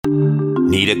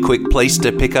Need a quick place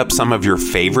to pick up some of your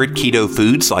favorite keto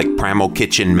foods like Primal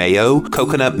Kitchen mayo,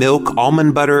 coconut milk,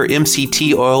 almond butter,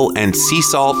 MCT oil, and sea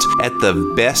salt at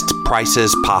the best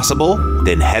prices possible?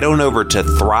 Then head on over to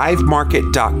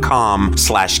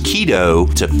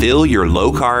thrivemarket.com/keto to fill your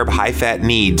low-carb, high-fat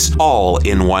needs all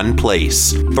in one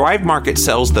place. Thrive Market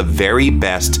sells the very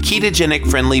best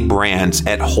ketogenic-friendly brands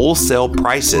at wholesale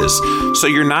prices, so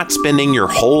you're not spending your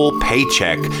whole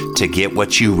paycheck to get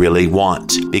what you really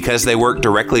want. Because they work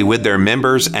directly with their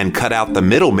members and cut out the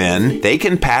middlemen, they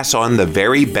can pass on the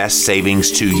very best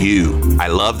savings to you. I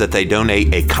love that they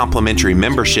donate a complimentary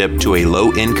membership to a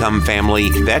low-income family,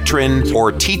 veteran,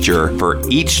 or teacher for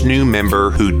each new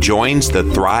member who joins the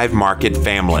Thrive Market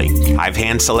family. I've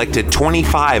hand-selected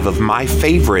 25 of my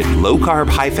favorite low-carb,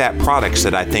 high-fat products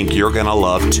that I think you're going to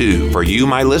love too. For you,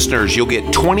 my listeners, you'll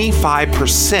get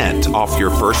 25% off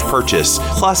your first purchase,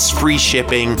 plus free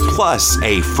shipping, plus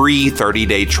a free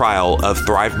 30-day trial of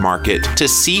Thrive Market to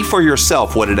see for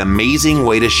yourself what an amazing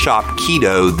way to shop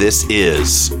keto this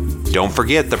is. Don't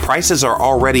forget, the prices are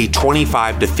already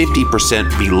 25 to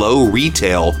 50% below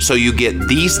retail, so you get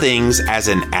these things as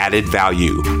an added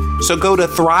value. So go to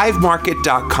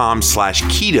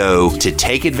thrivemarket.com/keto to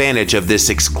take advantage of this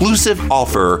exclusive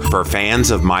offer for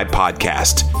fans of my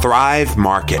podcast, Thrive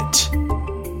Market.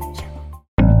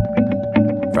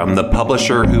 From the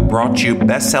publisher who brought you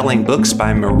best-selling books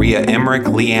by Maria Emmerich,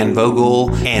 Leanne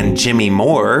Vogel, and Jimmy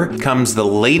Moore, comes the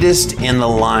latest in the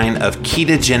line of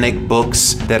ketogenic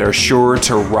books that are sure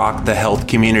to rock the health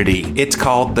community. It's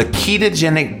called The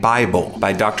Ketogenic Bible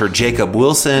by Dr. Jacob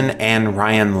Wilson and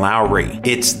Ryan Lowry.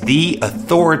 It's the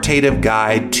authoritative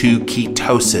guide to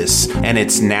ketosis, and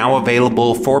it's now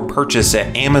available for purchase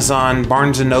at Amazon,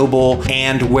 Barnes & Noble,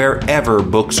 and wherever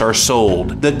books are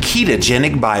sold. The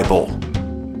Ketogenic Bible.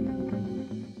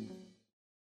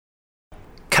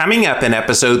 Coming up in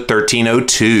episode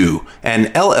 1302,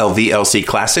 an LLVLC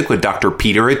classic with Dr.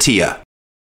 Peter Attia.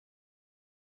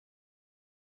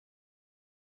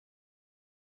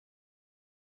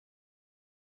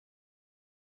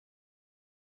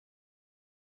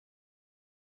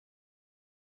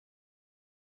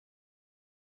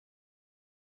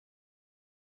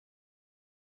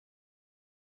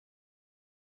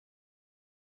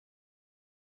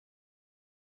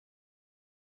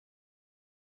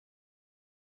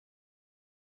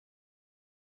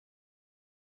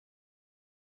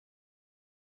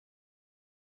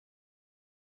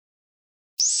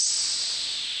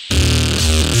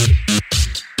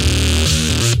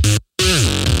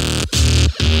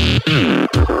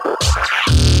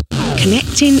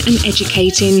 Connecting and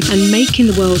educating and making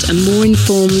the world a more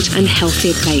informed and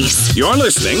healthier place. You're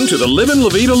listening to the Livin' La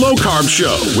Vida Low Carb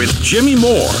Show with Jimmy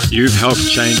Moore. You've helped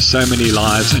change so many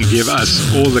lives and give us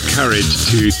all the courage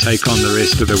to take on the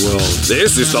rest of the world.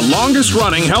 This is the longest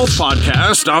running health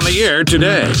podcast on the air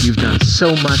today. You've done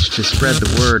so much to spread the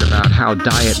word about how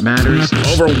diet matters.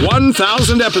 Over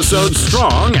 1,000 episodes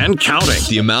strong and counting.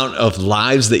 The amount of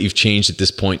lives that you've changed at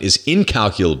this point is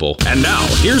incalculable. And now,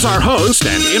 here's our host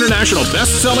and international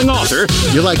best-selling author.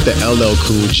 You're like the LL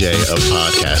Cool J of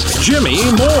podcasting. Jimmy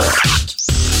Moore.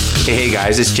 Hey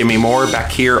guys, it's Jimmy Moore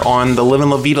back here on the Livin'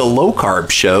 La Vida Low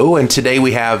Carb Show, and today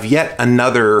we have yet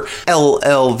another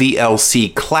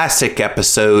LLVLC classic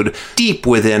episode deep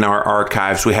within our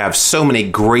archives. We have so many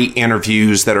great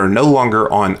interviews that are no longer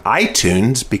on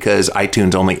iTunes because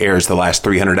iTunes only airs the last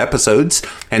 300 episodes,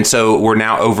 and so we're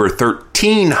now over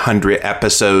 1,300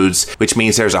 episodes, which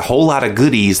means there's a whole lot of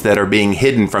goodies that are being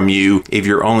hidden from you if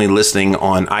you're only listening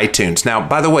on iTunes. Now,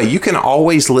 by the way, you can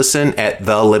always listen at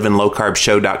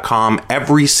thelivinlowcarbshow.com.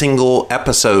 Every single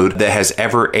episode that has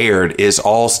ever aired is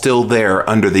all still there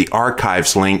under the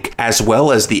archives link, as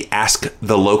well as the Ask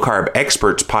the Low Carb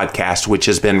Experts podcast, which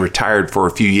has been retired for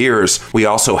a few years. We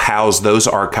also house those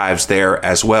archives there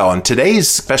as well. And today's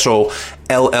special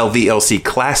LLVLC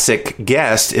classic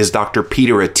guest is Dr.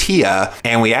 Peter Attia,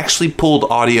 and we actually pulled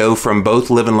audio from both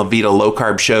Livin' La Vida Low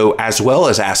Carb Show as well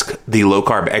as Ask the Low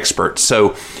Carb Experts.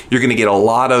 So you're going to get a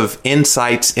lot of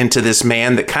insights into this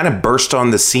man that kind of burst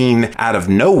on the scene out of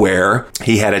nowhere.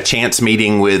 He had a chance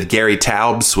meeting with Gary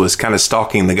Taubes, was kind of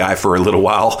stalking the guy for a little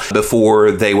while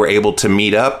before they were able to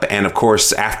meet up. And of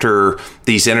course, after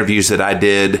these interviews that I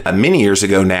did many years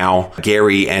ago now,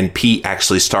 Gary and Pete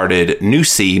actually started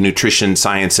NUSI, Nutrition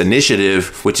Science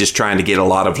Initiative, which is trying to get a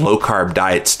lot of low-carb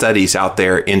diet studies out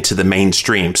there into the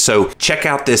mainstream. So check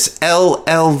out this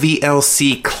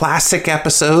LLVLC classic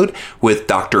episode with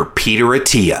Dr. Peter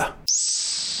Attia.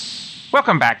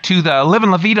 Welcome back to the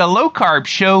Livin' La Vida Low Carb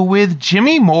Show with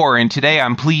Jimmy Moore, and today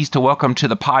I'm pleased to welcome to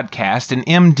the podcast an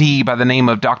MD by the name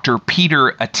of Dr.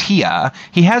 Peter Attia.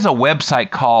 He has a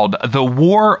website called The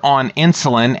War on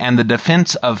Insulin and the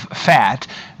Defense of Fat.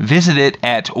 Visit it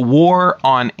at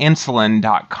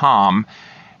waroninsulin.com.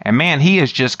 And man, he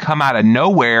has just come out of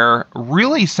nowhere,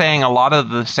 really saying a lot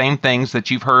of the same things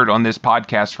that you've heard on this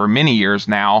podcast for many years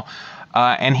now.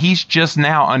 And he's just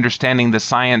now understanding the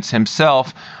science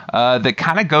himself that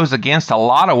kind of goes against a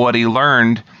lot of what he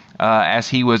learned as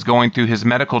he was going through his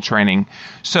medical training.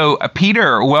 So,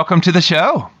 Peter, welcome to the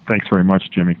show. Thanks very much,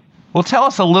 Jimmy. Well, tell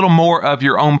us a little more of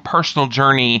your own personal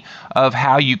journey of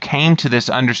how you came to this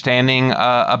understanding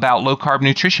about low-carb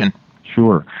nutrition.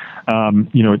 Sure.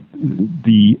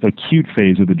 The acute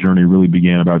phase of the journey really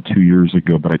began about 2 years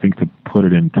ago, but I think to put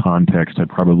it in context, I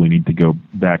probably need to go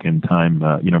back in time,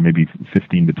 maybe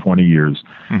 15 to 20 years.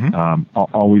 Mm-hmm.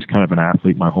 Always kind of an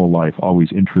athlete my whole life,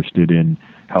 always interested in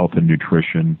health and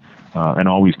nutrition, and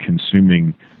always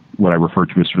consuming what I refer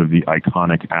to as sort of the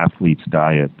iconic athlete's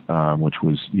diet, which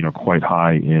was, quite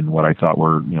high in what I thought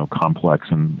were,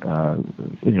 complex and,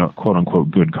 quote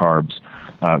unquote good carbs,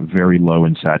 very low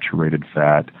in saturated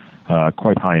fat,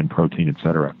 quite high in protein, et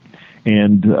cetera.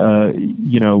 And, I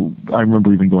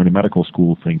remember even going to medical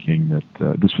school thinking that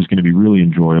this was going to be really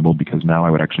enjoyable because now I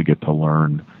would actually get to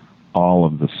learn all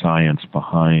of the science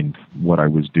behind what I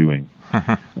was doing.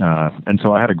 And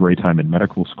so I had a great time in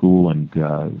medical school and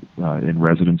in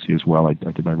residency as well. I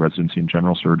did my residency in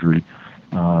general surgery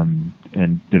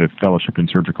and did a fellowship in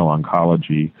surgical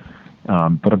oncology.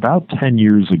 But about 10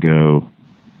 years ago,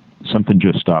 something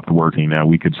just stopped working. Now,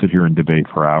 we could sit here and debate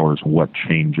for hours what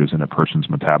changes in a person's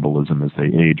metabolism as they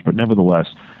age, but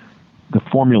nevertheless, the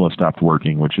formula stopped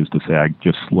working, which is to say I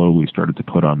just slowly started to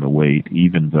put on the weight,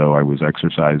 even though I was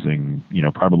exercising,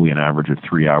 probably an average of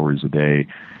 3 hours a day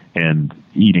and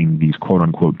eating these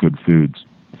quote-unquote good foods.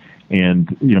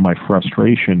 And, my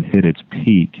frustration hit its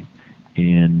peak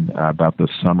in about the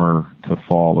summer to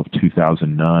fall of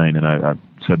 2009, and I've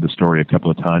said the story a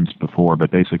couple of times before, but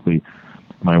basically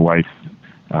my wife,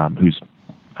 who's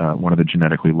one of the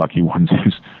genetically lucky ones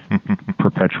who's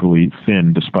perpetually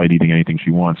thin despite eating anything she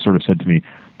wants, sort of said to me,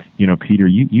 Peter,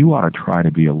 you ought to try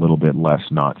to be a little bit less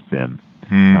not thin.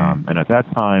 And at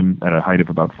that time, at a height of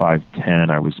about 5'10",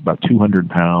 I was about 200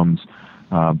 pounds.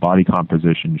 Body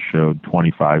composition showed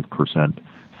 25%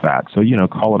 fat. So,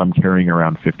 call it I'm carrying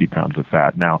around 50 pounds of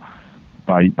fat. Now,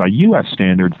 by U.S.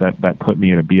 standards, that put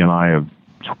me at a BMI of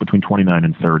between 29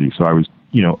 and 30. So I was,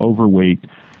 overweight,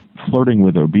 flirting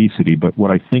with obesity. But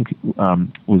what I think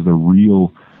was the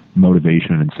real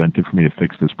motivation and incentive for me to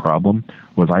fix this problem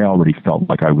was I already felt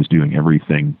like I was doing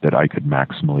everything that I could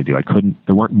maximally do.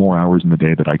 There weren't more hours in the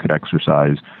day that I could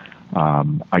exercise.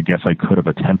 I guess I could have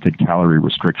attempted calorie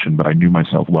restriction, but I knew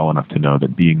myself well enough to know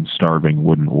that being starving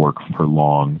wouldn't work for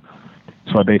long.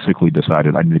 So I basically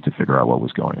decided I needed to figure out what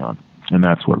was going on. And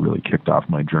that's what really kicked off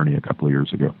my journey a couple of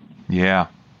years ago. Yeah,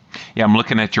 I'm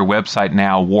looking at your website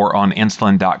now,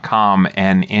 waroninsulin.com,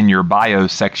 and in your bio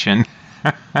section,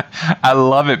 I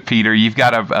love it, Peter. You've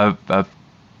got a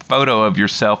photo of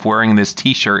yourself wearing this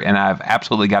T-shirt, and I've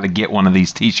absolutely got to get one of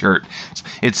these T-shirts.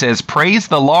 It says, "Praise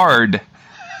the Lord."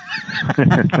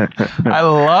 I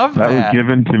love that. That was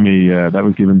given to me. That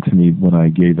was given to me when I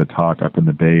gave a talk up in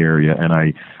the Bay Area, and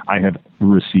I have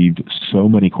received so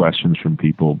many questions from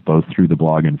people, both through the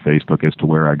blog and Facebook, as to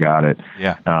where I got it.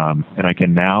 Yeah. And I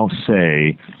can now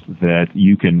say that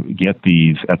you can get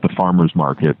these at the farmers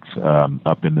markets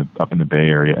up in the Bay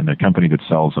Area, and the company that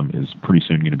sells them is pretty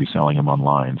soon going to be selling them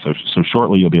online. So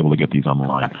shortly you'll be able to get these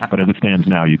online. But as it stands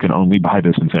now, you can only buy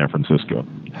this in San Francisco.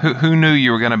 Who knew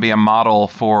you were going to be a model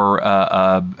for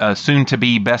a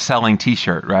soon-to-be best-selling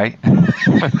T-shirt, right?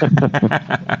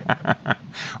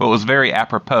 Well, it was very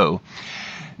apropos.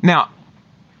 Now,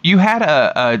 you had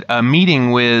a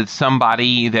meeting with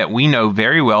somebody that we know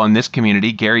very well in this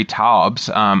community, Gary Taubes,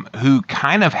 who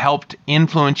kind of helped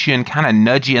influence you and kind of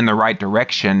nudge you in the right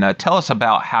direction. Tell us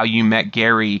about how you met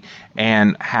Gary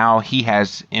and how he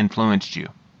has influenced you.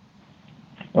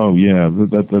 Oh, yeah,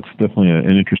 that's definitely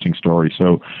an interesting story.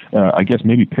 So I guess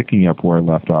maybe picking up where I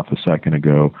left off a second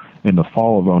ago, in the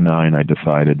fall of 2009, I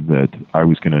decided that I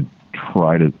was going to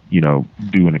try to,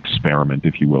 do an experiment,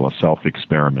 if you will, a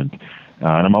self-experiment. And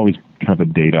I'm always kind of a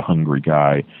data-hungry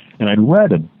guy. And I'd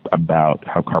read about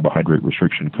how carbohydrate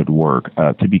restriction could work.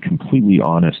 To be completely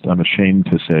honest, I'm ashamed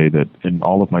to say that in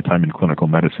all of my time in clinical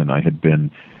medicine, I had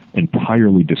been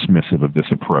entirely dismissive of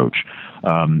this approach.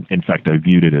 In fact, I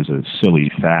viewed it as a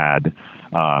silly fad.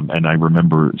 And I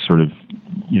remember sort of,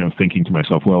 thinking to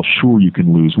myself, well, sure, you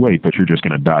can lose weight, but you're just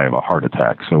going to die of a heart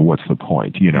attack. So what's the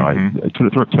point? I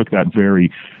sort of took that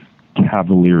very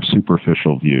cavalier,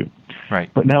 superficial view. Right.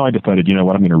 But now I decided, I'm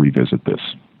going to revisit this.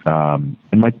 And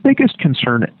my biggest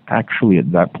concern actually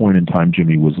at that point in time,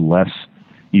 Jimmy, was less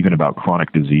even about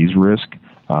chronic disease risk.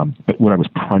 But what I was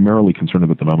primarily concerned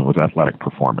about at the moment was athletic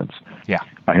performance. Yeah.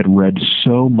 I had read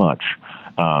so much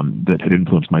that had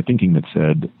influenced my thinking that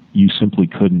said you simply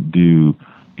couldn't do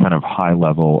kind of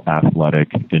high-level athletic,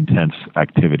 intense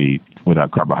activity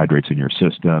without carbohydrates in your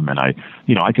system. And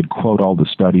I could quote all the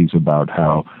studies about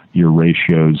how your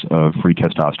ratios of free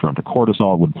testosterone to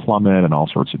cortisol would plummet and all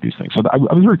sorts of these things. So I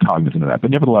was very cognizant of that. But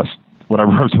nevertheless, what I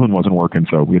was doing wasn't working,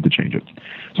 so we had to change it.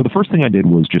 So the first thing I did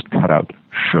was just cut out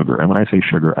sugar. And when I say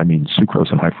sugar, I mean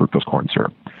sucrose and high fructose corn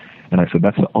syrup. And I said,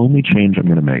 that's the only change I'm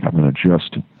going to make. I'm going to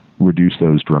just reduce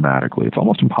those dramatically. It's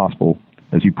almost impossible,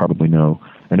 as you probably know,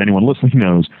 and anyone listening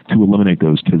knows, to eliminate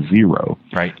those to zero.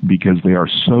 Right. Because they are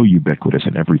so ubiquitous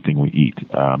in everything we eat.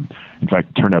 In fact,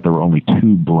 it turned out there were only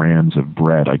 2 brands of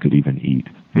bread I could even eat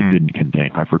that didn't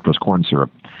contain high fructose corn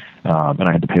syrup. And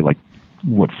I had to pay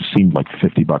what seemed like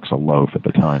 $50 a loaf at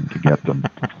the time to get them,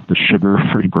 the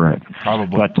sugar-free bread.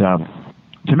 Probably. But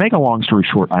to make a long story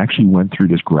short, I actually went through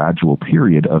this gradual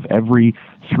period of every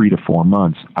 3 to 4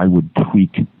 months, I would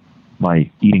tweak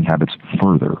my eating habits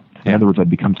further. In other words, I'd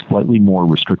become slightly more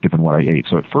restrictive in what I ate.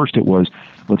 So at first it was,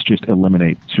 let's just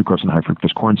eliminate sucrose and high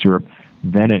fructose corn syrup.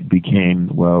 Then it became,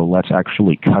 well, let's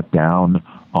actually cut down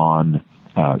on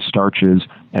starches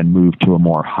and move to a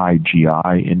more high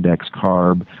GI index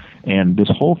carb. And this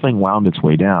whole thing wound its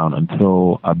way down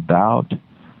until about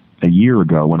a year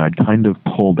ago when I'd kind of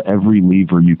pulled every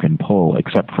lever you can pull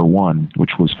except for one,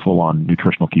 which was full-on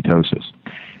nutritional ketosis.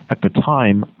 At the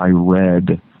time, I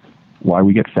read Why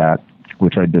We Get Fat,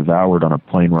 which I devoured on a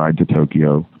plane ride to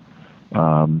Tokyo,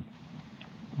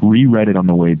 reread it on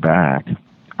the way back.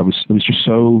 I was just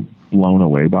so blown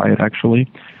away by it,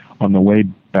 actually. On the way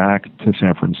back to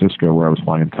San Francisco, where I was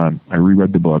flying at the time, I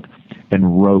reread the book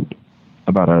and wrote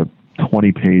about a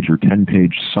 20-page or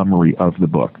 10-page summary of the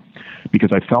book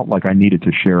because I felt like I needed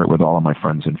to share it with all of my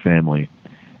friends and family,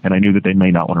 and I knew that they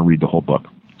may not want to read the whole book.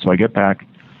 So I get back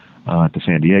to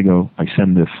San Diego. I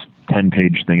send this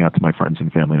 10-page thing out to my friends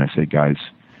and family, and I say, guys,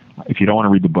 if you don't want to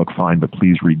read the book, fine, but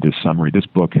please read this summary. This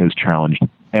book has challenged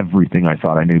everything I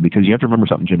thought I knew, because you have to remember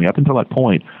something, Jimmy. Up until that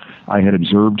point, I had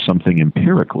observed something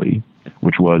empirically,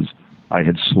 which was I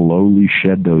had slowly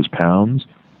shed those pounds.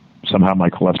 Somehow my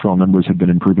cholesterol numbers had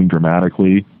been improving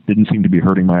dramatically, didn't seem to be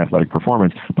hurting my athletic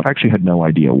performance, but I actually had no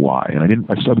idea why. And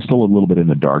I was still a little bit in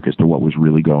the dark as to what was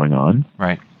really going on.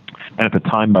 Right. And at the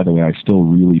time, by the way, I still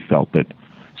really felt that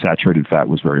saturated fat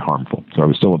was very harmful. So I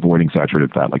was still avoiding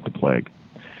saturated fat like the plague.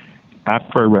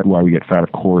 After I read Why We Get Fat,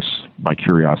 of course, my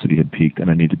curiosity had peaked, and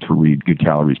I needed to read Good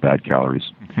Calories, Bad Calories,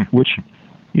 which,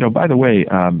 by the way,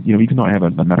 even though I have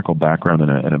a medical background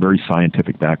and a very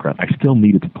scientific background, I still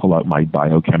needed to pull out my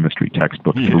biochemistry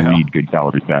textbook to read Good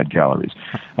Calories, Bad Calories.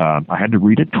 I had to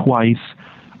read it twice.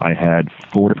 I had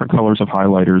 4 different colors of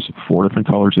highlighters, 4 different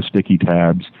colors of sticky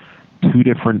tabs, 2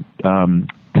 different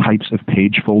types of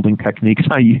page folding techniques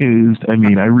I used. I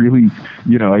mean, I really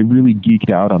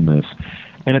geeked out on this.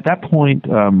 And at that point,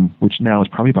 which now is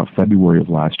probably about February of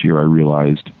last year, I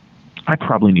realized I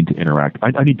probably need to interact.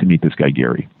 I need to meet this guy,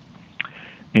 Gary.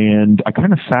 And I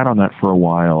kind of sat on that for a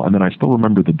while, and then I still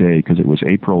remember the day because it was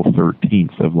April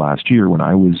 13th of last year when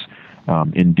I was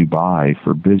in Dubai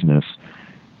for business,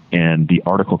 and the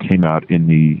article came out in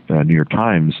the New York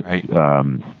Times. Right.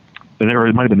 Or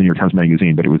it might have been the New York Times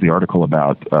Magazine, but it was the article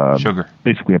about sugar,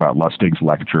 basically about Lustig's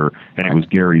lecture, and It was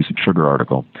Gary's sugar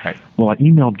article. Right. Well, I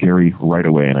emailed Gary right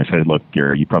away, and I said, look,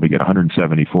 Gary, you probably get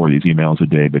 174 of these emails a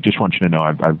day, but just want you to know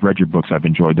I've read your books, I've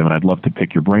enjoyed them, and I'd love to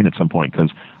pick your brain at some point because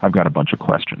I've got a bunch of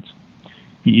questions.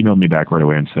 He emailed me back right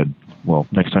away and said, well,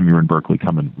 next time you're in Berkeley,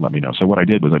 come and let me know. So what I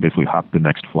did was I basically hopped the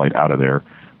next flight out of there,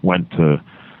 went to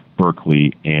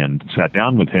Berkeley and sat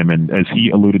down with him, and as he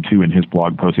alluded to in his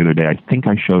blog post the other day, I think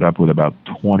I showed up with about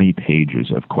 20 pages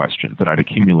of questions that I'd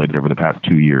accumulated over the past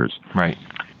 2 years. Right.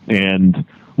 And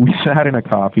we sat in a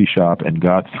coffee shop and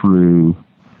got through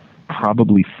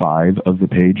probably 5 of the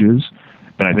pages,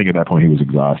 and I think at that point he was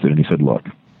exhausted, and he said, look,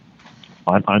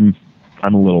 I'm a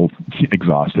little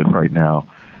exhausted right now,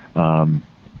 and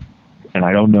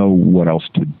I don't know what else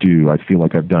to do. I feel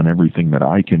like I've done everything that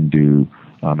I can do.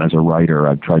 As a writer,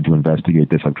 I've tried to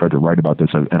investigate this. I've tried to write about this,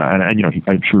 and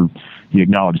I'm sure he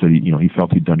acknowledged that he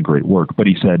felt he'd done great work. But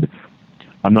he said,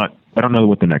 I don't know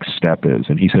what the next step is.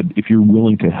 And he said, if you're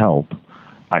willing to help,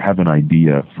 I have an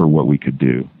idea for what we could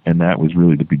do. And that was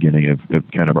really the beginning of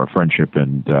kind of our friendship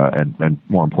and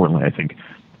more importantly, I think,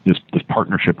 this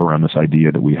partnership around this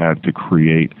idea that we have to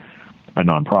create a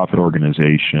nonprofit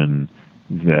organization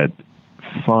that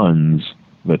funds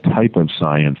the type of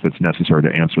science that's necessary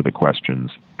to answer the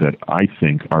questions that I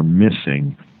think are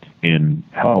missing in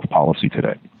health policy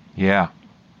today. Yeah.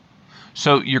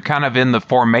 So you're kind of in the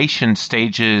formation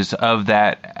stages of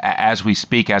that as we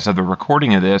speak, as of the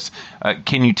recording of this.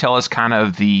 Can you tell us kind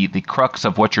of the crux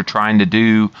of what you're trying to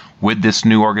do with this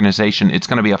new organization? It's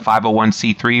going to be a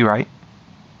 501c3, right?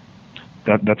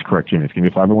 That's correct, Jimmy. It's going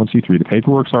to be a 501c3. The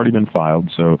paperwork's already been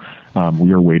filed, so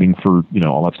we are waiting for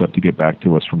all that stuff to get back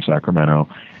to us from Sacramento,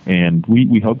 and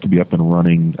we hope to be up and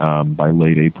running by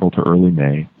late April to early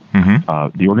May.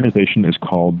 Mm-hmm. The organization is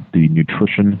called the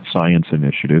Nutrition Science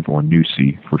Initiative, or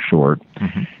NUSI for short,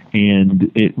 mm-hmm.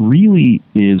 and it really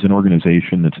is an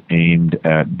organization that's aimed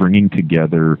at bringing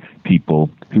together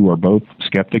people who are both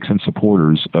skeptics and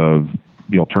supporters of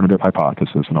the alternative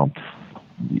hypothesis, and I'll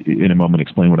in a moment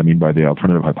explain what I mean by the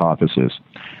alternative hypothesis.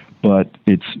 But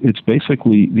it's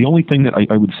basically the only thing that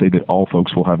I would say that all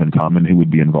folks will have in common who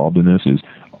would be involved in this is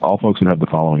all folks would have the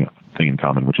following thing in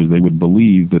common, which is they would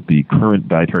believe that the current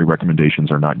dietary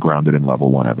recommendations are not grounded in level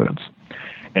 1 evidence.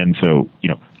 And so,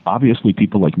 obviously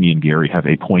people like me and Gary have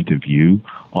a point of view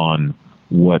on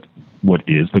what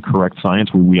is the correct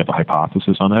science, where we have a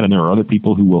hypothesis on that, and there are other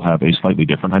people who will have a slightly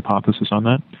different hypothesis on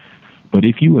that. But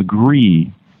if you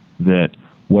agree that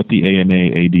what the AMA,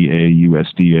 ADA,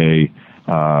 USDA,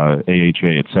 AHA,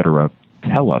 et cetera,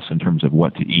 tell us in terms of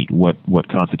what to eat, what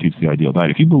constitutes the ideal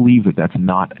diet, if you believe that that's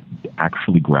not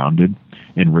actually grounded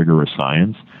in rigorous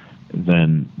science,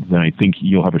 then I think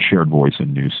you'll have a shared voice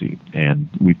in NUSI. And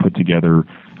we put together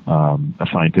a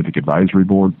scientific advisory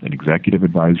board, an executive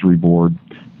advisory board.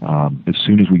 As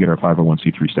soon as we get our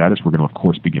 501c3 status, we're going to, of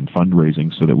course, begin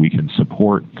fundraising so that we can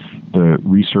support the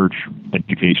research,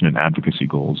 education, and advocacy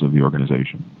goals of the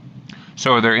organization.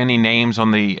 So are there any names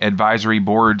on the advisory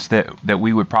boards that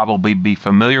we would probably be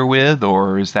familiar with,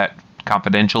 or is that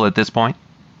confidential at this point?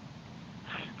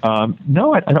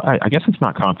 No, I guess it's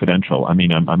not confidential. I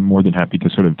mean, I'm more than happy to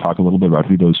sort of talk a little bit about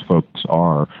who those folks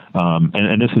are.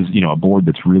 And this is, a board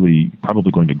that's really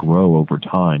probably going to grow over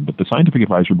time. But the Scientific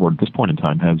Advisory Board at this point in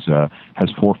time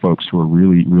has 4 folks who are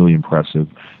really, really impressive.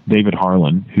 David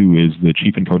Harlan, who is the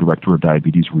Chief and Co-Director of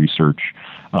Diabetes Research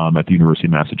at the University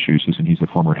of Massachusetts, and he's the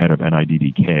former head of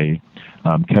NIDDK.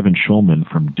 Kevin Schulman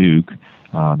from Duke.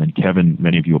 And Kevin,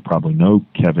 many of you will probably know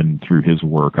Kevin through his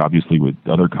work, obviously with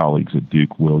other colleagues at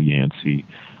Duke, Will Yancey,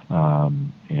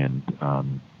 and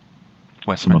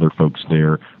some other folks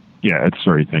there. Yeah,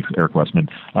 thanks, Eric Westman.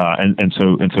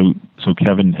 So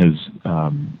Kevin has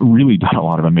really done a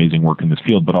lot of amazing work in this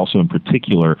field, but also in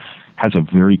particular has a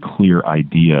very clear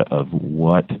idea of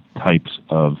what types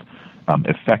of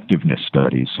effectiveness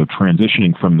studies, so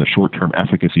transitioning from the short-term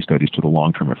efficacy studies to the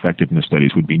long-term effectiveness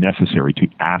studies would be necessary to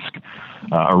ask,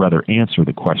 or rather answer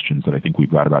the questions that I think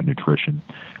we've got about nutrition.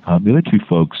 The other 2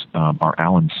 folks are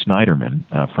Alan Snyderman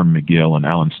from McGill, and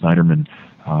Alan Snyderman,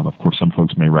 of course, some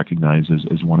folks may recognize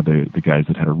as one of the guys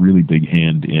that had a really big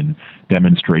hand in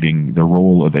demonstrating the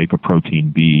role of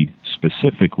apoprotein B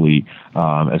specifically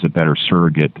as a better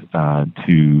surrogate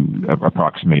to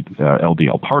approximate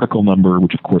LDL particle number,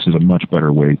 which of course is a much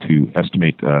better way to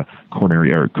estimate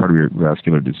coronary or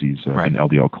cardiovascular disease and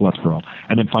LDL cholesterol.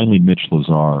 And then finally, Mitch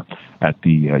Lazar at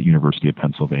the University of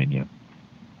Pennsylvania.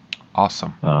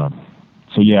 Awesome.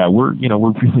 So yeah, we're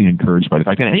really encouraged by the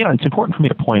fact, and it's important for me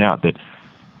to point out that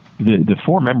the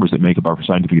 4 members that make up our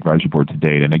scientific advisory board to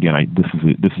date, and again,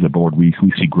 this is a board we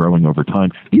see growing over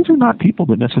time. These are not people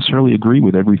that necessarily agree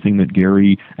with everything that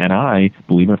Gary and I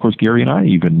believe, and of course Gary and I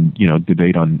even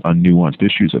debate on nuanced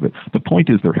issues of it. The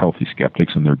point is they're healthy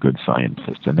skeptics and they're good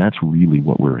scientists, and that's really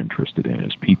what we're interested in,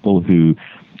 is people who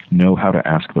know how to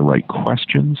ask the right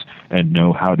questions and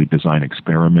know how to design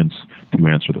experiments to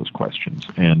answer those questions.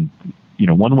 And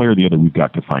one way or the other, we've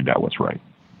got to find out what's right.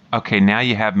 Okay, now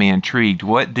you have me intrigued.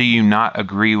 What do you not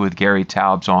agree with Gary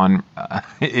Taubes on?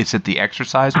 Is it the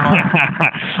exercise part?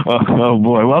 Oh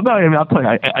boy. Well, no. I mean, I'll tell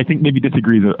you. I think maybe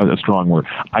disagree is a strong word.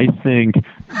 I think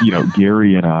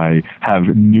Gary and I have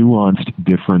nuanced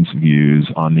different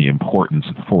views on the importance,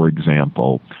 for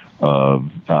example, of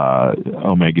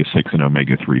omega-6 and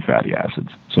omega-3 fatty acids.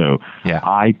 So yeah.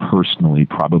 I personally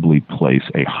probably place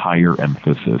a higher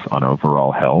emphasis on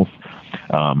overall health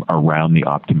around the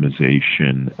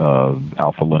optimization of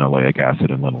alpha-linoleic acid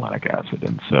and linolenic acid.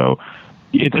 And so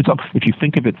It's up, if you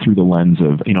think of it through the lens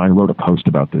of, I wrote a post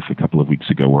about this a couple of weeks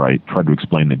ago where I tried to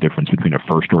explain the difference between a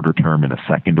first-order term and a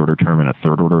second-order term and a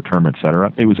third-order term, et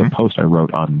cetera. It was a post I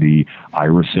wrote on the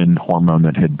irisin hormone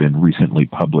that had been recently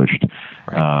published.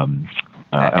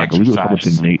 I believe it was published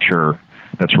in Nature.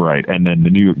 That's right. And then the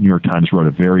New York Times wrote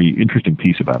a very interesting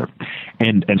piece about it.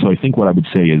 And so I think what I would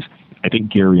say is, I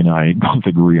think Gary and I both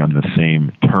agree on the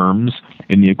same terms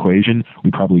in the equation.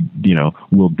 We probably,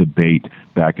 will debate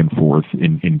back and forth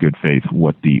in good faith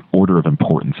what the order of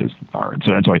importances are. And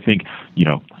so I think,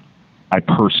 I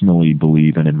personally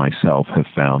believe and in myself have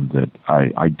found that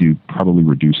I do probably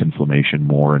reduce inflammation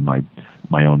more in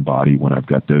my own body when I've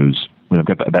got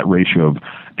that ratio of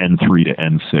N3 to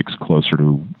N6 closer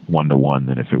to 1-to-1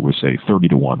 than if it was, say,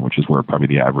 30-to-1, which is where probably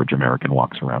the average American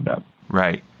walks around at.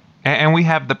 Right. And we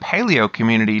have the paleo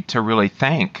community to really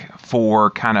thank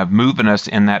for kind of moving us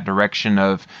in that direction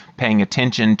of paying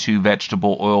attention to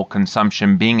vegetable oil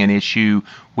consumption being an issue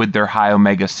with their high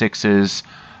omega-6s,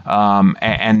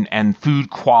 and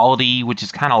food quality, which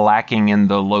is kind of lacking in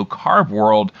the low-carb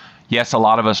world. Yes, a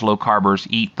lot of us low-carbers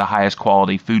eat the highest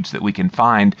quality foods that we can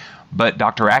find, but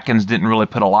Dr. Atkins didn't really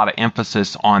put a lot of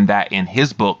emphasis on that in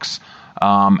his books,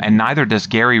 and neither does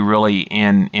Gary really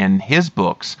in his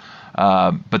books.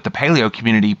 But the paleo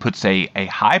community puts a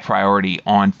high priority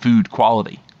on food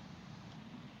quality.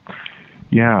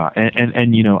 Yeah,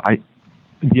 and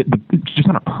just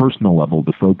on a personal level,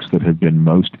 the folks that have been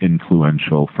most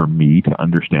influential for me to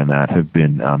understand that have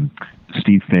been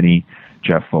Steve Phinney,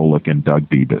 Jeff Volek, and Doug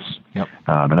Bibas. Yep.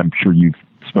 And I'm sure you've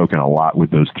spoken a lot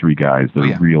with those three guys.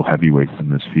 They're real heavyweights in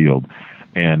this field.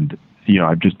 And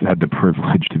I've just had the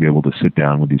privilege to be able to sit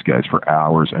down with these guys for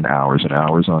hours and hours and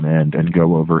hours on end and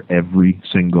go over every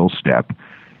single step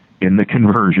in the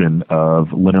conversion of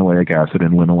linoleic acid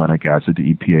and linolenic acid to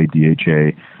EPA,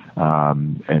 DHA,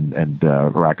 and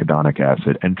arachidonic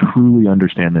acid, and truly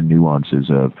understand the nuances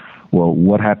of, well,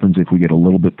 what happens if we get a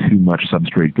little bit too much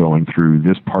substrate going through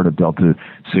this part of delta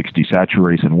 6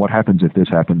 desaturation? What happens if this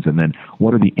happens? And then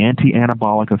what are the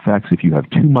anti-anabolic effects if you have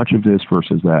too much of this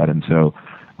versus that? And so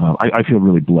I feel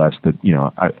really blessed that,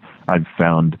 I've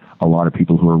found a lot of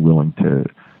people who are willing to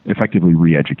effectively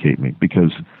re-educate me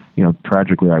because,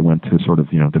 tragically I went to sort of,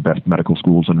 the best medical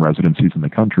schools and residencies in the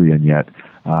country, and yet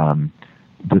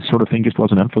this sort of thing just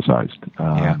wasn't emphasized.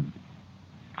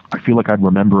 I feel like I'd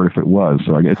remember it if it was.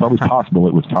 So it's always possible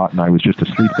it was taught and I was just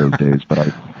asleep those days, but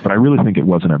I really think it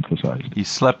wasn't emphasized. You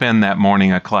slept in that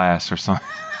morning of class or something.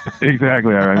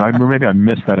 Exactly. Maybe I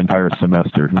missed that entire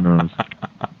semester. Who knows?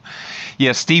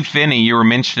 Yeah, Steve Phinney, you were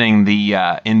mentioning the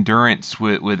endurance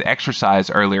with exercise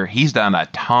earlier. He's done a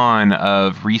ton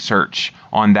of research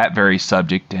on that very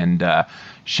subject and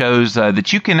shows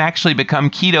that you can actually become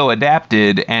keto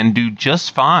adapted and do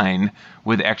just fine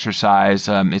with exercise.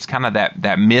 It's kind of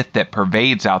that myth that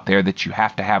pervades out there that you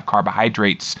have to have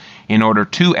carbohydrates in order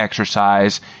to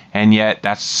exercise, and yet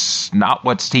that's not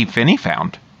what Steve Phinney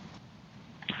found.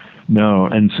 No,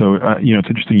 and so, it's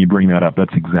interesting you bring that up.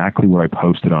 That's exactly what I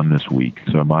posted on this week.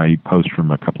 So my post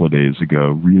from a couple of days ago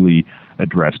really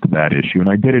addressed that issue, and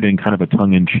I did it in kind of a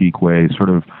tongue-in-cheek way, sort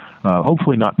of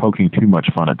hopefully not poking too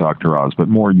much fun at Dr. Oz, but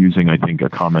more using, I think, a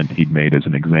comment he'd made as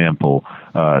an example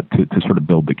to sort of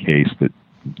build the case that,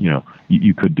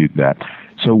 you could do that.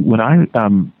 So when I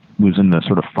was in the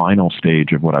sort of final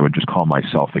stage of what I would just call my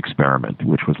self-experiment,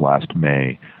 which was last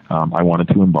May, I wanted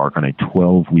to embark on a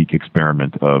 12-week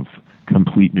experiment of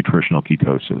complete nutritional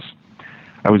ketosis.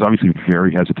 I was obviously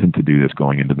very hesitant to do this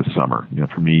going into the summer.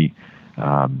 For me,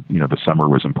 the summer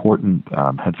was important,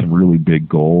 had some really big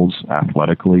goals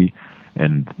athletically,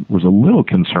 and was a little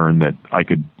concerned that I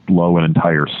could blow an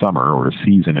entire summer, or a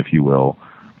season, if you will,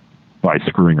 by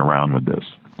screwing around with this.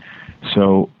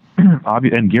 So,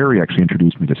 and Gary actually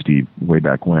introduced me to Steve way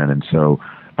back when, and so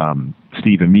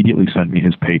Steve immediately sent me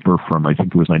his paper from, I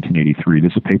think it was 1983.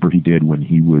 This is a paper he did when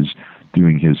he was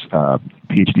doing his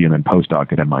PhD and then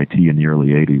postdoc at MIT in the early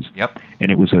 80s. Yep.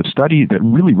 And it was a study that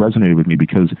really resonated with me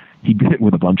because he did it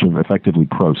with a bunch of effectively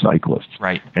pro cyclists.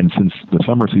 Right. And since the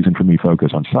summer season for me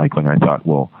focused on cycling, I thought,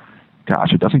 well,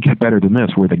 gosh, it doesn't get better than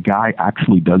this, where the guy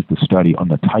actually does the study on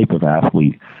the type of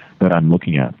athlete that I'm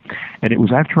looking at. And it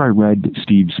was after I read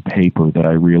Steve's paper that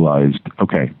I realized,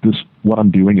 okay, what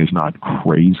I'm doing is not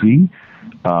crazy.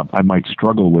 I might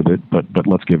struggle with it, but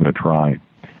let's give it a try.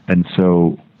 And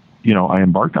so, I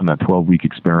embarked on that 12-week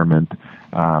experiment.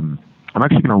 I'm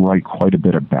actually going to write quite a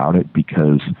bit about it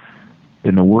because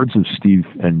in the words of Steve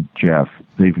and Jeff,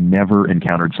 they've never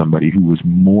encountered somebody who was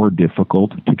more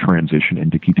difficult to transition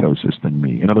into ketosis than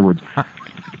me. In other words,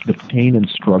 the pain and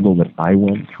struggle that I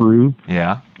went through,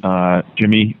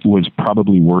 Jimmy, was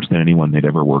probably worse than anyone they'd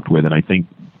ever worked with. And I think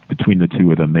between the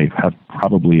two of them, they've had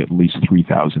probably at least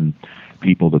 3,000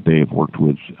 people that they have worked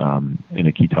with in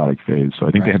a ketotic phase. So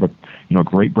I think they have a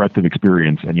great breadth of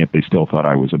experience, and yet they still thought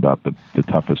I was about the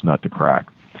toughest nut to crack.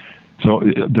 So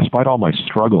despite all my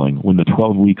struggling, when the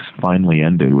 12 weeks finally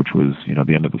ended, which was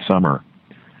the end of the summer,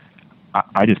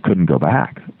 I just couldn't go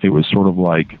back. It was sort of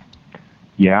like,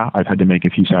 I've had to make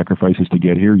a few sacrifices to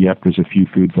get here. Yep, there's a few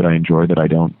foods that I enjoy that I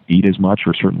don't eat as much,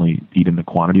 or certainly eat in the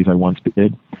quantities I once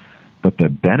did. But the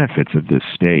benefits of this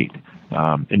state,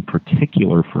 in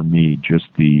particular for me, just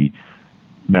the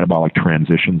metabolic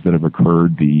transitions that have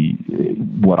occurred,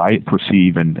 what I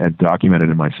perceive and documented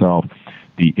in myself,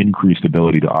 the increased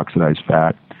ability to oxidize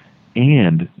fat,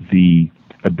 and the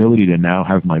ability to now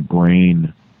have my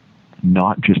brain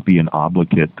not just be an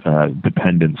obligate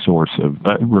dependent source of,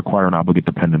 require an obligate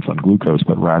dependence on glucose,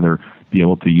 but rather be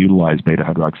able to utilize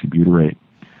beta-hydroxybutyrate.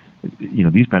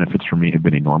 These benefits for me have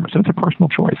been enormous. And it's a personal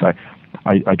choice.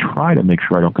 I try to make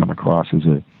sure I don't come across as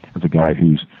a guy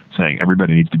who's saying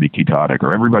everybody needs to be ketotic,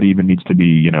 or everybody even needs to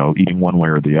be, eating one way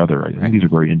or the other. I think these are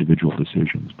very individual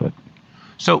decisions. But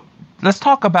so let's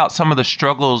talk about some of the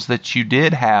struggles that you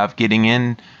did have getting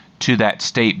into that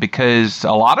state, because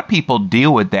a lot of people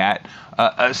deal with that.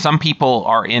 Some people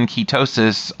are in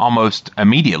ketosis almost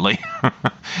immediately.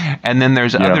 And then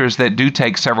there's others that do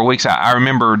take several weeks. I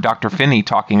remember Dr. Finney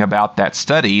talking about that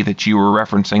study that you were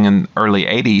referencing in the early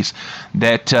 80s,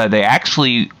 that they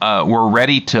actually were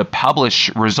ready to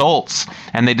publish results,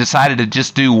 and they decided to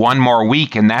just do one more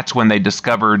week, and that's when they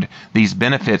discovered these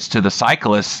benefits to the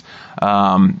cyclists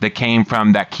that came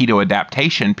from that keto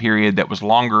adaptation period that was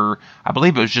longer. I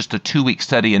believe it was just a 2-week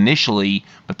study initially,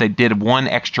 but they did one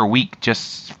extra week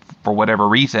just for whatever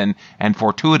reason, and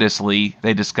fortuitously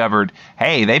they discovered,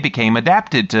 hey, they became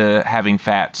adapted to having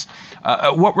fats.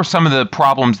 What were some of the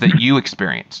problems that you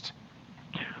experienced?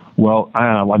 Well,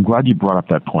 I'm glad you brought up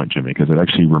that point, Jimmy, because it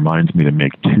actually reminds me to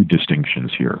make two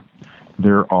distinctions here.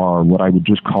 There are what I would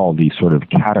just call the sort of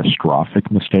catastrophic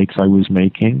mistakes I was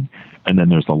making, and then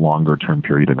there's the longer-term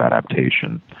period of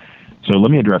adaptation. So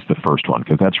let me address the first one,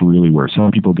 because that's really where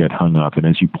some people get hung up. And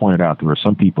as you pointed out, there are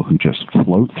some people who just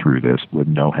float through this with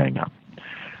no hang-up.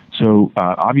 So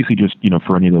obviously, just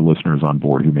for any of the listeners on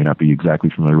board who may not be exactly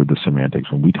familiar with the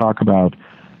semantics, when we talk about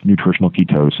nutritional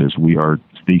ketosis, we are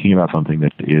speaking about something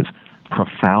that is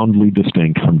profoundly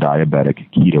distinct from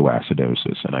diabetic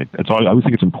ketoacidosis. And I always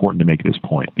think it's important to make this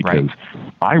point, because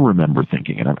I remember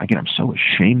thinking, and again, I'm so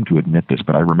ashamed to admit this,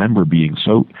 but I remember being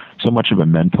so much of a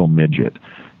mental midget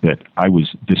that I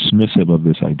was dismissive of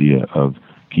this idea of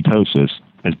ketosis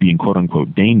as being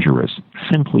quote-unquote dangerous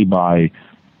simply by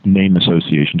name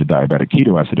association to diabetic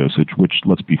ketoacidosis, which,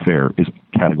 let's be fair, is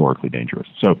categorically dangerous.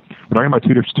 So we're talking about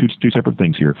two separate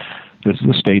things here. This is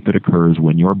a state that occurs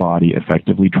when your body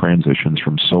effectively transitions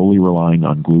from solely relying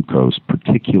on glucose,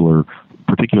 particularly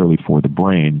for the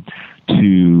brain,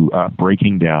 to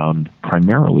breaking down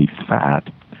primarily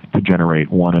fat to generate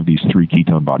one of these three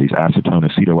ketone bodies: acetone,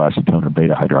 acetoacetone, or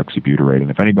beta-hydroxybutyrate. And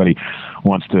if anybody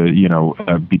wants to,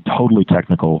 be totally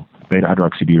technical,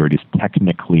 beta-hydroxybutyrate is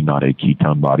technically not a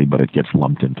ketone body, but it gets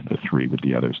lumped into the three with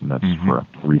the others, and that's for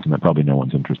a reason that probably no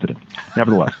one's interested in.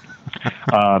 Nevertheless,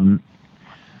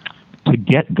 to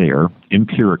get there,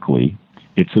 empirically,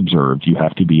 it's observed you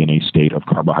have to be in a state of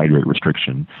carbohydrate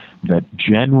restriction that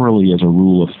generally, as a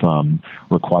rule of thumb,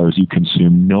 requires you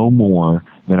consume no more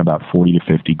than about 40 to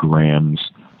 50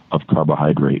 grams of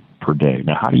carbohydrate per day.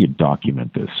 Now, how do you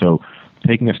document this? So,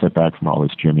 taking a step back from all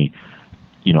this, Jimmy,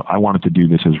 I wanted to do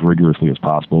this as rigorously as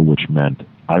possible, which meant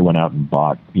I went out and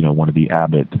bought, one of the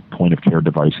Abbott point-of-care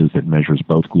devices that measures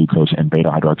both glucose and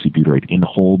beta-hydroxybutyrate in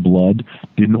whole blood.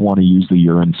 Didn't want to use the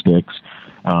urine sticks.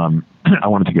 I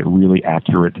wanted to get really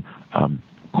accurate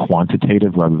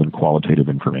quantitative rather than qualitative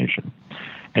information.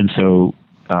 And so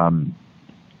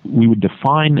we would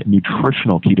define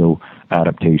nutritional keto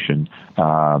adaptation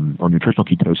or nutritional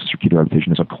ketosis or keto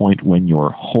adaptation as a point when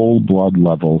your whole blood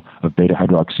level of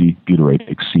beta-hydroxybutyrate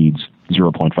exceeds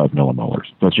 0.5 millimolars.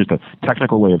 So it's just a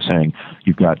technical way of saying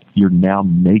you're now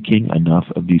making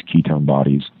enough of these ketone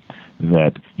bodies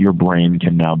that your brain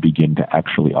can now begin to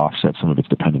actually offset some of its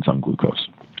dependence on glucose.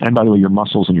 And by the way, your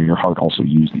muscles and your heart also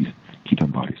use these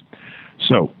ketone bodies.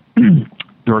 So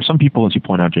there are some people, as you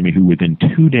point out, Jimmy, who within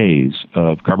 2 days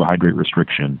of carbohydrate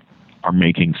restriction are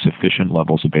making sufficient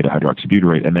levels of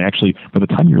beta-hydroxybutyrate, and they actually, by the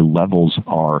time your levels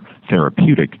are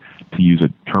therapeutic, to use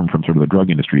a term from sort of the drug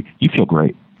industry, you feel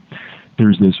great.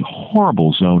 there's this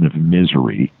horrible zone of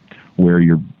misery where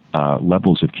your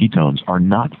levels of ketones are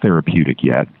not therapeutic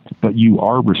yet, but you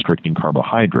are restricting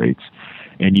carbohydrates.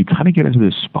 And you kind of get into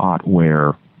this spot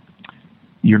where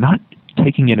you're not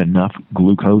taking in enough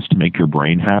glucose to make your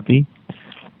brain happy,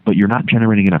 but you're not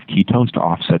generating enough ketones to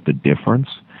offset the difference.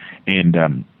 And,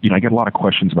 I get a lot of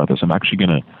questions about this. I'm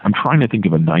trying to think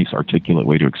of a nice articulate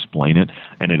way to explain it,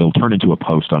 and it'll turn into a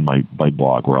post on my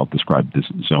blog where I'll describe this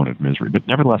zone of misery. But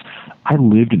nevertheless, I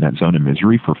lived in that zone of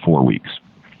misery for 4 weeks.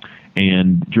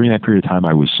 And during that period of time,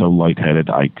 I was so lightheaded,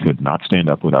 I could not stand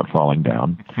up without falling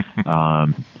down.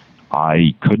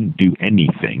 I couldn't do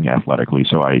anything athletically.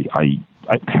 So I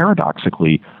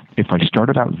paradoxically, if I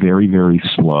started out very, very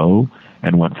slow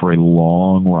and went for a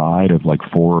long ride of like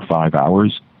 4 or 5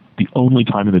 hours, the only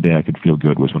time of the day I could feel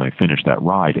good was when I finished that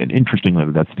ride. And interestingly,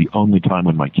 that's the only time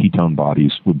when my ketone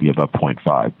bodies would be above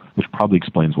 0.5, which probably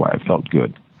explains why I felt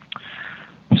good.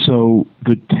 So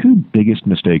the two biggest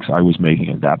mistakes I was making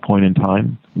at that point in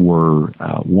time were,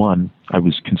 one, I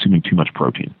was consuming too much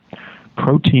protein.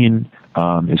 Protein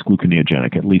is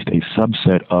gluconeogenic, at least a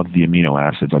subset of the amino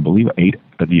acids. I believe 8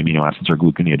 of the amino acids are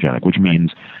gluconeogenic, which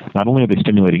means not only are they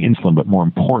stimulating insulin, but more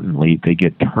importantly, they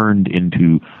get turned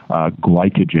into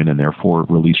glycogen and therefore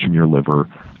released from your liver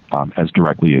as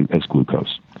directly as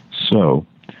glucose. So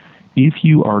if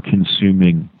you are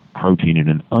consuming protein in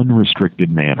an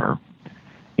unrestricted manner,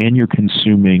 and you're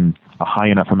consuming a high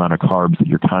enough amount of carbs that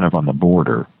you're kind of on the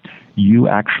border, you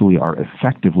actually are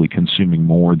effectively consuming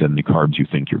more than the carbs you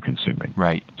think you're consuming.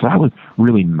 Right. So that was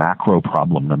really macro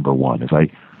problem number one, is I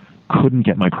couldn't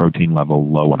get my protein level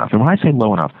low enough. And when I say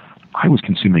low enough, I was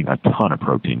consuming a ton of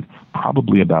protein,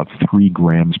 probably about 3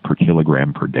 grams per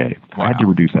kilogram per day. Wow. I had to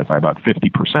reduce that by about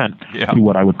 50% to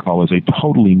what I would call as a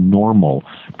totally normal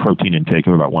protein intake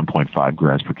of about 1.5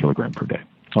 grams per kilogram per day.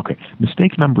 Okay,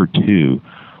 mistake number 2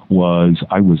 was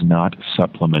I was not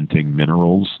supplementing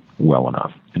minerals well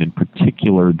enough. And in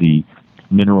particular, the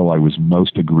mineral I was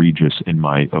most egregious in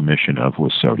my omission of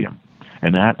was sodium.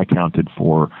 And that accounted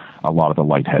for a lot of the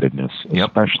lightheadedness,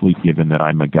 especially given that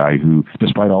I'm a guy who,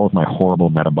 despite all of my horrible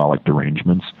metabolic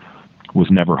derangements,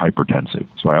 was never hypertensive.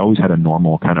 So I always had a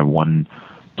normal kind of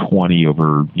 120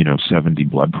 over 70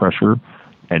 blood pressure.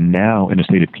 And now in a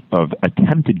state of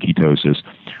attempted ketosis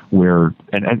where,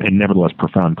 and nevertheless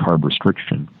profound carb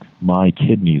restriction, my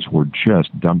kidneys were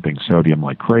just dumping sodium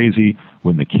like crazy.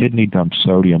 When the kidney dumps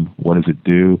sodium, what does it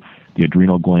do? The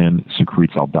adrenal gland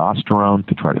secretes aldosterone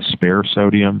to try to spare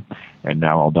sodium. And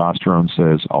now aldosterone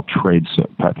says, I'll trade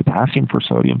potassium for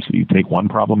sodium. So you take one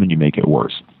problem and you make it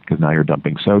worse, because now you're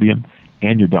dumping sodium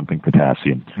and you're dumping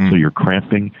potassium. So you're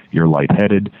cramping, you're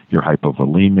lightheaded, you're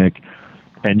hypovolemic.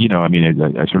 And,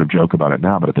 I sort of joke about it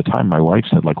now, but at the time my wife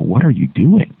said, what are you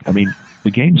doing? I mean, the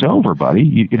game's over,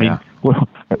 buddy. Who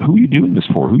are you doing this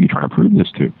for? Who are you trying to prove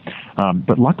this to?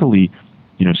 But luckily,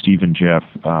 Steve and Jeff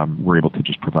were able to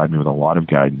just provide me with a lot of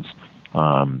guidance.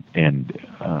 Once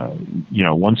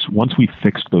we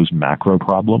fixed those macro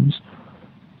problems,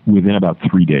 within about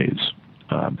 3 days,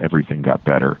 everything got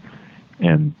better.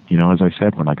 And, as I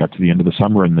said, when I got to the end of the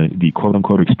summer and the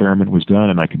quote-unquote experiment was done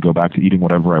and I could go back to eating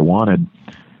whatever I wanted,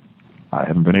 I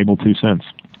haven't been able to since.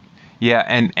 Yeah,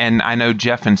 and I know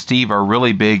Jeff and Steve are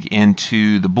really big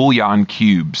into the bouillon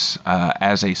cubes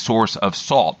as a source of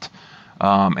salt.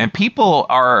 And people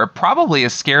are probably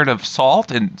as scared of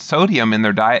salt and sodium in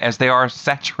their diet as they are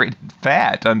saturated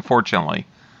fat, unfortunately.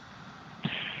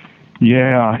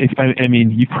 Yeah,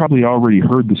 you've probably already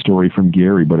heard the story from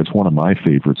Gary, but it's one of my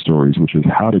favorite stories, which is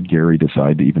how did Gary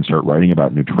decide to even start writing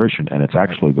about nutrition? And it's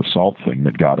actually the salt thing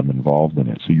that got him involved in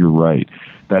it. So you're right.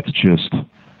 That's just,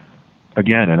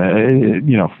 again, and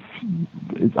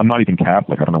I'm not even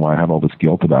Catholic. I don't know why I have all this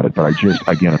guilt about it, but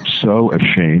I'm so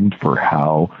ashamed for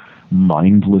how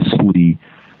mindlessly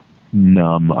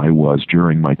numb I was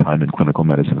during my time in clinical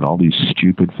medicine, and all these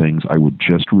stupid things I would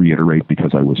just reiterate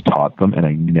because I was taught them, and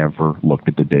I never looked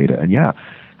at the data. And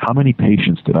how many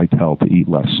patients did I tell to eat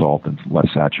less salt and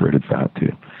less saturated fat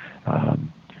too?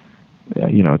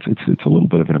 It's a little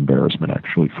bit of an embarrassment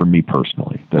actually for me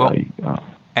personally that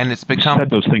and it's become said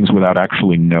those things without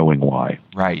actually knowing why.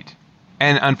 Right,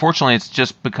 and unfortunately, it's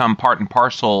just become part and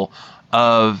parcel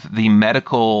of the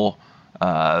medical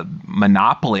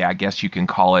monopoly, I guess you can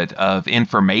call it, of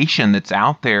information that's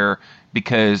out there,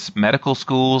 because medical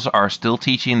schools are still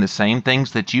teaching the same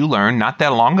things that you learned not that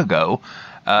long ago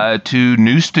to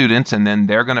new students, and then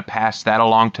they're going to pass that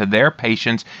along to their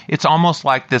patients. It's almost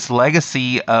like this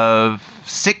legacy of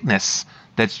sickness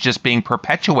that's just being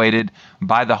perpetuated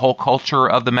by the whole culture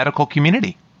of the medical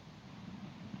community.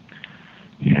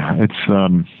 Yeah,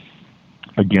 it's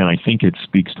again, I think it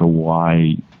speaks to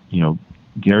why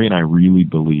Gary and I really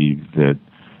believe that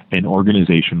an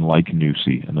organization like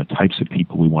NUSI and the types of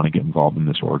people we want to get involved in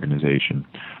this organization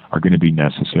are going to be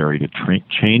necessary to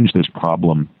change this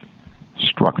problem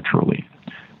structurally.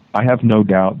 I have no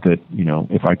doubt that,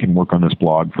 if I can work on this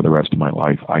blog for the rest of my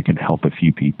life, I can help a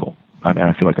few people. And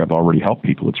I feel like I've already helped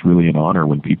people. It's really an honor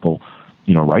when people,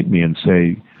 write me and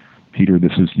say, Peter,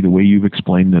 this is the way you've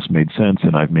explained this made sense,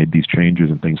 and I've made these changes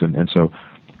and things. And so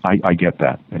I get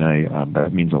that, and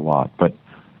that means a lot. But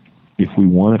if we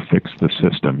want to fix the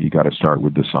system, you got to start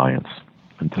with the science.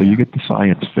 Until you get the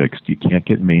science fixed, you can't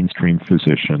get mainstream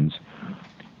physicians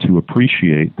to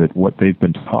appreciate that what they've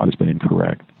been taught has been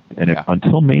incorrect. And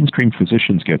until mainstream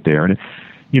physicians get there, and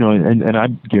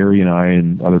Gary and I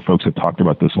and other folks have talked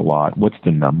about this a lot. What's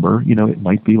the number? It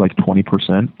might be like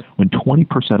 20%. When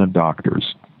 20% of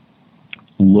doctors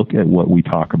look at what we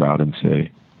talk about and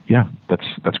say, yeah,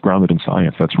 that's grounded in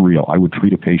science. That's real. I would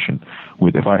treat a patient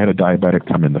with, if I had a diabetic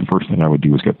come in, the first thing I would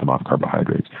do is get them off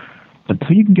carbohydrates.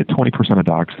 Until you can get 20% of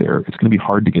docs there, it's going to be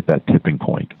hard to get that tipping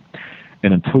point.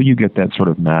 And until you get that sort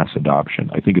of mass adoption,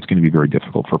 I think it's going to be very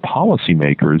difficult for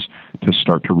policymakers to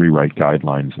start to rewrite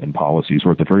guidelines and policies,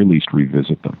 or at the very least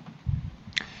revisit them.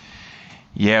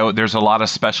 Yeah, there's a lot of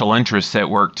special interests at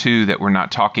work, too, that we're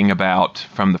not talking about,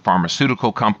 from the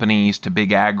pharmaceutical companies to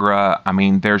big agra. I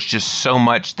mean, there's just so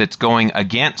much that's going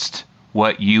against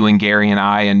what you and Gary and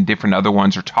I and different other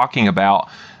ones are talking about,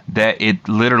 that it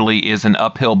literally is an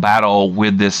uphill battle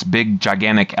with this big,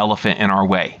 gigantic elephant in our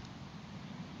way.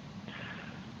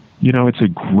 It's a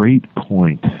great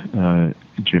point,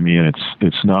 Jimmy, and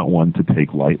it's not one to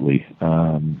take lightly,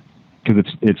 because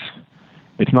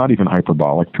it's not even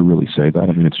hyperbolic to really say that.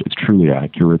 I mean, it's truly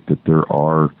accurate that there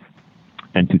are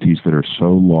entities that are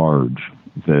so large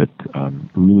that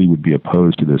really would be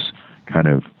opposed to this kind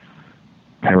of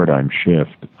paradigm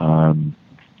shift.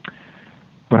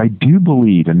 But I do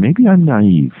believe, and maybe I'm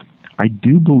naive, I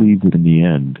do believe that in the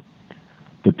end,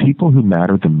 the people who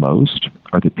matter the most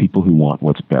are the people who want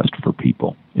what's best for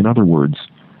people. In other words,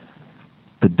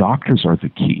 the doctors are the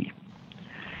key.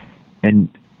 And,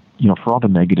 for all the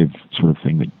negative sort of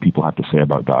thing that people have to say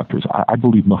about doctors, I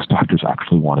believe most doctors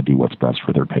actually want to do what's best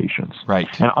for their patients. Right.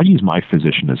 And I'll use my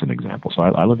physician as an example. So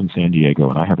I live in San Diego,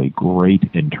 and I have a great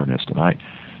internist, and I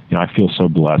feel so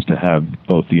blessed to have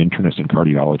both the internist and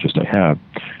cardiologist I have,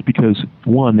 because,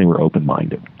 one, they were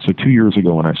open-minded. So 2 years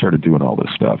ago when I started doing all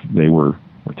this stuff, they were,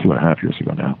 or 2.5 years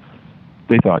ago now,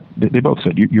 they both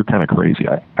said, you're kind of crazy.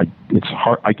 It's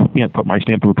hard. I can't put my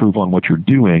stamp of approval on what you're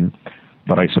doing,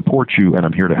 but I support you, and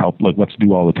I'm here to help. Let's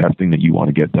do all the testing that you want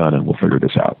to get done, and we'll figure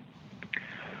this out.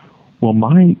 Well,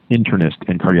 my internist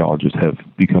and cardiologist have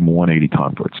become 180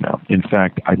 converts now. In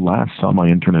fact, I last saw my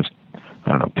internist,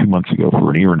 2 months ago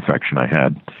for an ear infection I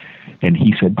had. And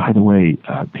he said, by the way,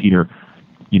 Peter,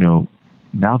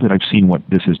 now that I've seen what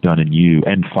this has done in you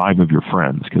and 5 of your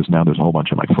friends, because now there's a whole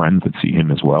bunch of my friends that see him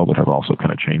as well that have also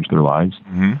kind of changed their lives.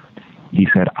 Mm-hmm. He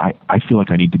said, I feel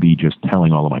like I need to be just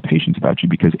telling all of my patients about you,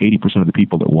 because 80% of the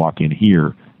people that walk in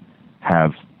here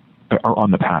are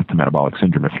on the path to metabolic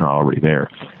syndrome if they're not already there.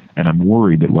 And I'm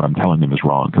worried that what I'm telling them is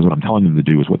wrong, because what I'm telling them to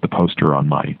do is what the poster on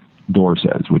my door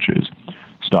says, which is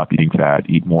stop eating fat,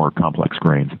 eat more complex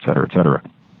grains, et cetera, et cetera.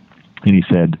 And he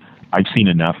said, I've seen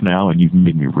enough now, and you've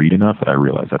made me read enough that I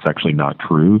realize that's actually not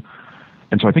true.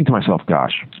 And so I think to myself,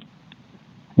 gosh,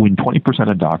 when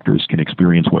 20% of doctors can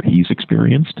experience what he's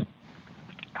experienced,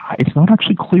 it's not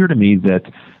actually clear to me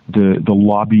that the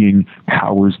lobbying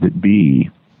powers that be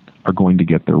are going to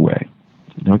get their way.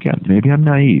 Again, maybe I'm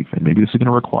naive, and maybe this is going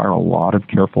to require a lot of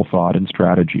careful thought and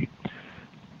strategy.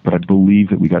 But I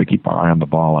believe that we got to keep our eye on the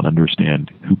ball and understand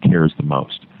who cares the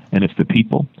most. And it's the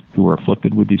people who are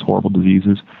afflicted with these horrible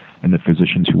diseases and the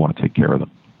physicians who want to take care of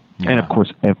them. Yeah. And, of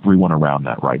course, everyone around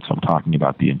that, right? So I'm talking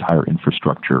about the entire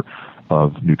infrastructure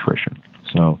of nutrition.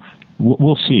 So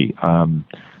we'll see.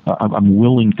 I'm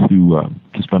willing to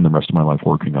spend the rest of my life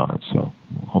working on it. So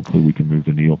hopefully we can move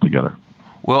the needle together.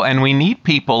 Well, and we need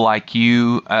people like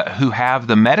you who have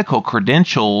the medical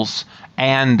credentials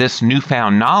and this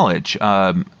newfound knowledge.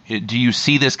 Do you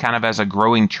see this kind of as a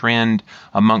growing trend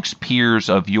amongst peers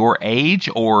of your age,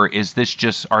 or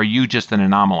are you just an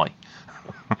anomaly?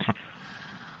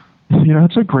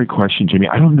 That's a great question, Jimmy.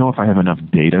 I don't know if I have enough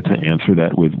data to answer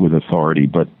that with authority,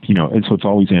 but, and so it's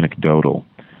always anecdotal.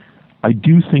 I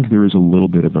do think there is a little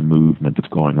bit of a movement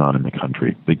that's going on in the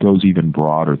country that goes even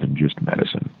broader than just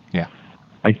medicine. Yeah.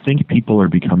 I think people are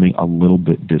becoming a little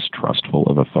bit distrustful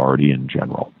of authority in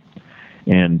general.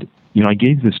 And, I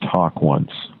gave this talk once,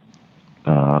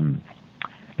 and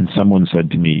someone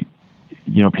said to me,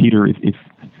 Peter,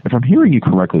 if I'm hearing you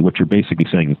correctly, what you're basically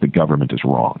saying is the government is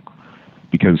wrong.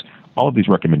 Because all of these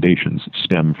recommendations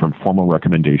stem from formal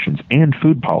recommendations and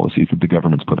food policies that the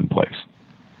government's put in place.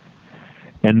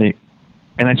 And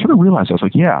I sort of realized, I was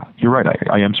like, yeah, you're right.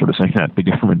 I am sort of saying that the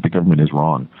government is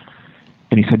wrong.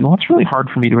 And he said, well, it's really hard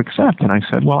for me to accept. And I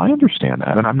said, well, I understand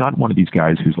that. And I'm not one of these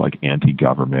guys who's like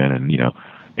anti-government and,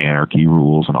 anarchy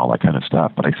rules and all that kind of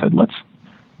stuff. But I said,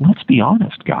 let's be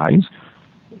honest, guys.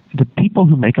 The people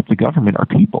who make up the government are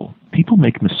people. People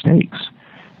make mistakes.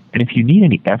 And if you need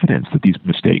any evidence that these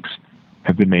mistakes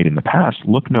have been made in the past,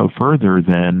 look no further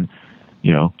than,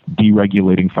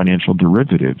 deregulating financial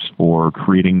derivatives or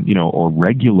creating, or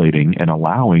regulating and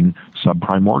allowing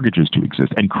subprime mortgages to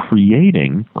exist and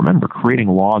creating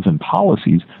laws and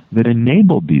policies that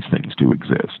enabled these things to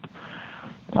exist.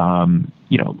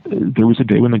 There was a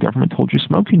day when the government told you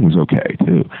smoking was okay,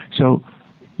 too. So,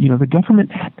 the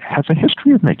government has a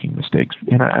history of making mistakes.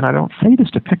 And I don't say this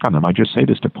to pick on them. I just say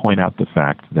this to point out the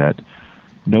fact that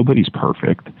nobody's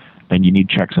perfect and you need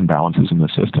checks and balances in the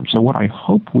system. So what I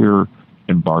hope we're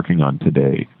embarking on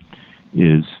today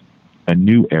is a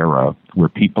new era where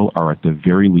people are at the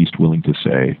very least willing to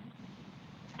say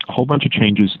a whole bunch of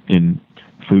changes in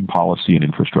food policy and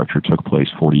infrastructure took place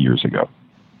 40 years ago.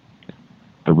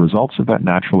 The results of that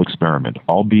natural experiment,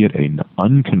 albeit an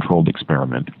uncontrolled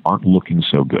experiment, aren't looking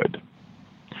so good.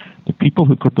 The people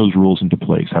who put those rules into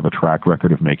place have a track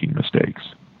record of making mistakes.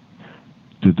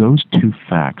 Do those two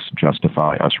facts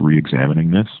justify us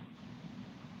re-examining this?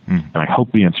 And I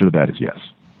hope the answer to that is yes.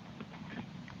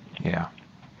 Yeah.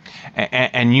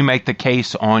 And you make the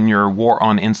case on your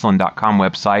waroninsulin.com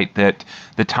website that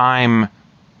the time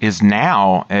is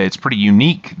now. It's pretty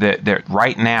unique that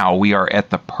right now we are at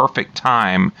the perfect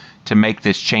time to make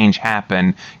this change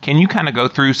happen. Can you kind of go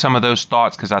through some of those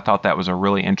thoughts? Because I thought that was a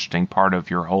really interesting part of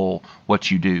your whole,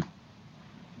 what you do.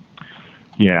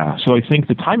 Yeah, so I think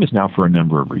the time is now for a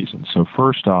number of reasons. So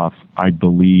first off, I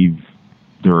believe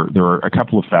there are a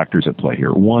couple of factors at play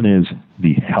here. One is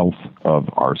the health of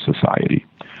our society.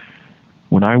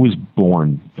 When I was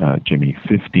born, Jimmy,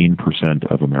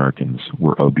 15% of Americans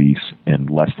were obese and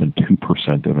less than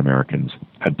 2% of Americans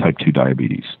had type 2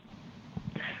 diabetes.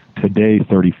 Today,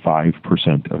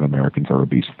 35% of Americans are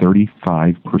obese.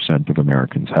 35% of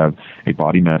Americans have a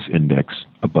body mass index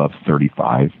above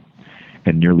 35,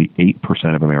 and nearly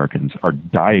 8% of Americans are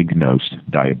diagnosed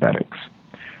diabetics.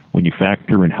 When you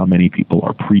factor in how many people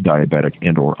are pre-diabetic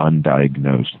and or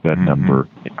undiagnosed, that number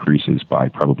increases by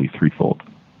probably threefold.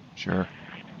 Sure.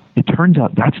 It turns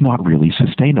out that's not really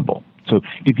sustainable. So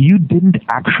if you didn't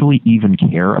actually even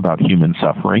care about human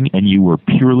suffering and you were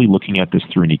purely looking at this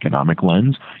through an economic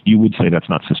lens, you would say that's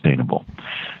not sustainable.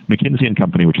 McKinsey &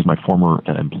 Company, which is my former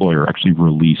employer, actually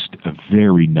released a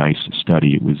very nice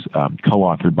study. It was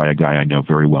co-authored by a guy I know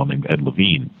very well named Ed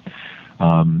Levine.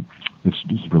 This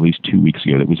was released 2 weeks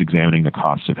ago that was examining the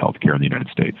costs of healthcare in the United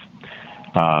States.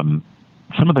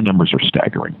 Some of the numbers are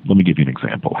staggering. Let me give you an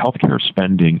example. Healthcare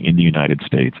spending in the United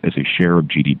States as a share of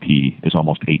GDP is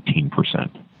almost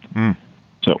 18%.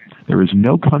 So there is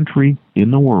no country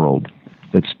in the world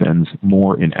that spends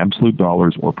more in absolute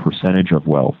dollars or percentage of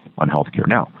wealth on healthcare.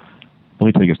 Now, let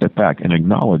me take a step back and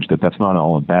acknowledge that that's not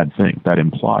all a bad thing. That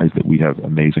implies that we have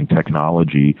amazing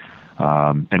technology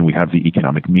and we have the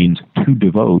economic means to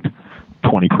devote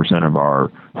 20% of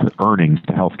our earnings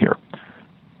to healthcare.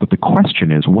 But the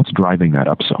question is, what's driving that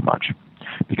up so much?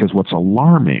 Because what's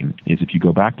alarming is if you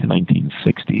go back to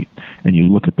 1960 and you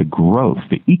look at the growth,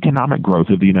 the economic growth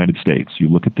of the United States, you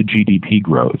look at the GDP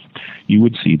growth, you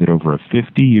would see that over a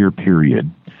 50-year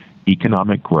period,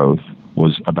 economic growth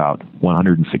was about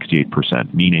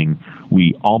 168%, meaning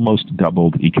we almost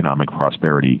doubled economic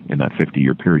prosperity in that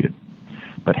 50-year period.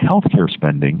 But healthcare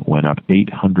spending went up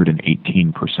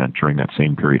 818% during that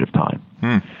same period of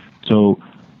time. So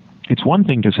it's one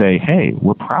thing to say, hey,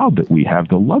 we're proud that we have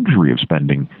the luxury of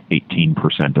spending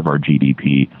 18% of our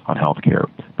GDP on healthcare.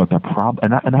 But the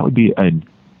problem, and that would be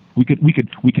we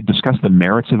could discuss the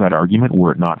merits of that argument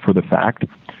were it not for the fact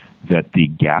that the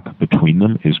gap between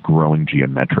them is growing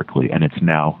geometrically, and it's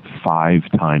now 5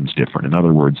 times different. In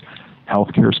other words,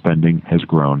 healthcare spending has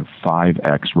grown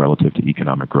 5x relative to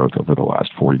economic growth over the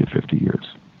last 40 to 50 years.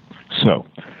 So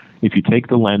if you take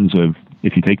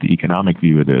the economic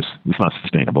view of this, it's not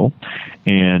sustainable.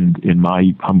 And in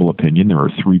my humble opinion, there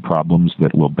are 3 problems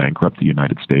that will bankrupt the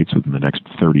United States within the next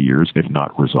 30 years, if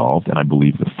not resolved. And I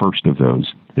believe the first of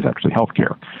those is actually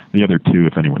healthcare. The other 2,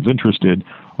 if anyone's interested,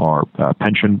 are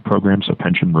pension programs. So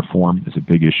pension reform is a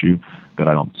big issue that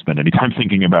I don't spend any time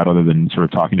thinking about other than sort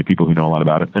of talking to people who know a lot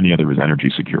about it. And the other is energy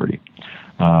security.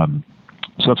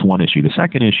 So that's one issue. The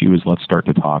second issue is let's start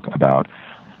to talk about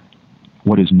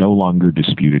what is no longer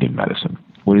disputed in medicine.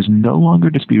 What is no longer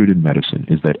disputed in medicine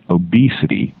is that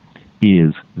obesity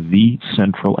is the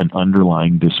central and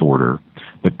underlying disorder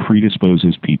that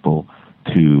predisposes people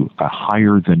to a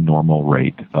higher than normal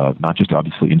rate of not just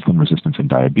obviously insulin resistance and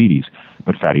diabetes,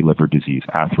 but fatty liver disease,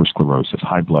 atherosclerosis,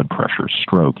 high blood pressure,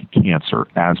 stroke, cancer,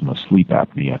 asthma, sleep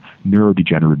apnea,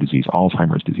 neurodegenerative disease,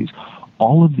 Alzheimer's disease.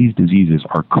 All of these diseases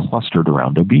are clustered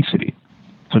around obesity.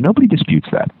 So nobody disputes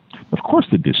that. Of course,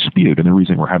 the dispute, and the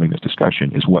reason we're having this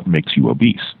discussion, is what makes you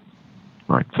obese,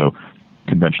 right? So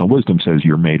conventional wisdom says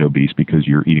you're made obese because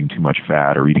you're eating too much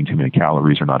fat or eating too many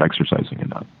calories or not exercising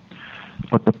enough.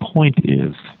 But the point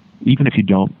is, even if you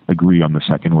don't agree on the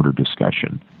second-order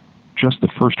discussion, just the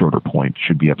first-order point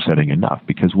should be upsetting enough,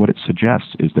 because what it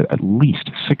suggests is that at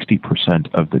least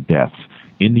 60% of the deaths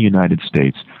in the United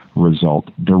States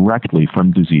result directly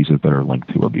from diseases that are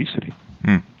linked to obesity.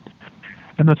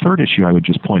 And the third issue I would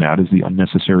just point out is the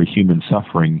unnecessary human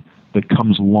suffering that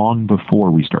comes long before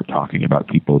we start talking about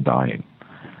people dying.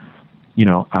 You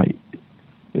know,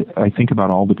 I think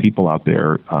about all the people out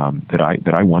there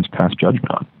that I once passed judgment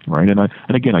on, right? And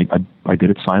again, I did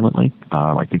it silently.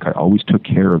 I think I always took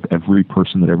care of every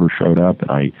person that ever showed up, and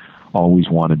I always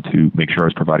wanted to make sure I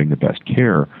was providing the best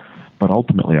care. But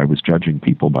ultimately, I was judging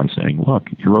people by saying, "Look,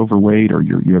 you're overweight or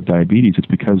you have diabetes. It's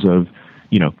because of,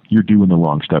 you know, you're doing the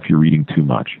wrong stuff. You're eating too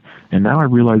much." And now I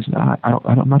realize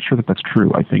I'm not sure that that's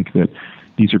true. I think that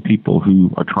these are people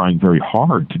who are trying very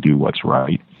hard to do what's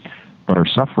right, but are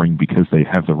suffering because they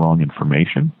have the wrong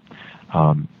information,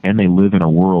 and they live in a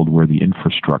world where the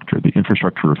infrastructure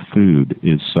of food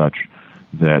is such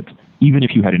that even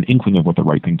if you had an inkling of what the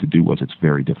right thing to do was, it's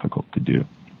very difficult to do.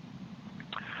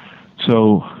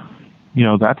 So, you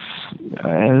know,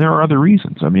 and there are other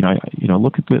reasons. I mean,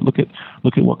 look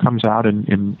at what comes out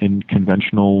in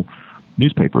conventional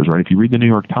newspapers, right? If you read the New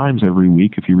York Times every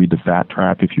week, if you read the Fat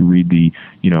Trap, if you read the,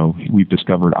 We've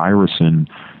Discovered Irisin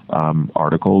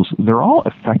articles, they're all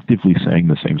effectively saying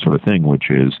the same sort of thing, which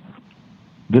is,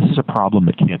 this is a problem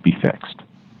that can't be fixed,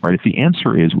 right? If the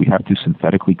answer is we have to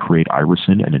synthetically create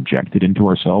irisin and inject it into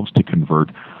ourselves to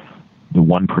convert the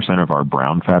 1% of our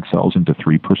brown fat cells into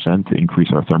 3% to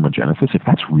increase our thermogenesis, if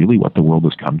that's really what the world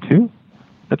has come to,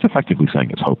 that's effectively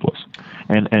saying it's hopeless.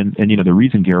 And the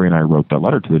reason Gary and I wrote that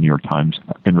letter to the New York Times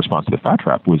in response to the Fat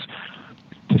Trap was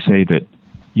to say that,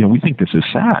 we think this is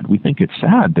sad. We think it's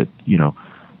sad that,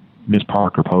 Ms.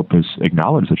 Parker Pope has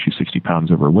acknowledged that she's 60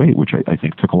 pounds overweight, which I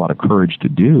think took a lot of courage to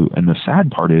do. And the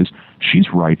sad part is she's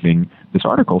writing this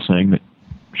article saying that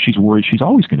she's worried she's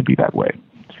always going to be that way.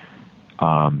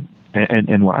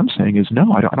 And what I'm saying is,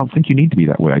 no, I don't think you need to be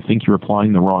that way. I think you're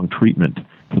applying the wrong treatment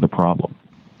to the problem.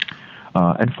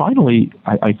 And finally,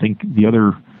 I think the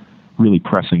other really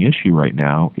pressing issue right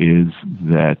now is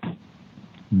that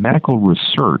medical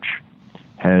research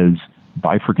has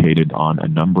bifurcated on a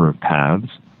number of paths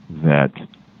that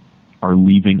are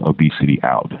leaving obesity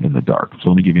out in the dark. So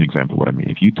let me give you an example of what I mean.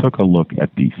 If you took a look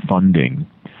at the funding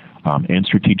and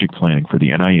strategic planning for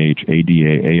the NIH,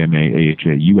 ADA, AMA,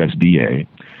 AHA, USDA,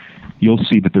 you'll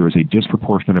see that there is a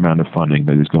disproportionate amount of funding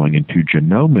that is going into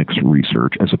genomics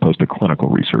research as opposed to clinical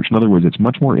research. In other words, it's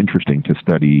much more interesting to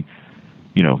study,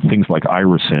 things like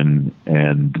irisin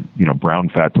and, brown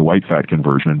fat to white fat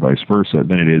conversion and vice versa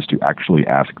than it is to actually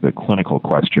ask the clinical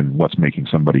question, what's making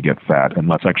somebody get fat, and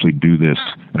let's actually do this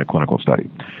in a clinical study.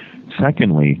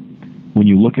 Secondly, when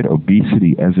you look at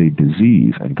obesity as a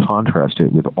disease and contrast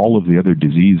it with all of the other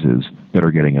diseases that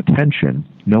are getting attention,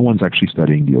 no one's actually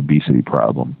studying the obesity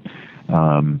problem.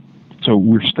 So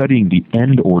we're studying the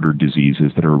end-order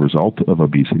diseases that are a result of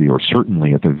obesity, or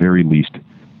certainly at the very least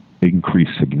increase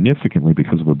significantly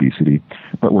because of obesity,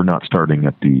 but we're not starting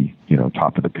at the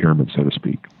top of the pyramid, so to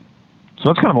speak. So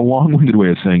that's kind of a long-winded way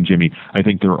of saying, Jimmy, I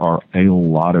think there are a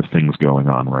lot of things going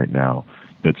on right now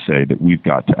that say that we've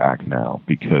got to act now,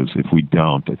 because if we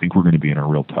don't, I think we're going to be in a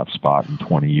real tough spot in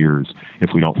 20 years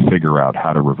if we don't figure out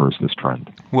how to reverse this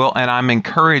trend. Well, and I'm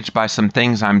encouraged by some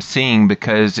things I'm seeing,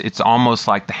 because it's almost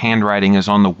like the handwriting is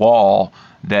on the wall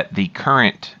that the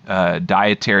current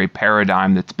dietary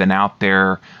paradigm that's been out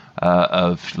there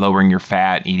of lowering your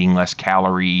fat, eating less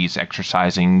calories,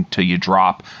 exercising till you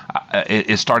drop,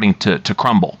 is starting to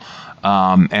crumble.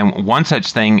 And one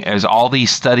such thing as all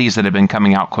these studies that have been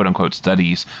coming out, quote-unquote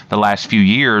studies, the last few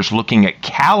years, looking at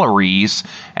calories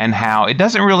and how it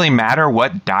doesn't really matter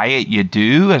what diet you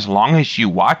do as long as you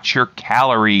watch your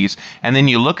calories. And then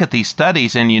you look at these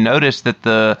studies and you notice that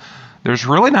there's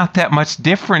really not that much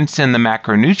difference in the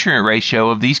macronutrient ratio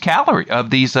of these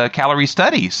calorie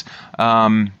studies.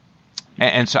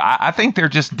 And so I think they're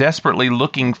just desperately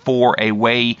looking for a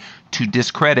way to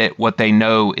discredit what they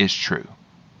know is true.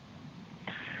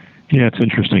 Yeah, it's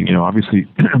interesting. Obviously,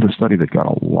 the study that got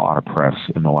a lot of press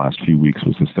in the last few weeks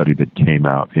was the study that came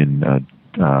out in the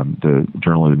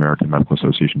Journal of the American Medical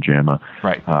Association, JAMA.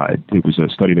 Right. It was a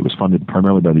study that was funded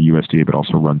primarily by the USDA, but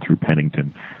also run through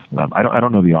Pennington. I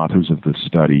don't know the authors of the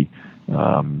study,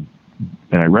 and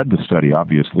I read the study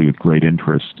obviously with great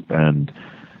interest. And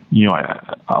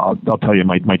I'll tell you,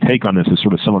 my take on this is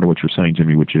sort of similar to what you're saying,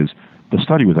 Jimmy, which is the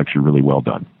study was actually really well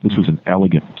done. This was an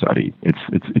elegant study.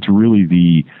 It's really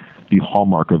the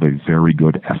hallmark of a very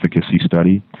good efficacy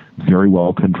study, very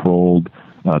well controlled.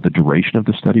 The duration of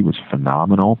the study was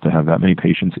phenomenal to have that many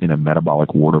patients in a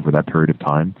metabolic ward over that period of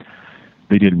time.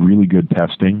 They did really good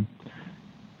testing.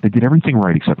 They did everything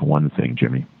right except one thing,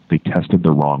 Jimmy. They tested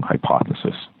the wrong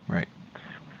hypothesis. Right.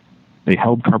 They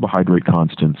held carbohydrate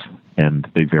constants and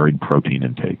they varied protein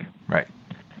intake. Right.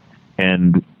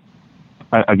 And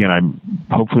again,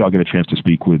 hopefully I'll get a chance to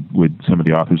speak with some of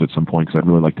the authors at some point, because I'd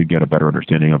really like to get a better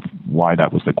understanding of why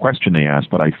that was the question they asked.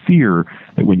 But I fear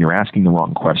that when you're asking the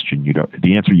wrong question,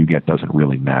 the answer you get doesn't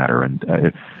really matter. And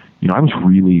I was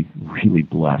really, really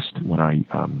blessed when I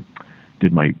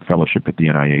did my fellowship at the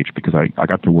NIH, because I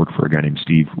got to work for a guy named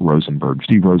Steve Rosenberg.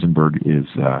 Steve Rosenberg is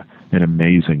an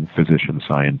amazing physician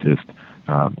scientist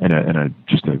and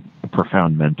just a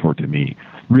profound mentor to me.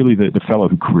 Really the fellow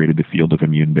who created the field of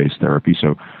immune-based therapy.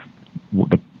 So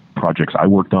the projects I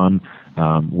worked on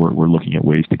were looking at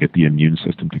ways to get the immune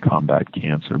system to combat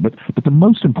cancer. But the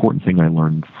most important thing I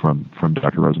learned from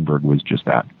Dr. Rosenberg was just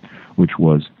that, which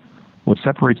was what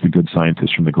separates the good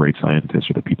scientists from the great scientists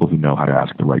are the people who know how to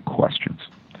ask the right questions,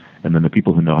 and then the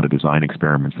people who know how to design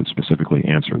experiments that specifically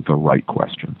answer the right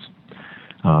questions.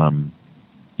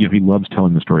 He loves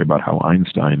telling the story about how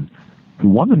Einstein, who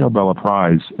won the Nobel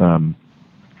Prize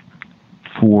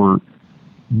for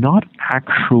not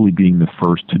actually being the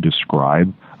first to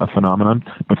describe a phenomenon,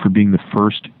 but for being the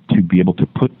first to be able to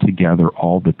put together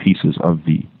all the pieces of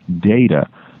the data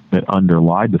that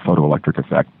underlied the photoelectric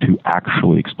effect to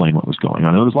actually explain what was going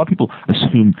on. I know there's a lot of people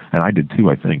assume, and I did too,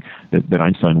 I think, that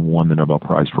Einstein won the Nobel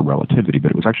Prize for relativity,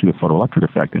 but it was actually the photoelectric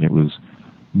effect, and it was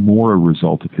more a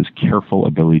result of his careful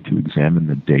ability to examine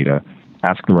the data,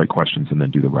 ask the right questions, and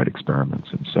then do the right experiments.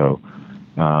 And so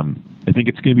I think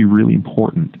it's going to be really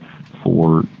important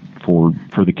for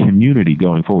the community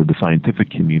going forward, the scientific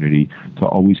community, to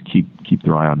always keep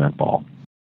their eye on that ball.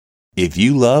 If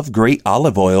you love great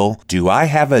olive oil, do I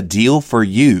have a deal for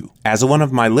you? As one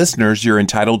of my listeners, you're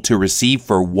entitled to receive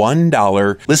for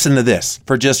 $1, listen to this,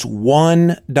 for just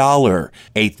 $1,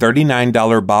 a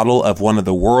 $39 bottle of one of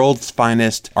the world's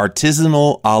finest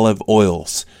artisanal olive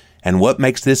oils. And what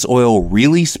makes this oil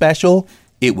really special?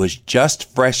 It was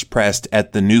just fresh pressed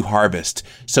at the new harvest,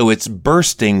 so it's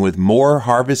bursting with more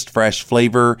harvest fresh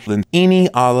flavor than any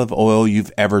olive oil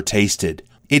you've ever tasted.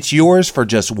 It's yours for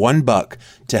just $1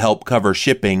 to help cover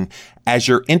shipping as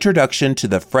your introduction to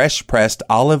the Fresh Pressed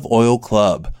Olive Oil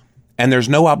Club. And there's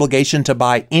no obligation to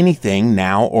buy anything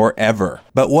now or ever.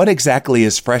 But what exactly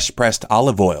is fresh pressed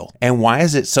olive oil? And why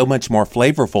is it so much more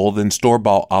flavorful than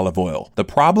store-bought olive oil? The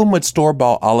problem with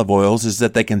store-bought olive oils is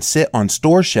that they can sit on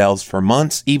store shelves for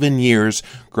months, even years,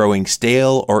 growing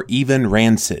stale or even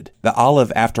rancid. The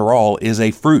olive, after all, is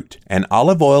a fruit. And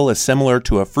olive oil is similar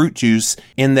to a fruit juice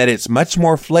in that it's much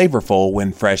more flavorful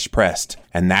when fresh pressed.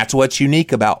 And that's what's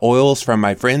unique about oils from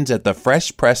my friends at the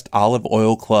Fresh Pressed Olive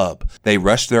Oil Club. They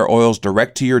rush their oils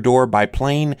direct to your door by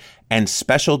plane and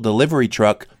special delivery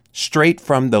truck straight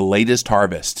from the latest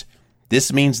harvest.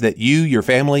 This means that you, your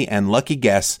family, and lucky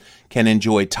guests can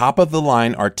enjoy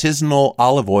top-of-the-line artisanal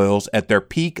olive oils at their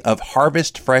peak of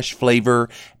harvest fresh flavor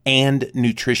and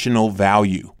nutritional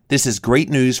value. This is great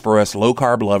news for us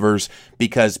low-carb lovers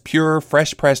because pure,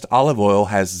 fresh-pressed olive oil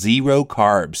has 0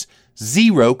 carbs.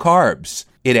 0 carbs.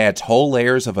 It adds whole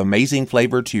layers of amazing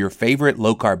flavor to your favorite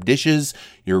low-carb dishes,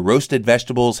 your roasted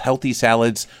vegetables, healthy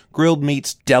salads, grilled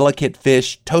meats, delicate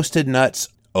fish, toasted nuts.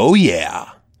 Oh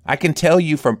yeah! I can tell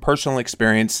you from personal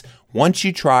experience, once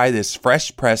you try this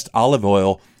fresh-pressed olive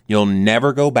oil, you'll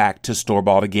never go back to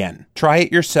store-bought again. Try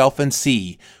it yourself and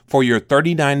see. For your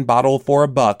 39 bottle for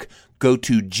 $1, go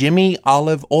to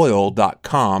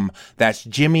jimmyoliveoil.com. That's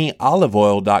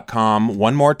jimmyoliveoil.com.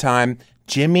 One more time,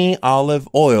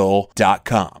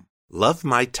 jimmyoliveoil.com.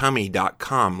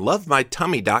 LoveMyTummy.com.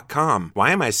 LoveMyTummy.com.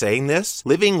 Why am I saying this?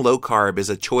 Living low carb is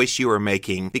a choice you are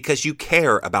making because you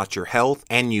care about your health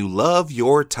and you love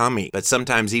your tummy. But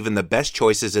sometimes even the best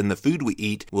choices in the food we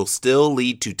eat will still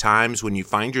lead to times when you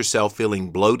find yourself feeling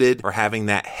bloated or having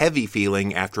that heavy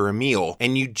feeling after a meal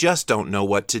and you just don't know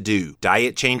what to do.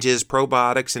 Diet changes,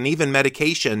 probiotics, and even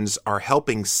medications are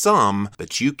helping some,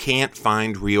 but you can't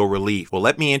find real relief. Well,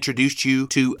 let me introduce you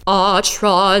to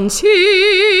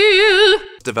Atrantil.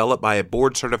 developed by a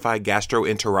board-certified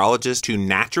gastroenterologist to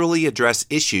naturally address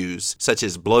issues such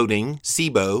as bloating,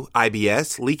 SIBO,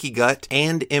 IBS, leaky gut,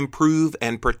 and improve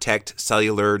and protect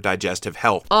cellular digestive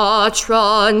health.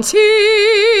 Atrantil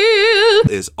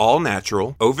is all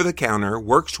natural, over-the-counter,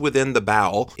 works within the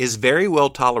bowel, is very well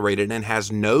tolerated, and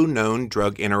has no known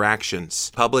drug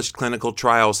interactions. Published clinical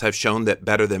trials have shown that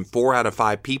better than 4 out of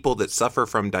 5 people that suffer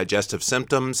from digestive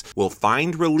symptoms will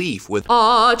find relief with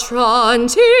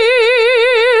Atrantil,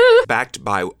 backed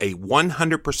by a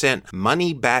 100%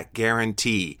 money-back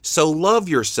guarantee. So love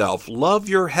yourself, love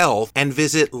your health, and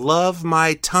visit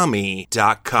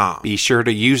lovemytummy.com. Be sure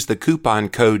to use the coupon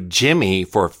code Jimmy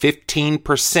for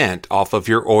 15% off of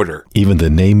your order. Even the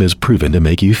name is proven to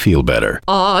make you feel better.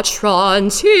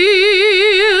 Atrantil.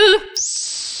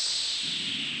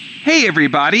 Hey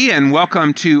everybody, and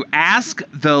welcome to Ask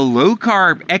the Low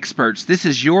Carb Experts. This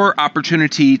is your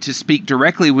opportunity to speak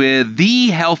directly with the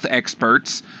health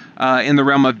experts in the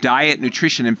realm of diet,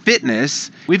 nutrition, and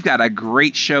fitness. We've got a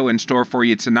great show in store for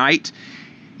you tonight.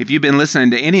 If you've been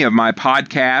listening to any of my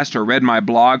podcast or read my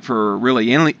blog for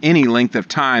really any length of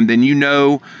time, then you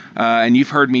know and you've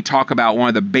heard me talk about one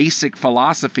of the basic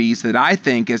philosophies that I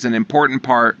think is an important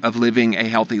part of living a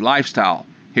healthy lifestyle.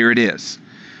 Here it is.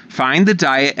 Find the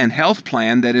diet and health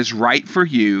plan that is right for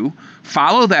you,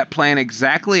 follow that plan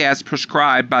exactly as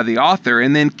prescribed by the author,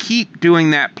 and then keep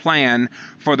doing that plan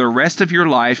for the rest of your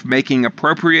life, making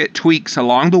appropriate tweaks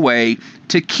along the way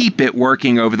to keep it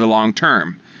working over the long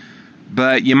term.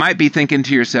 But you might be thinking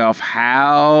to yourself,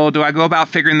 how do I go about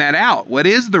figuring that out? What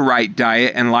is the right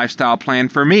diet and lifestyle plan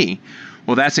for me?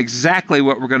 Well, that's exactly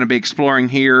what we're going to be exploring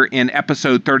here in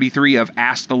episode 33 of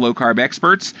Ask the Low Carb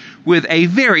Experts with a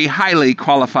very highly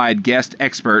qualified guest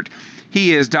expert.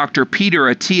 He is Dr.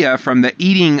 Peter Attia from the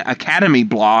Eating Academy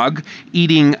blog.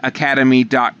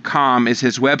 eatingacademy.com is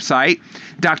his website.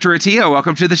 Dr. Attia,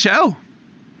 welcome to the show.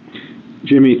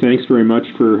 Jimmy, thanks very much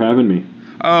for having me.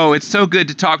 Oh, it's so good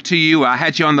to talk to you. I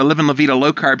had you on the Livin' La Vida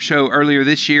Low Carb show earlier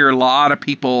this year. A lot of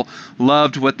people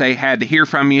loved what they had to hear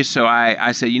from you. So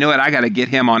I said, you know what, I got to get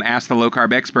him on Ask the Low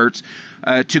Carb Experts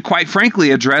to quite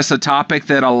frankly address a topic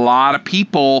that a lot of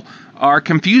people are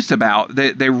confused about.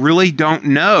 They really don't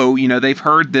know. You know, they've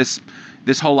heard this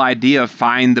whole idea of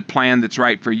find the plan that's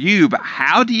right for you, but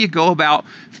how do you go about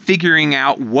figuring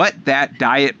out what that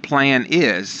diet plan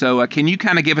is? So can you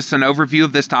kind of give us an overview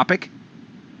of this topic?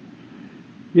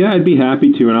 Yeah, I'd be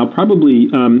happy to, and I'll probably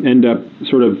end up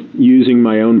sort of using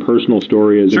my own personal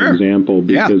story as an example,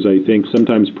 because I think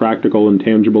sometimes practical and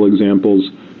tangible examples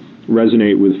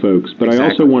resonate with folks. But I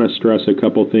also want to stress a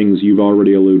couple things you've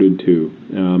already alluded to,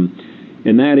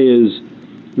 and that is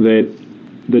that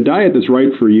the diet that's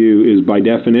right for you is by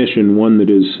definition one that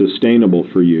is sustainable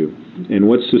for you. And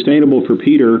what's sustainable for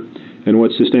Peter and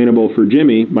what's sustainable for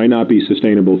Jimmy might not be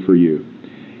sustainable for you.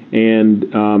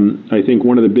 And I think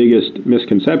one of the biggest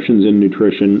misconceptions in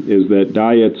nutrition is that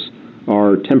diets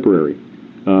are temporary.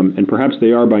 And perhaps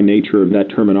they are by nature of that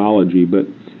terminology, but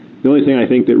the only thing I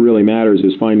think that really matters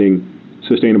is finding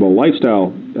sustainable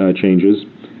lifestyle changes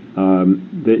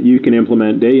that you can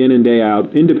implement day in and day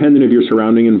out, independent of your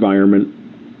surrounding environment.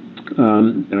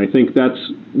 And I think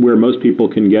that's where most people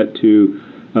can get to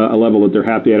a level that they're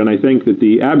happy at. And I think that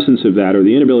the absence of that, or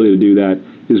the inability to do that,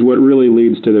 is what really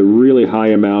leads to the really high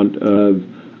amount of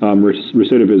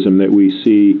recidivism that we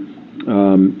see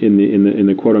in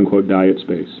the quote unquote diet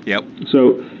space. Yep.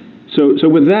 So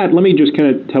with that, let me just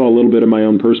kind of tell a little bit of my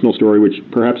own personal story, which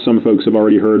perhaps some folks have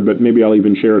already heard, but maybe I'll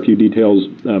even share a few details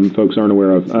folks aren't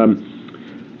aware of.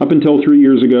 Up until 3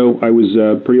 years ago, I was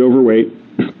pretty overweight,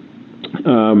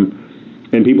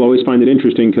 and people always find it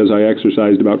interesting because I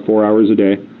exercised about 4 hours a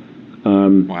day.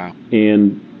 Wow.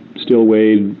 And still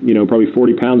weighed, probably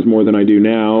 40 pounds more than I do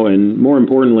now, and more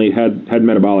importantly, had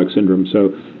metabolic syndrome.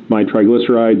 So my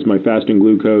triglycerides, my fasting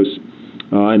glucose,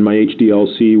 and my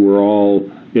HDLC were all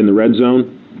in the red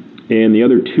zone. And the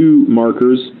other two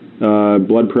markers,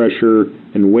 blood pressure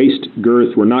and waist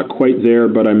girth, were not quite there,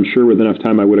 but I'm sure with enough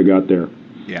time I would have got there.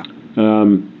 Yeah.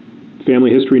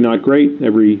 Family history, not great.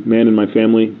 Every man in my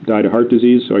family died of heart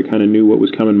disease, so I kind of knew what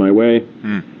was coming my way.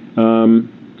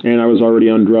 And I was already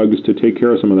on drugs to take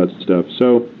care of some of that stuff.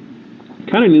 So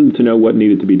kind of needed to know what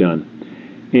needed to be done.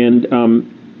 And,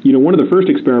 one of the first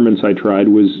experiments I tried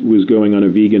was going on a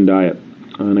vegan diet.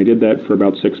 And I did that for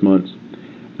about 6 months.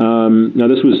 Now,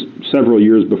 this was several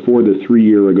years before the 3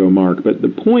 year ago mark. But the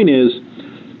point is,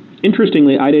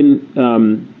 interestingly, I didn't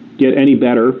get any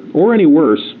better or any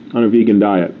worse on a vegan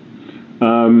diet.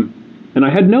 And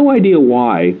I had no idea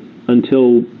why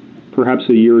until perhaps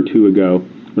a year or two ago,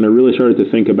 when I really started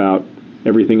to think about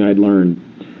everything I'd learned.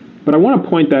 But I want to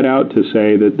point that out to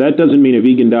say that doesn't mean a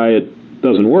vegan diet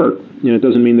doesn't work. It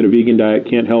doesn't mean that a vegan diet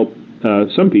can't help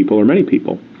some people or many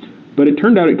people. But it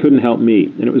turned out it couldn't help me,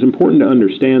 and it was important to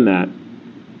understand that.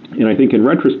 And I think in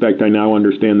retrospect, I now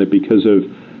understand that because of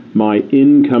my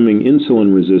incoming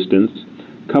insulin resistance,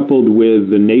 coupled with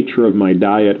the nature of my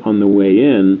diet on the way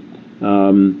in,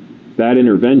 that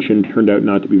intervention turned out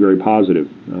not to be very positive.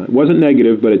 It wasn't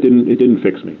negative, but it didn't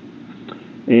fix me.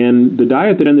 And the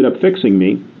diet that ended up fixing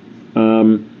me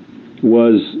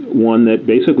was one that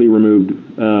basically removed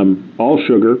all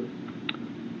sugar,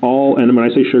 and when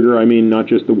I say sugar, I mean not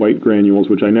just the white granules,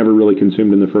 which I never really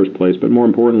consumed in the first place, but more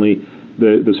importantly,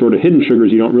 the sort of hidden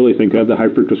sugars you don't really think of, the high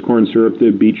fructose corn syrup,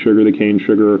 the beet sugar, the cane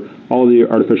sugar, all of the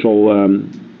artificial,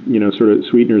 sort of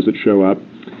sweeteners that show up,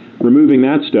 removing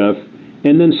that stuff,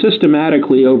 and then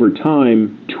systematically over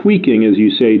time, tweaking, as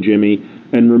you say, Jimmy,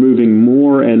 and removing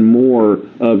more and more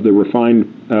of the refined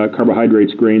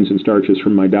carbohydrates, grains, and starches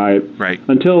from my diet. Right.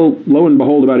 Until, lo and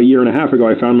behold, about a year and a half ago,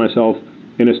 I found myself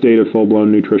in a state of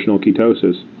full-blown nutritional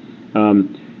ketosis.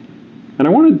 And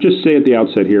I want to just say at the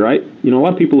outset here, a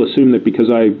lot of people assume that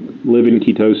because I live in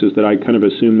ketosis that I kind of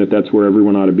assume that that's where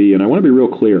everyone ought to be. And I want to be real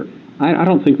clear. I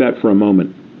don't think that for a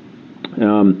moment.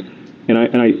 And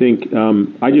I think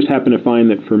I just happen to find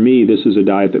that for me, this is a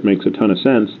diet that makes a ton of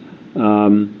sense.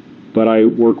 But I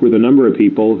work with a number of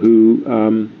people who,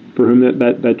 for whom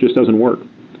that just doesn't work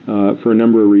for a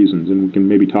number of reasons. And we can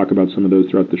maybe talk about some of those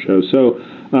throughout the show. So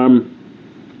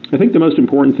I think the most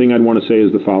important thing I'd want to say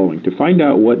is the following. To find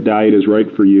out what diet is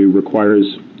right for you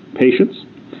requires patience.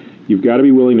 You've got to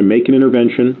be willing to make an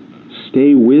intervention,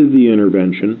 stay with the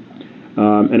intervention,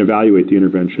 and evaluate the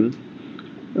intervention.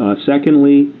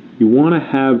 Secondly, you want to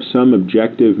have some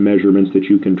objective measurements that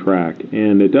you can track.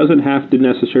 And it doesn't have to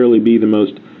necessarily be the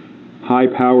most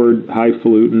high-powered,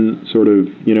 highfalutin sort of,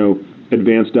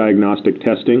 advanced diagnostic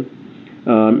testing.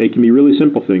 It can be really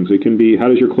simple things. It can be, how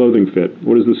does your clothing fit?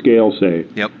 What does the scale say?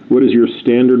 Yep. What does your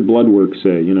standard blood work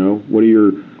say? What do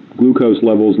your glucose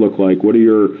levels look like? What do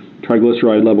your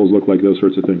triglyceride levels look like? Those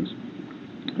sorts of things.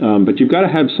 But you've got to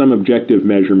have some objective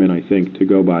measurement, I think, to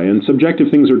go by. And subjective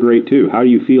things are great, too. How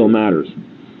you feel matters.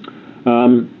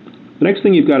 The next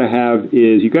thing you've got to have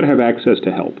is you've got to have access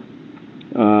to help.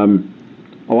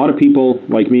 A lot of people,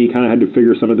 like me, kind of had to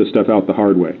figure some of this stuff out the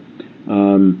hard way.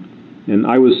 And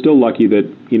I was still lucky that,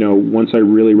 once I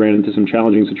really ran into some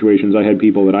challenging situations, I had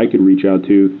people that I could reach out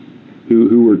to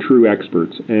who were true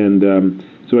experts. And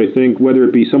so I think whether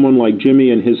it be someone like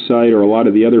Jimmy and his site or a lot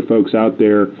of the other folks out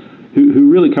there who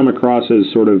really come across as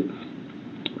sort of,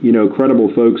 credible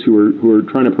folks who are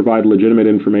trying to provide legitimate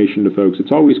information to folks,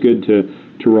 it's always good to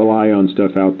rely on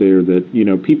stuff out there that,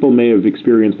 people may have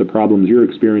experienced the problems you're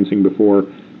experiencing before.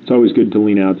 It's always good to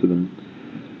lean out to them.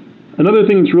 Another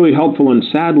thing that's really helpful and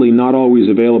sadly not always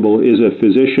available is a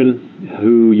physician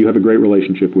who you have a great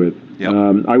relationship with. Yep.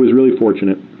 I was really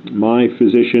fortunate. My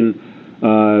physician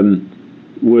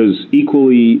was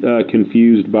equally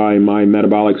confused by my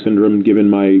metabolic syndrome, given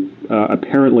my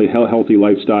apparently healthy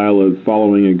lifestyle of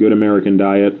following a good American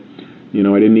diet. I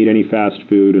didn't eat any fast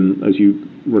food, and as you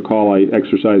recall, I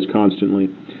exercised constantly.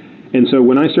 And so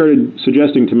when I started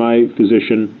suggesting to my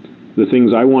physician the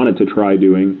things I wanted to try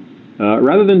doing,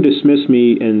 rather than dismiss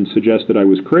me and suggest that I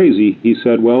was crazy, he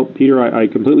said, well, Peter, I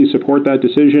completely support that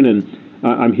decision, and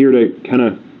I'm here to kind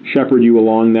of shepherd you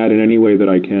along that in any way that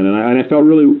I can. And I felt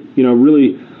really,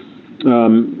 really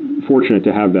fortunate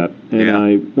to have that. And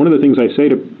yeah. One of the things I say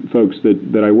to folks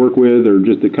that I work with or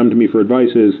just that come to me for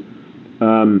advice is,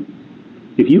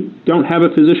 if you don't have a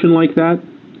physician like that,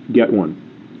 get one.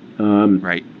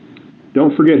 Right.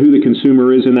 Don't forget who the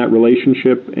consumer is in that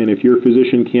relationship, and if your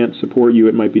physician can't support you,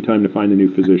 it might be time to find a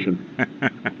new physician.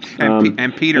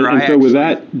 and Peter, so with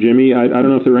that, Jimmy, I don't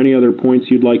know if there are any other points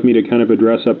you'd like me to kind of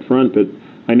address up front, but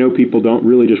I know people don't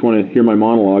really just want to hear my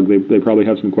monologue. They probably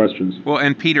have some questions. Well,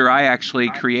 and Peter, I actually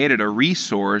created a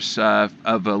resource of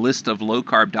a list of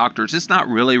low-carb doctors. It's not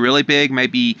really, really big,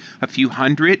 maybe a few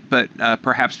hundred, but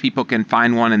perhaps people can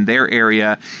find one in their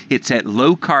area. It's at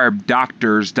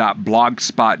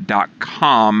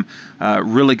lowcarbdoctors.blogspot.com.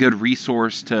 Really good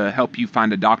resource to help you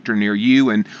find a doctor near you.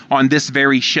 And on this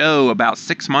very show, about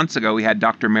 6 months ago, we had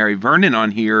Dr. Mary Vernon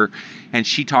on here, and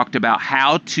she talked about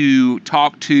how to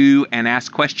talk to and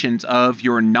ask questions of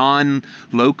your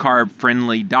non-low-carb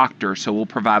friendly doctor. So we'll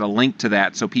provide a link to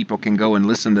that so people can go and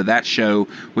listen to that show,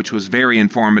 which was very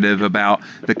informative about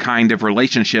the kind of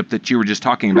relationship that you were just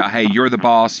talking about. Hey, you're the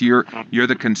boss, you're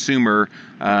the consumer,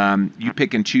 you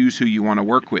pick and choose who you want to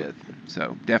work with.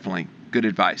 So definitely good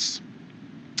advice.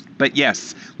 But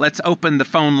yes, let's open the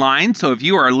phone line. So if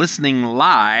you are listening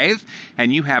live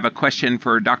and you have a question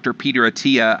for Dr. Peter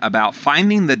Attia about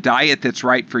finding the diet that's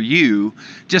right for you,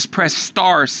 just press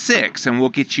 *6 and we'll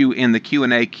get you in the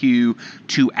Q&A queue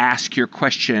to ask your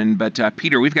question. But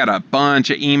Peter, we've got a bunch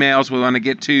of emails we want to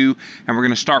get to, and we're going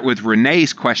to start with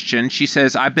Renee's question. She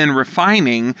says, I've been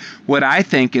refining what I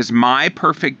think is my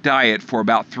perfect diet for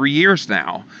about 3 years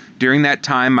now. During that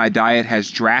time, my diet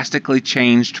has drastically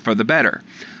changed for the better.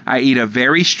 I eat a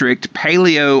very strict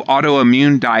paleo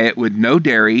autoimmune diet with no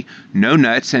dairy, no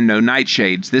nuts, and no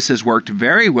nightshades. This has worked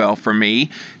very well for me.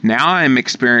 Now I'm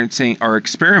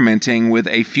experimenting with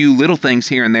a few little things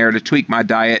here and there to tweak my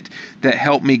diet that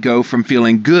help me go from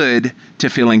feeling good to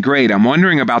feeling great. I'm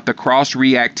wondering about the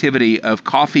cross-reactivity of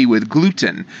coffee with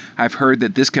gluten. I've heard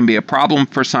that this can be a problem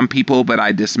for some people, but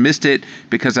I dismissed it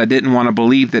because I didn't want to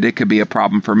believe that it could be a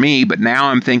problem for me. But now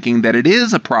I'm thinking that it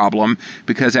is a problem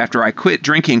because after I quit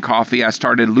drinking coffee, I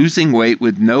started losing weight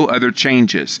with no other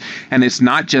changes. And it's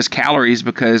not just calories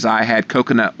because I had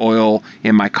coconut oil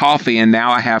in my coffee and now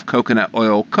I have coconut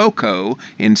oil cocoa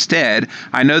instead.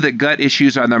 I know that gut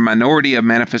issues are the minority of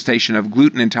manifestation of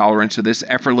gluten intolerance, so this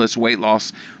effortless weight loss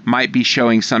might be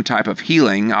showing some type of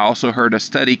healing. I also heard a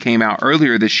study came out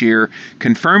earlier this year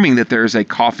confirming that there's a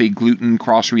coffee gluten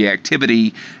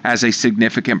cross-reactivity as a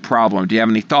significant problem. Do you have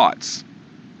any thoughts?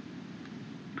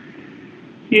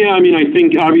 Yeah, I mean, I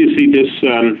think obviously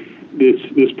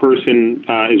this person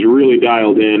is really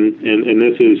dialed in, and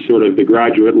this is sort of the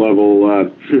graduate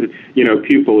level,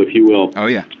 pupil, if you will. Oh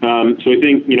yeah. So I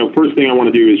think first thing I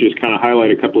want to do is just kind of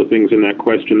highlight a couple of things in that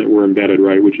question that were embedded,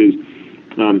 right? Which is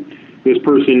this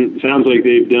person sounds like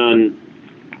they've done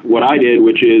what I did,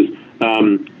 which is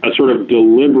a sort of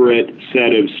deliberate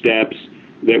set of steps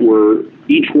that were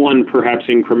each one perhaps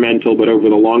incremental, but over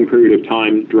the long period of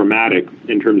time, dramatic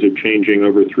in terms of changing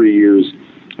over 3 years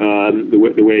the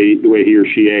way he or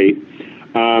she ate.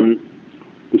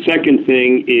 The second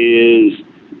thing is,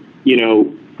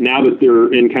 now that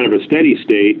they're in kind of a steady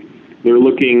state, they're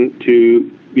looking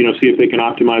to see if they can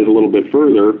optimize a little bit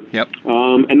further. Yep.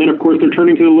 And then, of course, they're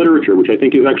turning to the literature, which I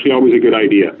think is actually always a good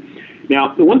idea.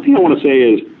 Now, the one thing I want to say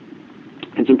is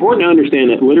it's important to understand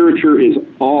that literature is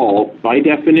all, by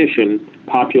definition,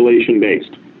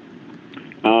 population-based.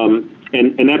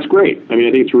 And that's great. I mean,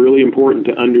 I think it's really important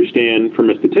to understand from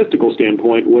a statistical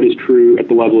standpoint what is true at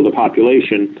the level of the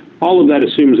population. All of that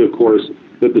assumes, of course,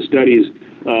 that the studies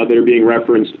that are being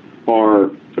referenced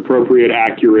are appropriate,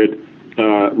 accurate,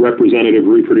 representative,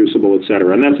 reproducible, et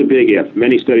cetera. And that's a big if.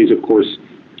 Many studies, of course,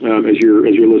 as your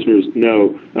listeners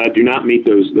know, do not meet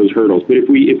those hurdles. But if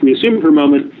we assume for a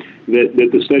moment that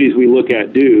the studies we look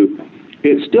at do,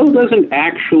 it still doesn't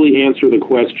actually answer the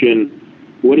question,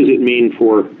 what does it mean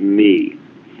for me?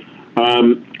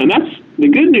 And that's the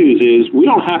good news is we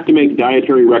don't have to make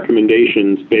dietary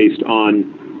recommendations based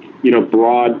on,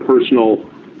 broad personal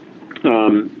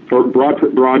or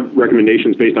broad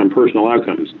recommendations based on personal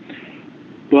outcomes.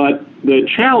 But the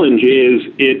challenge is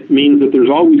it means that there's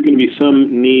always going to be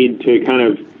some need to kind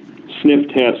of sniff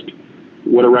test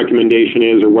what a recommendation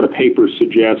is or what a paper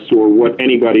suggests or what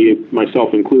anybody,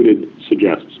 myself included,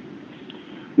 suggests.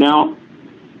 Now,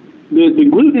 the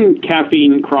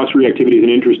gluten-caffeine cross-reactivity is an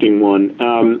interesting one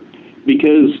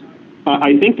because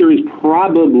I think there is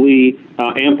probably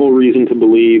ample reason to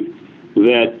believe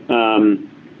that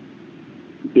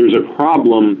there's a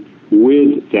problem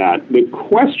with that. The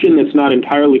question that's not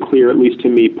entirely clear, at least to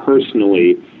me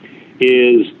personally,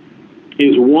 is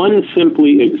one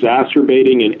simply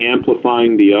exacerbating and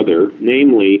amplifying the other?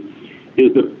 Namely,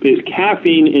 is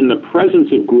caffeine in the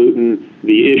presence of gluten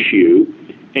the issue,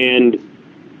 and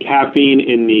caffeine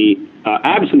in the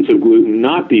absence of gluten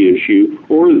not the issue,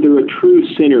 or is there a true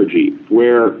synergy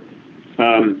where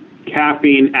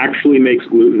caffeine actually makes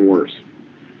gluten worse?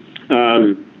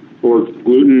 Or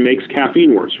gluten makes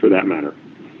caffeine worse, for that matter?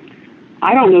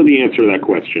 I don't know the answer to that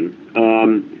question.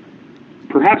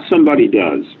 Perhaps somebody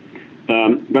does,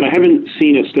 but I haven't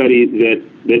seen a study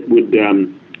that would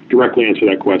directly answer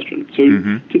that question. So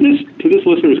to this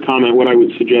listener's comment, what I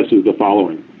would suggest is the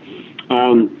following.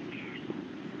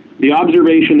 The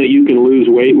observation that you can lose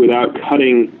weight without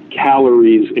cutting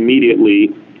calories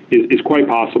immediately is quite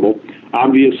possible.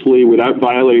 Obviously, without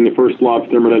violating the first law of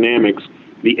thermodynamics,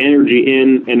 the energy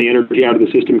in and the energy out of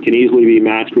the system can easily be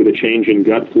matched with a change in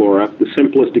gut flora. The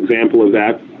simplest example of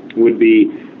that would be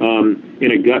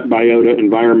in a gut biota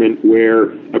environment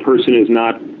where a person is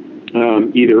not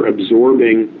either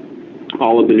absorbing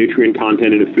all of the nutrient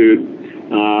content in a food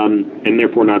and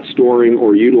therefore not storing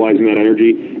or utilizing that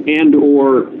energy, and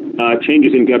or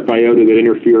changes in gut biota that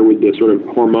interfere with the sort of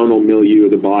hormonal milieu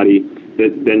of the body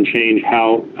that then change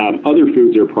how other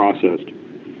foods are processed.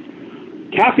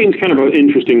 Caffeine's kind of an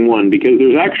interesting one because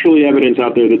there's actually evidence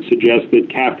out there that suggests that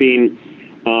caffeine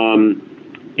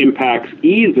impacts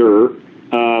either,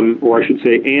 or I should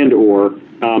say and/or,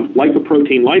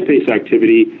 lipoprotein lipase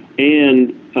activity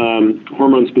and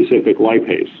hormone-specific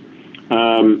lipase.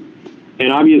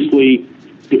 And obviously,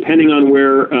 depending on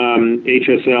where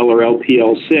HSL or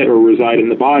LPL sit or reside in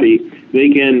the body, they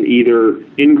can either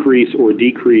increase or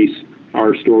decrease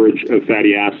our storage of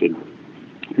fatty acid.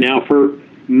 Now, for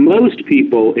most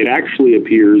people, it actually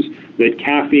appears that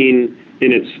caffeine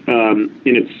in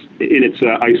its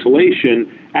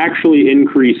isolation actually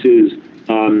increases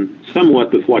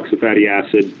somewhat the flux of fatty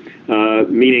acid,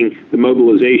 meaning the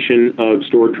mobilization of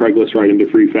stored triglyceride into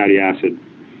free fatty acid.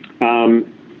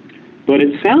 But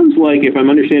it sounds like, if I'm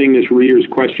understanding this reader's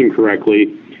question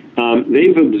correctly,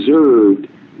 they've observed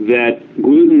that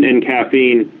gluten and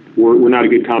caffeine were not a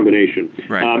good combination.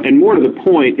 Right. And more to the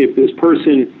point, if this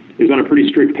person is on a pretty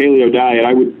strict paleo diet,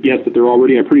 I would guess that they're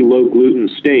already in a pretty low gluten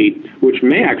state, which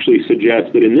may actually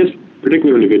suggest that in this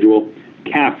particular individual,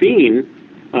 caffeine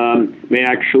may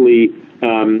actually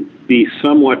be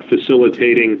somewhat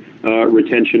facilitating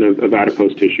retention of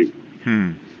adipose tissue.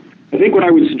 I think what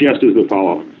I would suggest is the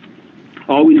following.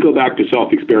 Always go back to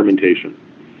self-experimentation.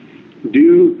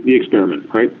 Do the experiment,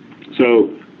 right? So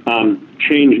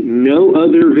change no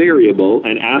other variable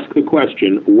and ask the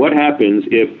question, what happens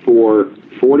if for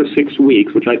 4 to 6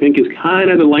 weeks, which I think is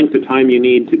kind of the length of time you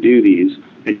need to do these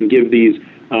and give these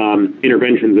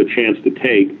interventions a chance to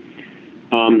take,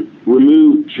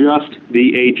 remove just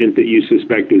the agent that you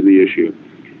suspect is the issue.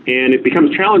 And it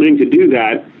becomes challenging to do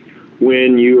that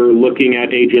when you're looking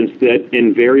at agents that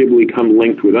invariably come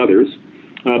linked with others.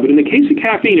 But in the case of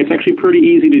caffeine, it's actually pretty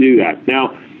easy to do that.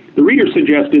 Now, the reader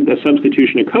suggested a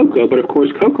substitution of cocoa, but of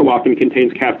course cocoa often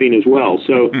contains caffeine as well.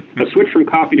 So a switch from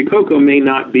coffee to cocoa may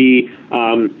not be,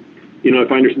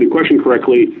 if I understood the question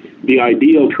correctly, the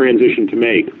ideal transition to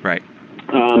make. Right.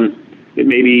 It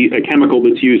may be a chemical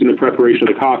that's used in the preparation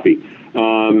of the coffee.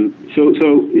 So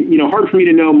hard for me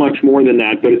to know much more than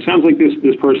that, but it sounds like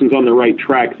this person's on the right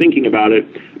track thinking about it,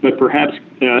 but perhaps,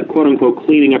 quote unquote,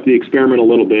 cleaning up the experiment a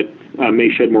little bit may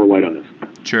shed more light on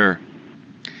this. Sure.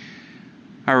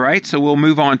 All right, so we'll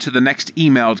move on to the next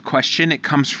emailed question. It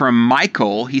comes from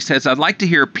Michael. He says, I'd like to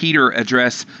hear Peter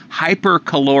address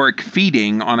hypercaloric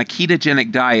feeding on a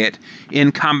ketogenic diet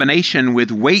in combination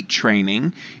with weight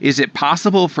training. Is it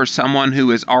possible for someone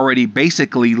who is already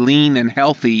basically lean and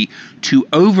healthy to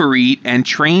overeat and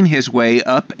train his way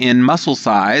up in muscle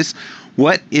size?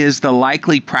 What is the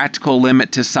likely practical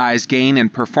limit to size gain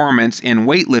and performance in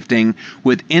weightlifting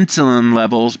with insulin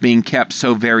levels being kept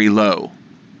so very low?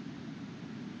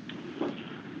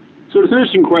 So it's an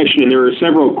interesting question, and there are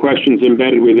several questions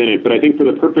embedded within it, but I think for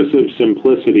the purpose of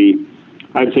simplicity,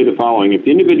 I'd say the following. If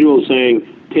the individual is saying,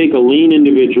 take a lean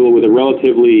individual with a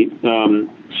relatively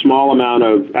small amount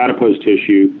of adipose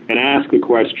tissue and ask the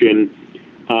question,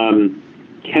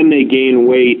 can they gain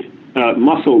weight,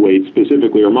 muscle weight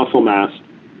specifically, or muscle mass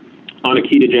on a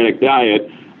ketogenic diet,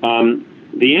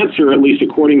 the answer, at least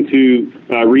according to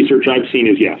research I've seen,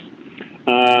 is yes.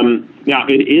 Now,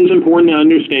 it is important to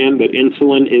understand that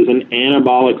insulin is an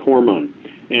anabolic hormone.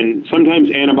 And sometimes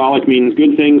anabolic means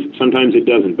good things, sometimes it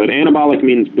doesn't. But anabolic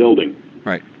means building.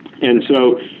 Right. And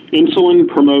so insulin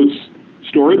promotes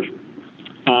storage,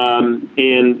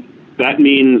 and that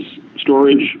means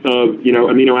storage of,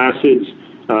 amino acids,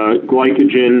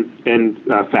 glycogen, and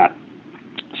fat.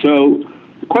 So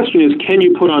the question is, can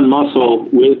you put on muscle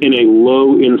within a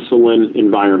low insulin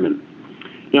environment?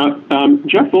 Now,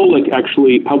 Jeff Volek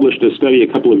actually published a study a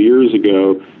couple of years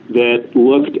ago that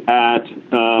looked at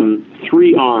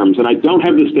 3 arms, and I don't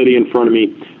have the study in front of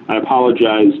me, I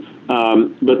apologize,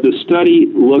 but the study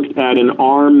looked at an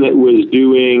arm that was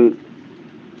doing,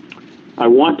 I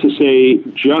want to say,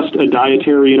 just a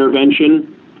dietary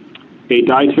intervention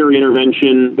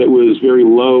that was very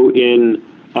low in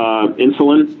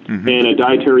insulin, and a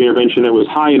dietary intervention that was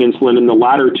high in insulin, and the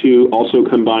latter two also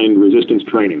combined resistance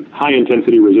training,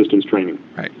 high-intensity resistance training.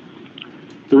 Right.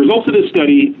 The results of this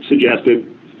study suggested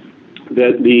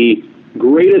that the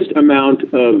greatest amount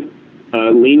of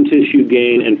lean tissue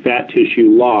gain and fat tissue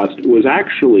lost was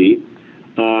actually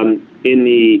in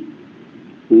the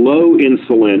low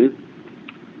insulin,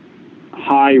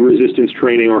 high resistance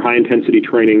training or high-intensity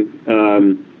training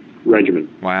regimen.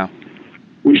 Wow.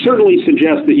 Which certainly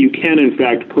suggests that you can, in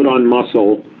fact, put on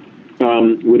muscle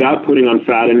without putting on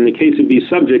fat. And in the case of these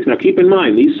subjects, now keep in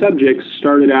mind, these subjects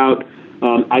started out,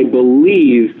 I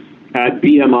believe, at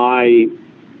BMI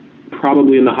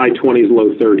probably in the high 20s,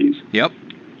 low 30s. Yep.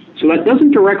 So that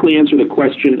doesn't directly answer the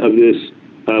question of this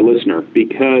listener,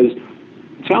 because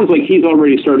it sounds like he's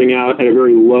already starting out at a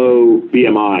very low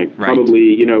BMI,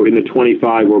 probably in the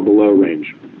 25 or below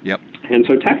range. Yep. And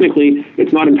so technically,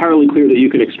 it's not entirely clear that you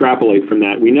can extrapolate from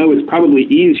that. We know it's probably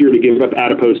easier to give up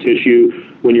adipose tissue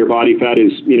when your body fat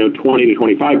is 20 to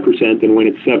 25% than when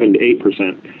it's 7 to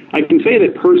 8%. I can say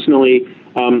that personally,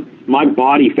 my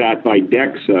body fat by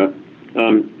DEXA,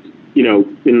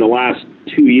 in the last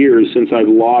 2 years since I've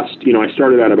lost, I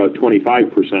started at about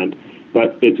 25%,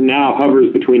 but it now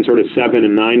hovers between sort of 7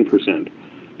 and 9%.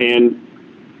 And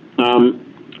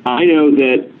I know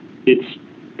that it's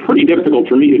pretty difficult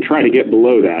for me to try to get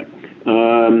below that.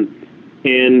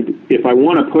 And if I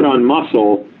want to put on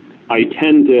muscle, I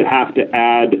tend to have to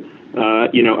add,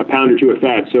 a pound or two of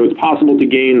fat. So it's possible to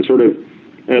gain sort of,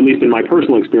 at least in my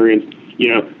personal experience,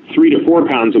 3 to 4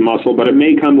 pounds of muscle, but it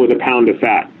may come with a pound of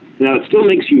fat. Now, it still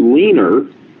makes you leaner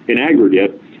in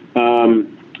aggregate,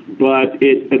 but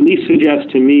it at least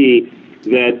suggests to me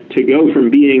that to go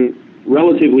from being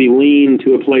relatively lean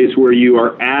to a place where you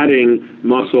are adding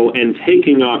muscle and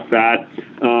taking off fat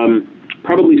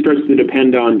probably starts to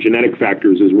depend on genetic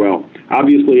factors as well.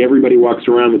 Obviously, everybody walks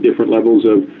around with different levels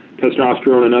of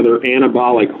testosterone and other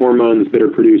anabolic hormones that are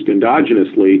produced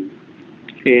endogenously,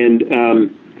 and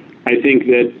I think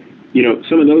that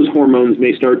some of those hormones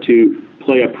may start to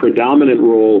play a predominant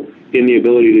role in the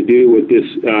ability to do what this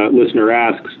listener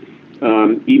asks,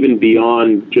 even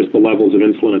beyond just the levels of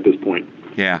insulin at this point.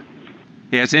 Yeah.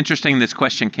 Yeah, it's interesting this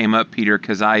question came up, Peter,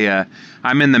 because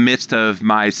I'm in the midst of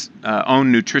my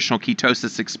own nutritional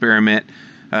ketosis experiment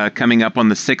coming up on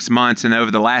the 6 months. And over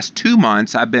the last 2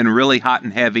 months, I've been really hot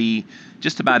and heavy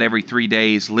just about every 3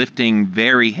 days, lifting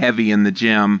very heavy in the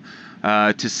gym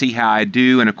to see how I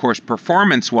do. And, of course,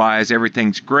 performance-wise,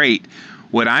 everything's great.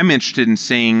 What I'm interested in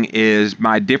seeing is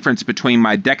my difference between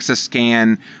my DEXA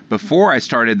scan before I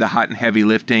started the hot and heavy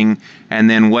lifting and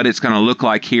then what it's going to look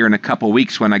like here in a couple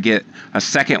weeks when I get a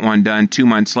second one done 2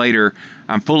 months later.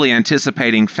 I'm fully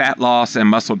anticipating fat loss and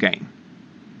muscle gain.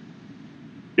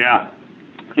 Yeah.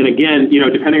 And again,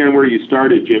 depending on where you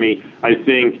started, Jimmy, I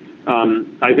think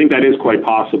that is quite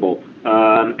possible.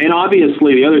 And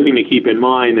obviously, the other thing to keep in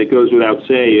mind that goes without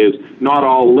say is not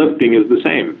all lifting is the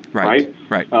same, right?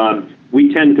 Right.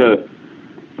 We tend to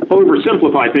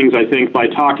oversimplify things, I think, by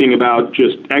talking about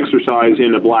just exercise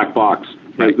in a black box,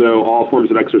 as though all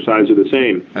forms of exercise are the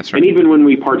same. That's right. And even when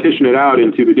we partition it out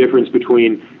into the difference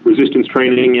between resistance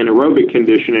training and aerobic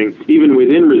conditioning, even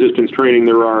within resistance training,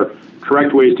 there are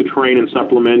correct ways to train and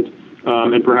supplement,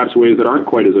 and perhaps ways that aren't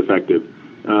quite as effective.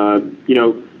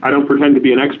 I don't pretend to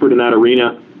be an expert in that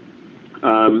arena,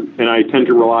 and I tend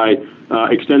to rely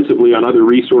extensively on other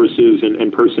resources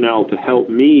and personnel to help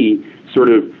me sort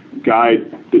of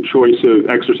guide the choice of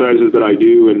exercises that I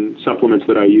do and supplements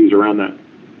that I use around that.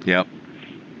 Yep.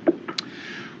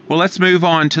 Well, let's move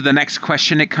on to the next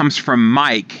question. It comes from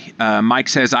Mike. Mike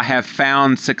says, I have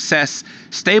found success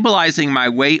stabilizing my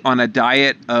weight on a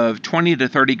diet of 20 to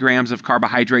 30 grams of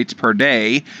carbohydrates per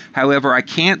day. However, I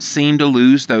can't seem to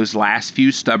lose those last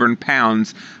few stubborn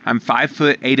pounds. I'm 5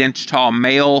 foot 8 inch tall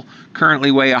male,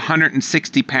 currently weigh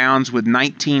 160 pounds with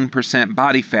 19%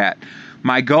 body fat.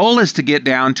 My goal is to get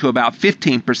down to about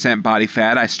 15% body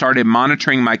fat. I started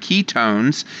monitoring my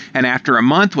ketones, and after a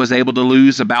month was able to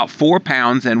lose about 4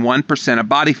 pounds and 1% of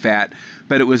body fat,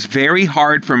 but it was very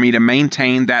hard for me to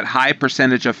maintain that high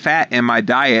percentage of fat in my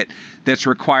diet that's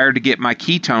required to get my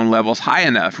ketone levels high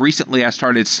enough. Recently, I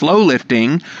started slow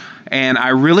lifting, and I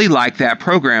really like that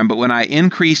program, but when I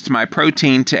increased my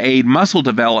protein to aid muscle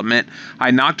development,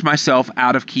 I knocked myself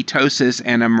out of ketosis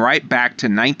and I'm right back to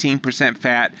 19%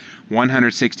 fat,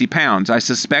 160 pounds. I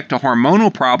suspect a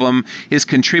hormonal problem is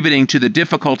contributing to the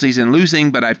difficulties in losing,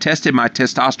 but I've tested my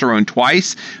testosterone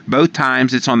twice. Both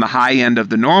times it's on the high end of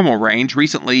the normal range.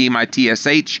 Recently, my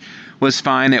TSH was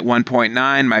fine at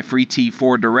 1.9. My free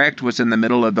T4 direct was in the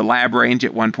middle of the lab range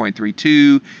at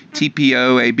 1.32.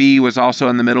 TPO-AB was also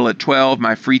in the middle at 12.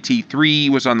 My free T3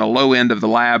 was on the low end of the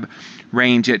lab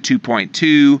range at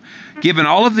 2.2. Given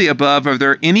all of the above, are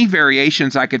there any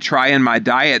variations I could try in my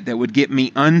diet that would get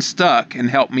me unstuck and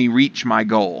help me reach my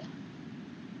goal?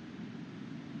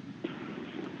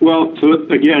 Well, so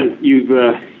again, you've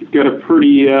got a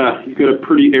pretty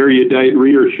erudite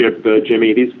readership,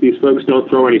 Jimmy. These folks don't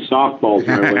throw any softballs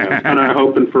my way. I'm kind of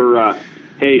hoping for,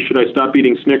 hey, should I stop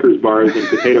eating Snickers bars and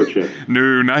potato chips?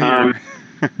 No, not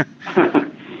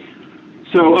here.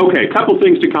 So, okay, a couple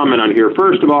things to comment on here.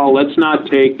 First of all, let's not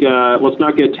get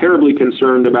terribly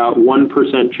concerned about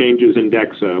 1% changes in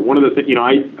DEXA. One of the things,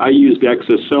 I use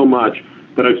DEXA so much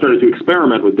that I've started to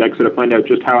experiment with DEXA to find out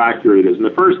just how accurate it is. And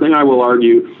the first thing I will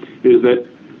argue is that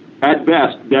at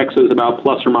best, DEXA is about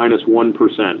plus or minus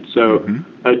 1%. So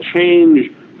a change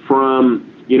from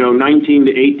 19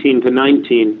 to 18 to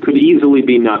 19 could easily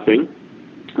be nothing,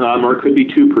 or it could be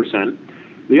 2%.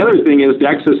 The other thing is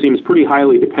DEXA seems pretty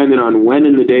highly dependent on when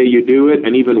in the day you do it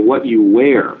and even what you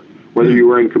wear, whether you're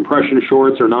wearing compression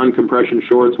shorts or non-compression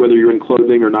shorts, whether you're in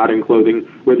clothing or not in clothing,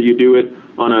 whether you do it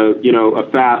on a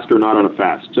fast or not on a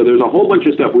fast. So there's a whole bunch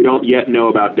of stuff we don't yet know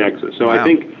about DEXA. So I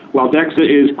think while DEXA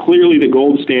is clearly the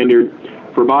gold standard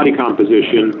for body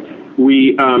composition,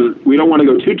 we don't want to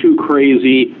go too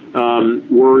crazy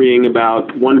worrying about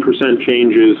 1%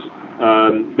 changes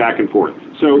back and forth.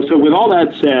 So with all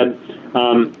that said,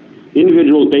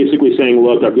 individuals basically saying,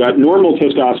 look, I've got normal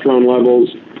testosterone levels.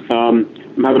 I'm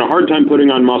having a hard time putting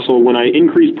on muscle. When I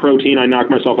increase protein, I knock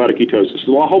myself out of ketosis.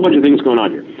 So a whole bunch of things going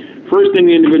on here. First thing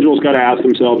the individual's got to ask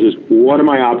themselves is, what am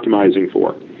I optimizing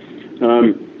for?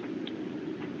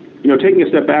 Taking a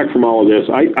step back from all of this,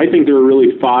 I think there are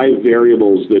really 5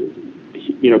 variables that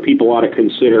people ought to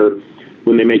consider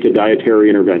when they make a dietary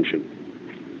intervention.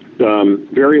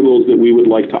 Variables that we would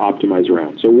like to optimize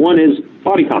around. So one is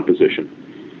body composition.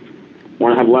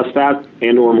 Want to have less fat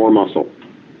and or more muscle,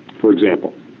 for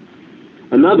example.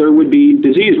 Another would be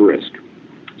disease risk.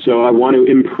 So I want to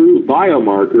improve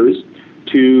biomarkers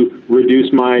to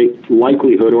reduce my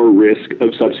likelihood or risk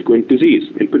of subsequent disease,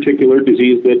 in particular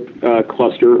disease that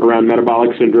cluster around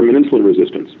metabolic syndrome and insulin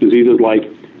resistance, diseases like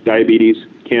diabetes,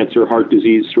 cancer, heart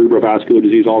disease, cerebrovascular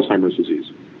disease, Alzheimer's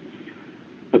disease.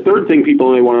 A third thing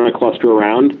people may want to cluster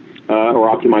around, or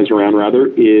optimize around rather,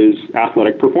 is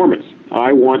athletic performance.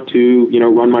 I want to,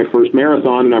 run my first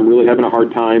marathon, and I'm really having a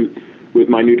hard time with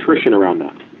my nutrition around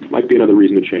that. Might be another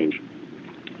reason to change.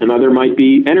 Another might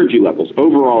be energy levels,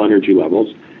 overall energy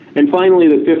levels. And finally,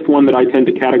 the 5th one that I tend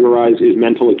to categorize is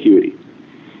mental acuity.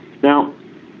 Now,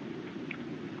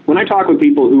 when I talk with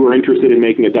people who are interested in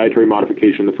making a dietary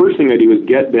modification, the first thing I do is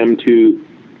get them to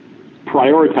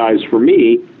prioritize for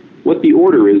me what the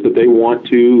order is that they want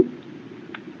to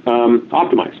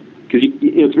optimize. Because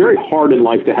it's very hard in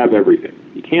life to have everything.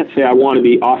 You can't say, I want to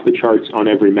be off the charts on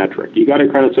every metric. You got to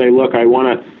kind of say, look, I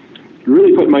want to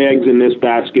really put my eggs in this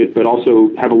basket, but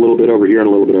also have a little bit over here and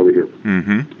a little bit over here.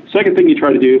 Second thing you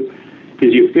try to do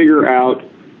is you figure out,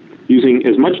 using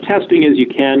as much testing as you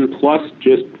can, plus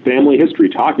just family history,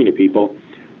 talking to people,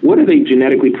 what are they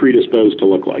genetically predisposed to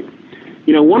look like?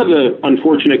 One of the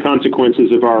unfortunate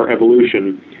consequences of our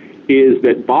evolution is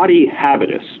that body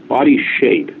habitus, body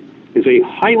shape, is a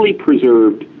highly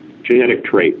preserved genetic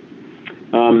trait.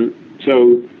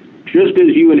 So just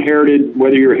as you inherited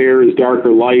whether your hair is dark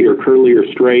or light or curly or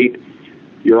straight,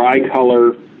 your eye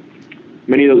color,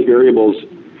 many of those variables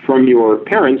from your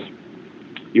parents,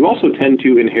 you also tend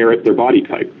to inherit their body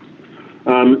type.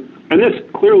 And this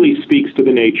clearly speaks to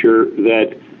the nature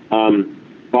that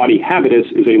body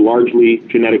habitus is a largely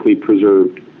genetically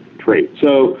preserved trait.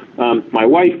 So my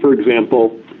wife, for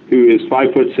example, who is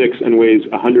 5'6" and weighs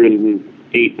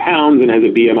 108 pounds and has a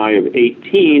BMI of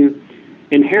 18,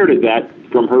 inherited that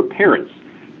from her parents.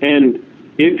 And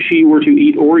if she were to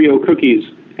eat Oreo cookies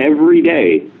every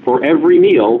day for every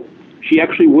meal, she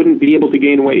actually wouldn't be able to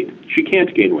gain weight. She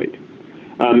can't gain weight.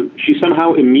 She's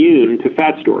somehow immune to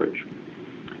fat storage.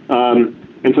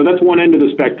 And so that's one end of the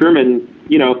spectrum. And,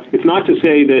 it's not to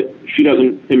say that she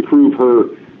doesn't improve her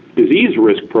disease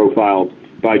risk profile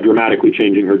by dramatically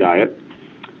changing her diet.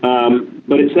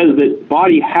 But it says that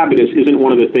body habitus isn't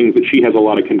one of the things that she has a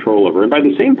lot of control over. And by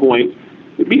the same point,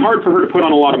 it'd be hard for her to put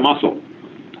on a lot of muscle.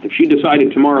 If she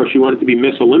decided tomorrow she wanted to be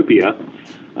Miss Olympia,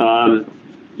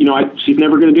 she's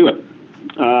never going to do it.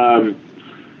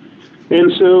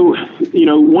 And so,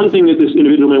 one thing that this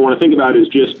individual may want to think about is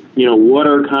just, what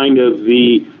are kind of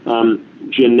the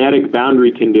genetic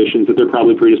boundary conditions that they're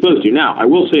probably predisposed to. Now, I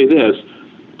will say this.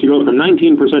 To go from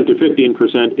 19% to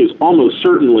 15% is almost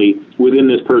certainly within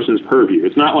this person's purview.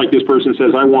 It's not like this person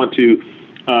says, I want to,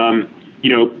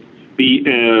 be,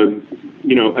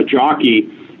 a jockey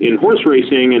in horse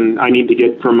racing and I need to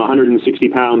get from 160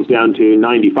 pounds down to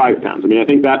 95 pounds. I mean, I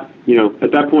think that,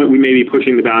 at that point we may be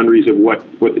pushing the boundaries of what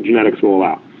the genetics will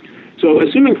allow. So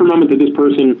assuming for a moment that this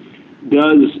person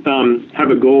does have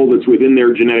a goal that's within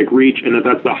their genetic reach and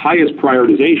that's the highest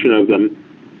prioritization of them,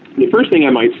 the first thing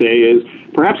I might say is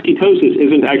perhaps ketosis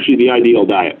isn't actually the ideal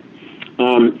diet.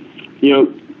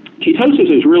 Ketosis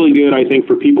is really good, I think,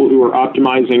 for people who are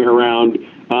optimizing around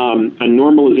a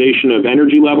normalization of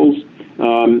energy levels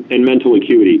and mental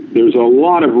acuity. There's a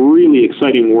lot of really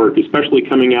exciting work, especially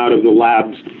coming out of the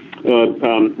labs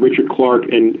Richard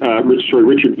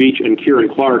Veach and Kieran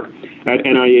Clark at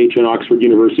NIH and Oxford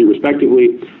University,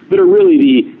 respectively, that are really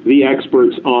the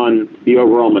experts on the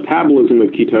overall metabolism of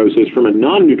ketosis from a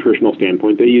non-nutritional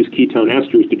standpoint. They use ketone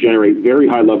esters to generate very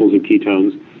high levels of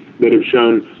ketones that have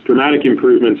shown dramatic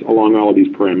improvements along all of these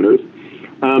parameters.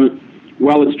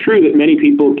 While it's true that many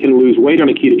people can lose weight on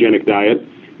a ketogenic diet,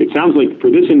 it sounds like for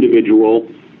this individual,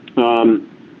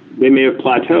 they may have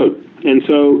plateaued. And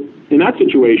so in that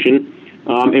situation,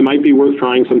 it might be worth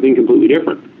trying something completely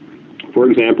different. For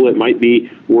example, it might be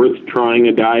worth trying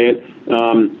a diet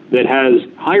that has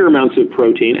higher amounts of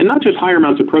protein, and not just higher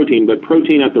amounts of protein, but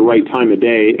protein at the right time of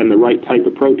day and the right type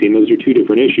of protein. Those are two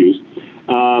different issues.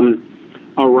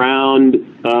 Around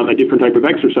a different type of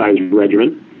exercise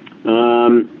regimen.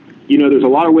 There's a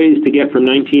lot of ways to get from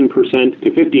 19%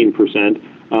 to 15%,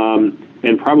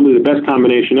 and probably the best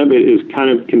combination of it is kind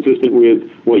of consistent with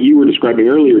what you were describing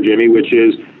earlier, Jimmy, which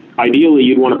is ideally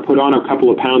you'd want to put on a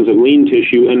couple of pounds of lean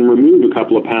tissue and remove a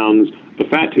couple of pounds of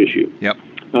fat tissue. Yep.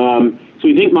 So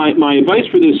I think my advice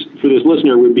for this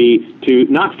listener would be to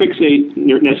not fixate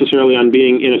necessarily on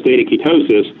being in a state of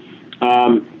ketosis,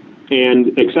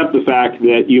 and accept the fact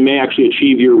that you may actually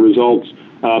achieve your results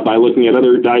by looking at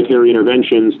other dietary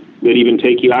interventions that even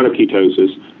take you out of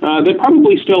ketosis, that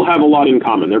probably still have a lot in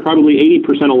common. They're probably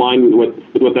 80% aligned with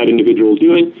what that individual is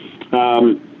doing,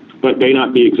 but may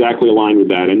not be exactly aligned with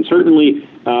that. And certainly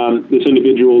this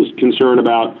individual's concern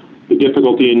about the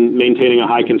difficulty in maintaining a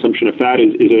high consumption of fat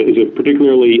is a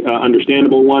particularly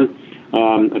understandable one.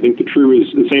 I think the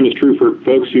same is true for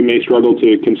folks who may struggle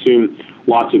to consume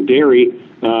lots of dairy,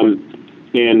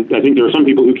 and I think there are some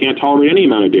people who can't tolerate any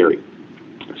amount of dairy.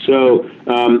 So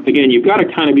again, you've got to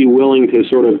kind of be willing to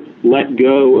sort of let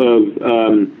go of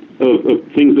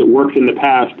things that worked in the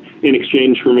past in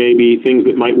exchange for maybe things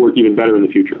that might work even better in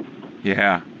the future.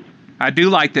 Yeah. I do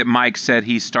like that Mike said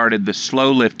he started the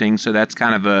slow lifting, so that's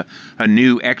kind of a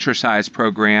new exercise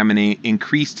program, and he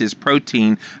increased his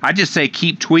protein. I just say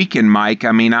keep tweaking, Mike.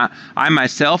 I mean, I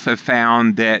myself have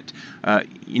found that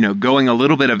going a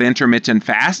little bit of intermittent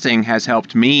fasting has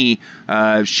helped me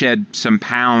shed some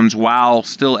pounds while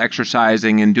still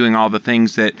exercising and doing all the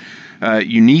things that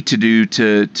you need to do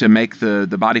to make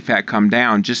the body fat come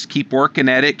down. Just keep working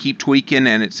at it, keep tweaking,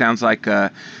 and it sounds like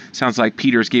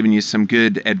Peter's giving you some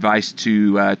good advice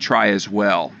to try as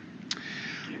well.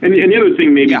 And the other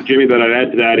thing, maybe, Jimmy, that I'd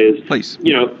add to that is, please,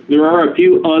 there are a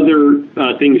few other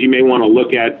things you may want to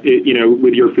look at,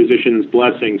 with your physician's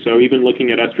blessing. So even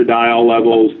looking at estradiol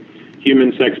levels,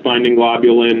 human sex-binding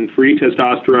globulin, free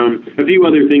testosterone, a few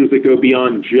other things that go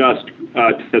beyond just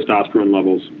testosterone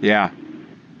levels. Yeah,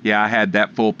 I had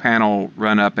that full panel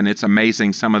run up, and it's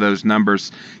amazing. Some of those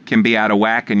numbers can be out of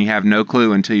whack, and you have no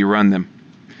clue until you run them.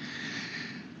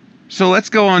 So let's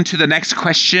go on to the next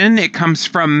question. It comes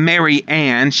from Mary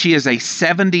Ann. She is a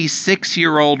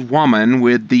 76-year-old woman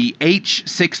with the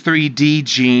H63D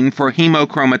gene for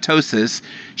hemochromatosis.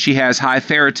 She has high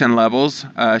ferritin levels.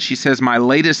 She says, my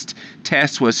latest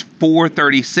test was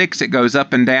 436. It goes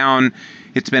up and down.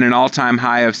 It's been an all-time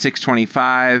high of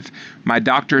 625. My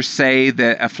doctors say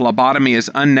that a phlebotomy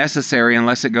is unnecessary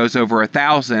unless it goes over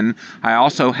 1,000. I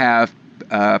also have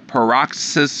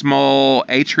paroxysmal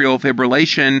atrial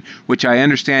fibrillation, which I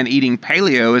understand eating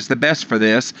paleo is the best for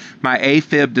this. My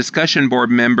AFib discussion board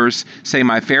members say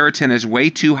my ferritin is way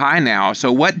too high now.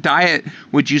 So what diet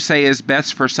would you say is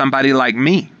best for somebody like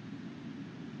me?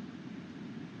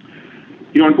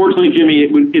 Unfortunately, Jimmy,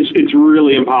 it's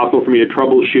really impossible for me to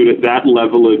troubleshoot at that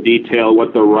level of detail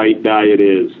what the right diet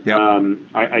is. Yep.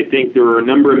 I think there are a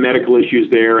number of medical issues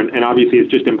there, and obviously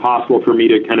it's just impossible for me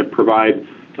to kind of provide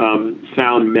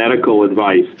sound medical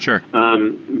advice. Sure.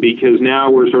 Because now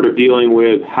we're sort of dealing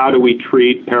with how do we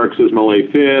treat paroxysmal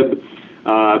AFib,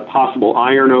 possible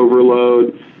iron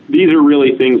overload. These are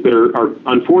really things that are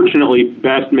unfortunately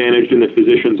best managed in the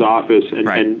physician's office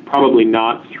and probably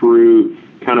not through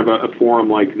kind of a forum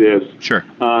like this. Sure.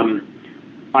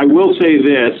 I will say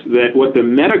this, that what the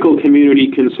medical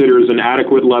community considers an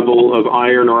adequate level of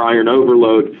iron or iron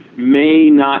overload may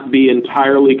not be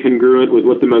entirely congruent with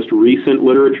what the most recent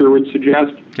literature would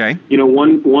suggest. Okay.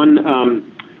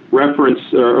 One reference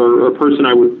or person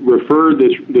I would refer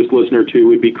this listener to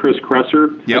would be Chris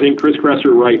Kresser. Yep. I think Chris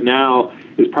Kresser right now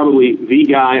is probably the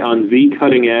guy on the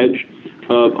cutting edge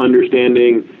of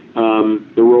understanding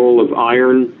the role of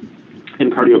iron in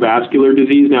cardiovascular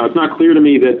disease. Now, it's not clear to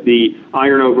me that the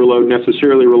iron overload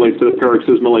necessarily relates to the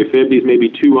paroxysmal AFib. These may be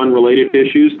two unrelated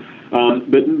issues,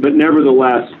 but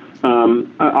nevertheless,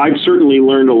 I've certainly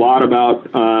learned a lot about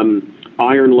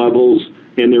iron levels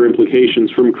and their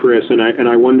implications from Chris, and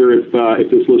I wonder if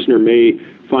this listener may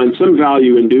find some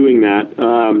value in doing that.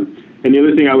 And the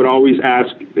other thing I would always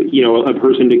ask, a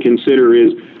person to consider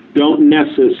is don't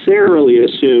necessarily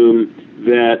assume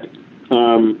that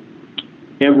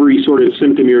every sort of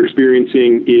symptom you're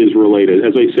experiencing is related.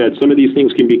 As I said, some of these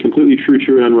things can be completely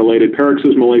true, and unrelated.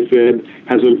 Paroxysmal AFib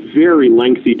has a very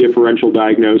lengthy differential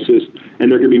diagnosis,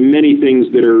 and there can be many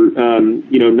things that are,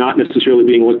 not necessarily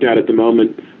being looked at the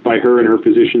moment by her and her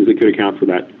physicians that could account for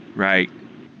that. Right.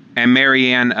 And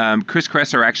Marianne, Chris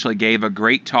Kresser actually gave a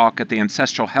great talk at the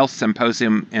Ancestral Health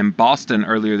Symposium in Boston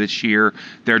earlier this year.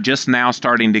 They're just now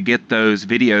starting to get those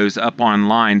videos up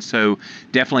online, so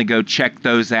definitely go check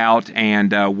those out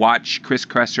and watch Chris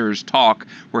Kresser's talk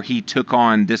where he took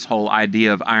on this whole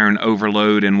idea of iron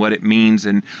overload and what it means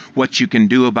and what you can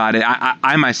do about it.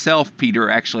 I myself, Peter,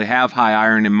 actually have high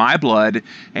iron in my blood,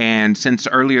 and since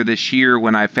earlier this year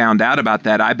when I found out about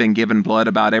that, I've been given blood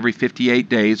about every 58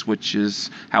 days, which is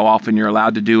how often you're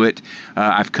allowed to do it.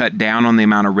 I've cut down on the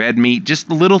amount of red meat, just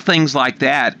little things like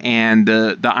that, and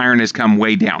the iron has come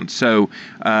way down. So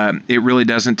it really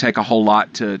doesn't take a whole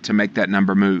lot to make that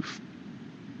number move.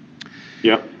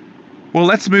 Yep. Well,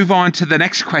 let's move on to the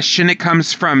next question. It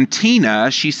comes from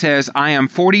Tina. She says, I am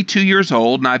 42 years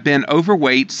old and I've been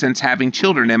overweight since having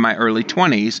children in my early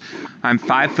 20s. I'm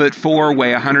 5'4",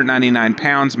 weigh 199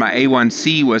 pounds. My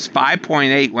A1C was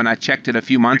 5.8 when I checked it a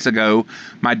few months ago.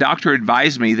 My doctor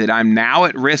advised me that I'm now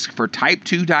at risk for type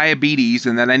 2 diabetes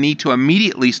and that I need to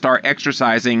immediately start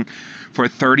exercising for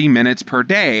 30 minutes per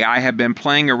day. I have been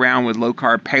playing around with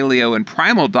low-carb, paleo, and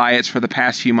primal diets for the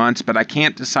past few months, but I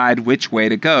can't decide which way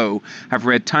to go. I've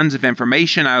read tons of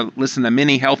information. I listen to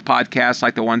many health podcasts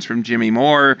like the ones from Jimmy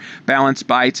Moore, Balance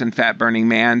Bites, and Fat Burning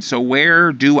Man. So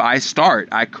where do I start?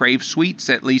 I crave sweets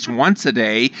at least once a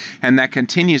day, and that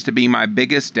continues to be my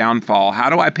biggest downfall. How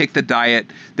do I pick the diet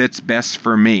that's best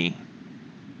for me?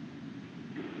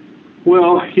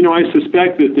 Well, I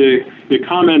suspect that the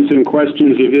comments and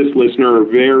questions of this listener are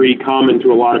very common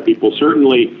to a lot of people.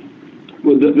 Certainly,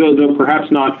 though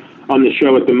perhaps not on the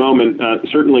show at the moment,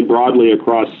 certainly broadly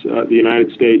across the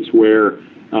United States, where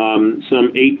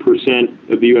some 8%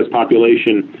 of the U.S.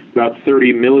 population, about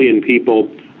 30 million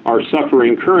people, are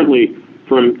suffering currently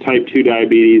from type 2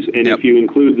 diabetes. And if you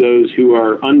include those who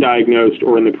are undiagnosed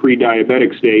or in the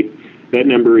pre-diabetic state, that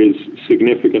number is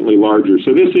significantly larger.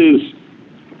 So this is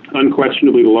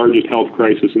unquestionably the largest health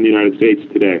crisis in the United States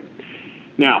today.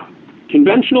 Now,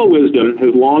 conventional wisdom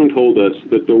has long told us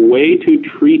that the way to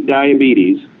treat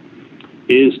diabetes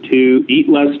is to eat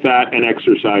less fat and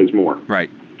exercise more. Right.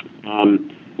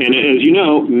 And as you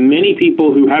know, many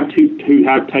people who have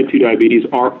type 2 diabetes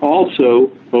are also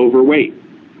overweight,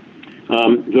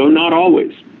 though not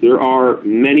always. There are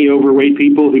many overweight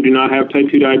people who do not have type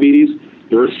 2 diabetes.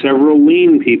 There are several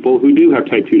lean people who do have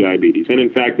type 2 diabetes. And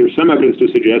in fact, there's some evidence to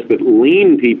suggest that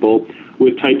lean people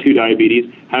with type 2 diabetes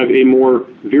have a more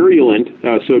virulent,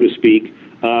 so to speak,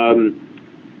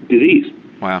 disease.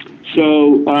 Wow.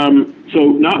 So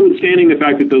notwithstanding the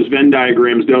fact that those Venn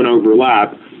diagrams don't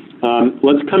overlap,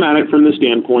 let's come at it from the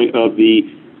standpoint of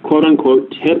the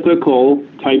quote-unquote typical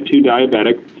type 2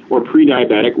 diabetic or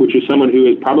pre-diabetic, which is someone who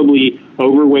is probably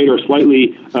overweight or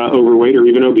slightly overweight or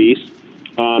even obese,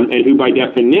 and who by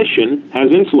definition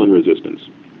has insulin resistance.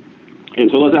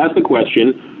 And so let's ask the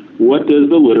question, what does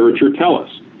the literature tell us?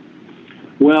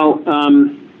 Well,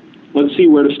 let's see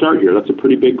where to start here. That's a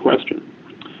pretty big question.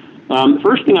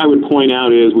 First thing I would point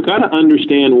out is we've got to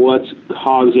understand what's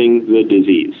causing the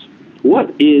disease.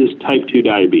 What is type 2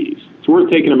 diabetes? It's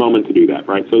worth taking a moment to do that,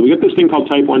 right? So we got this thing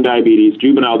called type 1 diabetes,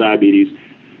 juvenile diabetes,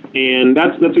 and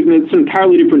it's an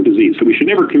entirely different disease, so we should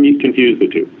never confuse the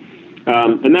two.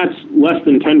 And that's less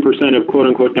than 10% of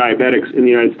quote-unquote diabetics in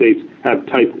the United States have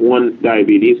type 1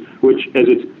 diabetes, which, as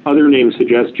its other name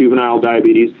suggests, juvenile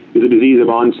diabetes, is a disease of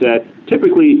onset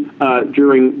typically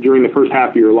during the first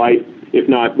half of your life, if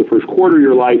not the first quarter of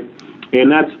your life.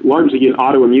 And that's largely an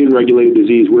autoimmune regulated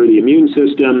disease where the immune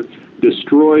system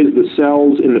destroys the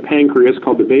cells in the pancreas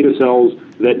called the beta cells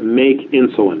that make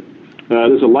insulin.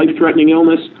 This is a life-threatening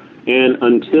illness, and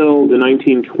until the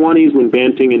 1920s when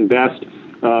Banting and Best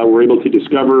were able to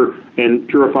discover and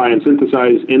purify and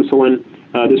synthesize insulin,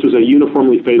 this was a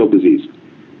uniformly fatal disease.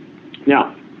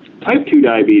 Now, type 2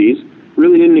 diabetes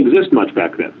really didn't exist much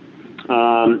back then.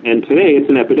 And today it's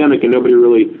an epidemic and nobody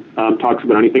really talks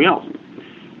about anything else.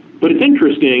 But it's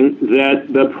interesting that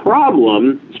the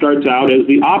problem starts out as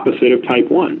the opposite of type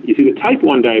 1. You see, the type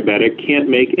 1 diabetic can't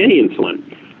make any insulin.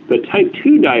 The type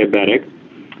 2 diabetic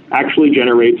actually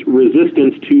generates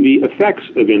resistance to the effects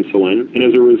of insulin, and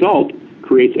as a result,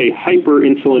 creates a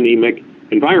hyperinsulinemic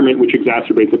environment which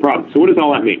exacerbates the problem. So what does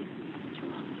all that mean?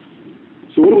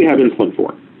 So what do we have insulin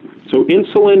for? So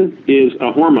insulin is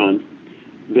a hormone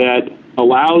that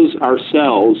allows our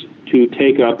cells to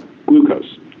take up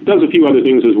glucose. It does a few other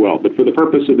things as well, but for the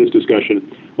purpose of this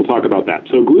discussion, we'll talk about that.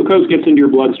 So glucose gets into your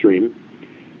bloodstream,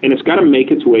 and it's got to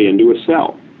make its way into a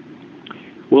cell.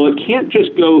 Well, it can't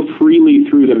just go freely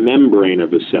through the membrane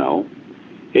of a cell.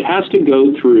 It has to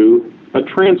go through a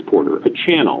transporter, a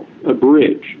channel, a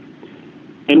bridge.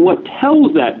 And what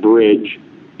tells that bridge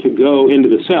to go into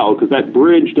the cell, because that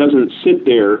bridge doesn't sit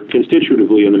there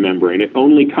constitutively in the membrane, it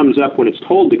only comes up when it's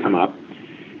told to come up,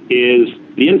 is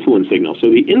the insulin signal.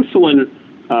 So the insulin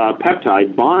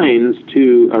peptide binds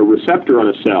to a receptor on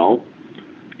a cell,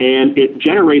 and it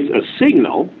generates a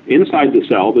signal inside the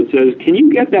cell that says, can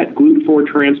you get that GLUT4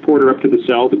 transporter up to the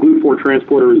cell? The GLUT4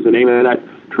 transporter is the name of that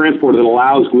transporter that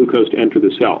allows glucose to enter the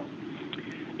cell.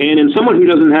 And in someone who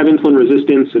doesn't have insulin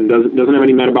resistance and doesn't have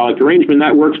any metabolic derangement,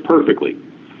 that works perfectly.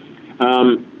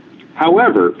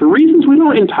 However, for reasons we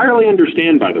don't entirely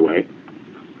understand, by the way,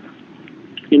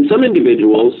 in some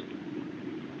individuals,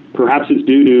 perhaps it's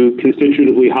due to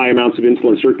constitutively high amounts of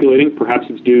insulin circulating, perhaps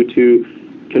it's due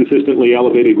to consistently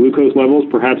elevated glucose levels,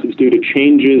 perhaps it's due to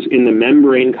changes in the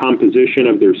membrane composition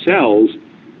of their cells,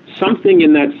 something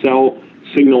in that cell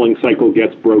signaling cycle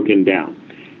gets broken down.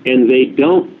 And they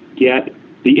don't get,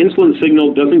 the insulin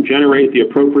signal doesn't generate the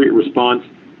appropriate response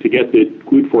to get the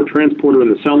GLUT4 transporter in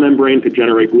the cell membrane to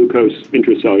generate glucose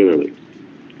intracellularly.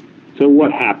 So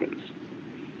what happens?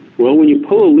 Well, when you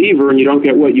pull a lever and you don't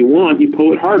get what you want, you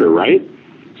pull it harder, right?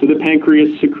 So the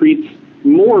pancreas secretes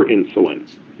more insulin.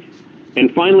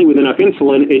 And finally, with enough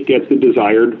insulin, it gets the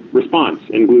desired response,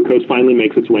 and glucose finally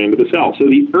makes its way into the cell. So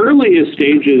the earliest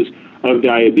stages of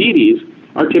diabetes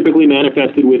are typically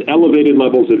manifested with elevated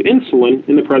levels of insulin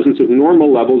in the presence of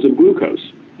normal levels of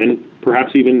glucose, and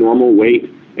perhaps even normal weight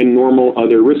and normal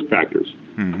other risk factors.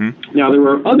 Mm-hmm. Now, there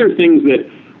are other things that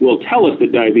will tell us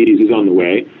that diabetes is on the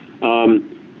way.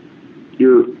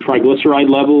 Your triglyceride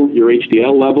level, your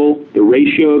HDL level, the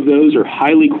ratio of those are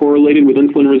highly correlated with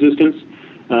insulin resistance.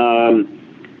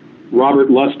 Robert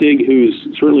Lustig, who's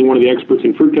certainly one of the experts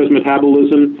in fructose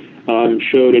metabolism,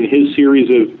 showed in his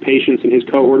series of patients, in his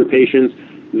cohort of patients,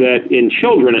 that in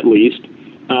children at least,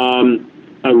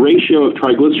 a ratio of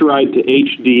triglyceride to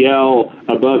HDL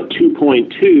above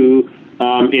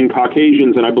 2.2 in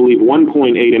Caucasians and I believe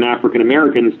 1.8 in African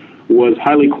Americans was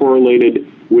highly correlated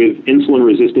with insulin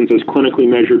resistance as clinically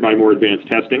measured by more advanced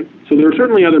testing. So there are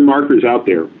certainly other markers out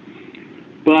there.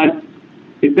 But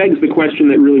it begs the question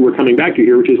that really we're coming back to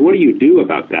here, which is what do you do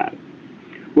about that?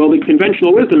 Well, the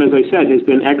conventional wisdom, as I said, has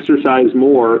been exercise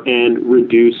more and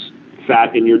reduce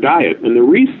fat in your diet. And the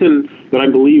reason that I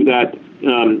believe that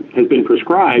has been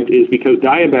prescribed is because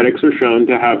diabetics are shown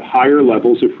to have higher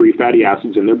levels of free fatty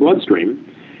acids in their bloodstream.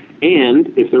 And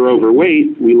if they're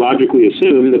overweight, we logically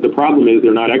assume that the problem is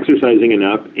they're not exercising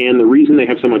enough, and the reason they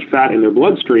have so much fat in their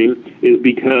bloodstream is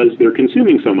because they're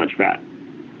consuming so much fat.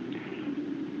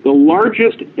 The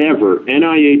largest ever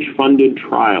NIH-funded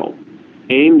trial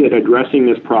aimed at addressing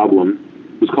this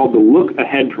problem was called the Look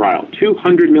Ahead trial.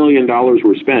 $200 million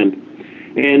were spent,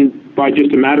 and by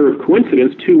just a matter of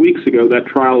coincidence, 2 weeks ago, that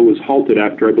trial was halted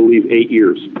after, I believe, 8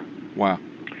 years. Wow.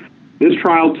 This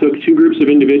trial took two groups of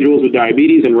individuals with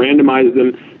diabetes and randomized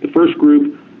them. The first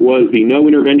group was the no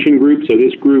intervention group, so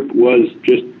this group was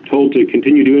just told to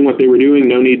continue doing what they were doing,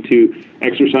 no need to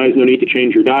exercise, no need to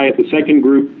change your diet. The second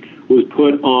group was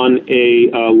put on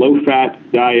a low-fat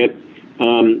diet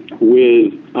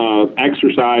with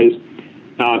exercise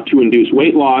to induce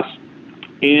weight loss.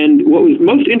 And what was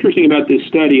most interesting about this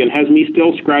study, and has me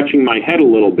still scratching my head a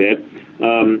little bit,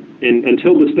 and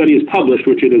until the study is published,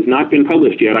 which it has not been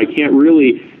published yet, I can't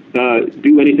really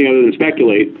do anything other than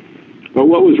speculate. But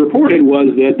what was reported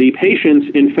was that the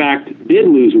patients, in fact, did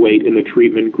lose weight in the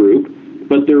treatment group,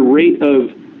 but their rate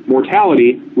of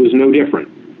mortality was no different.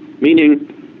 Meaning,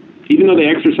 even though they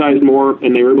exercised more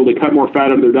and they were able to cut more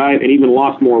fat out of their diet and even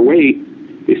lost more weight,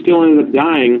 they still ended up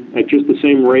dying at just the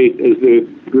same rate as the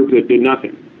group that did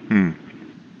nothing.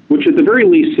 Which at the very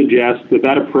least suggests that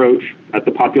that approach at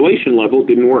the population level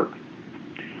didn't work.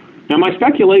 Now, my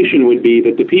speculation would be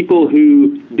that the people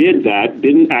who did that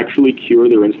didn't actually cure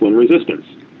their insulin resistance.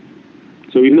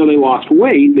 So even though they lost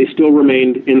weight, they still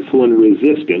remained insulin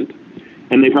resistant,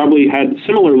 and they probably had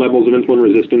similar levels of insulin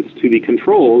resistance to the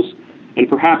controls, and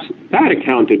perhaps that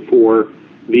accounted for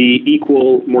the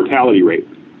equal mortality rate.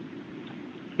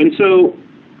 And so,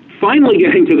 finally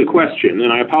getting to the question,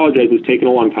 and I apologize it's taken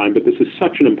a long time, but this is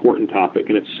such an important topic,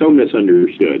 and it's so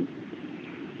misunderstood.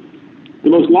 The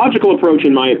most logical approach,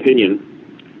 in my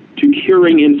opinion, to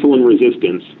curing insulin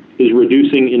resistance is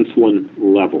reducing insulin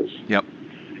levels. Yep.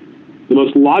 The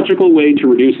most logical way to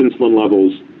reduce insulin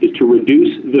levels is to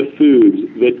reduce the foods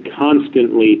that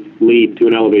constantly lead to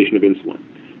an elevation of insulin.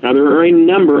 Now, there are a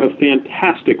number of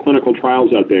fantastic clinical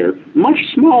trials out there, much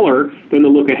smaller than the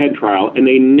Look-Ahead trial, and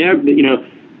they never,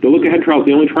 the Look-Ahead trial is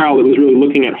the only trial that was really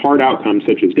looking at hard outcomes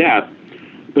such as death,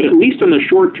 but at least in the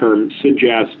short term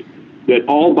suggest that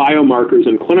all biomarkers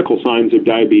and clinical signs of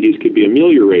diabetes could be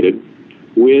ameliorated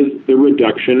with the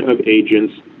reduction of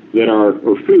agents that are,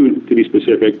 or food to be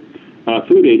specific,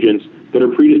 food agents that are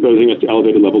predisposing us to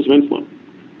elevated levels of insulin.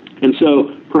 And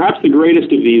so perhaps the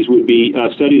greatest of these would be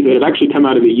studies that have actually come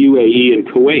out of the UAE and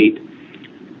Kuwait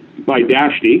by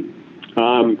Dashti.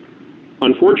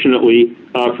 Unfortunately,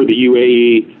 for the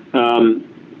UAE,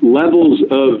 levels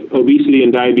of obesity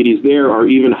and diabetes there are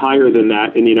even higher than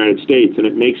that in the United States, and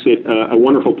it makes it a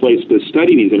wonderful place to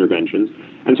study these interventions.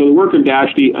 And so the work of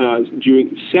Dashti,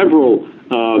 doing several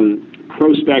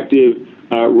prospective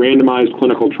randomized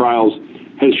clinical trials,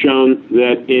 has shown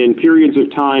that in periods of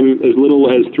time as little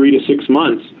as 3 to 6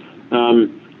 months,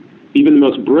 even the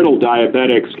most brittle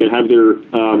diabetics can have their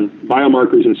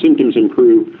biomarkers and symptoms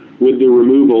improve with the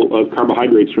removal of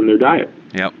carbohydrates from their diet.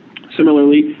 Yep.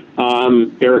 Similarly,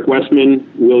 Eric Westman,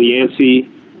 Will Yancey,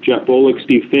 Jeff Bolick,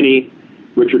 Steve Finney,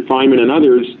 Richard Feynman, and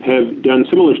others have done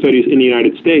similar studies in the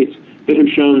United States that have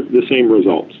shown the same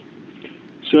results.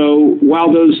 So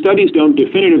while those studies don't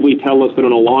definitively tell us that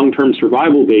on a long-term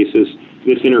survival basis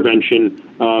this intervention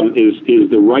is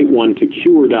the right one to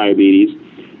cure diabetes,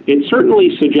 it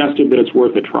certainly suggested that it's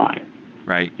worth a try.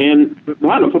 Right. And the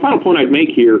final point I'd make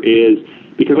here is,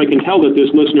 because I can tell that this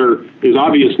listener is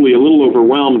obviously a little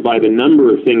overwhelmed by the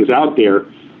number of things out there,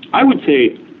 I would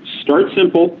say start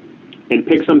simple and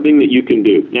pick something that you can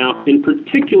do. Now, in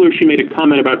particular, she made a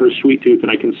comment about her sweet tooth, and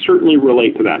I can certainly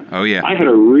relate to that. Oh, yeah. I had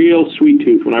a real sweet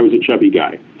tooth when I was a chubby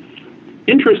guy.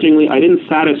 Interestingly, I didn't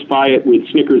satisfy it with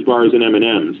Snickers bars and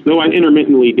M&Ms, though I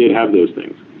intermittently did have those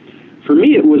things. For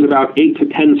me, it was about 8 to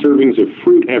 10 servings of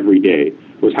fruit every day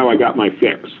was how I got my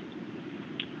fix.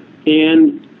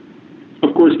 And,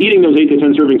 of course, eating those 8 to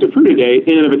 10 servings of fruit a day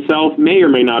in and of itself may or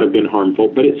may not have been harmful,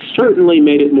 but it certainly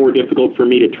made it more difficult for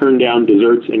me to turn down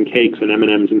desserts and cakes and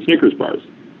M&Ms and Snickers bars.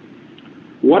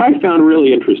 What I found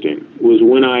really interesting was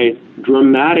when I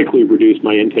dramatically reduced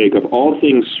my intake of all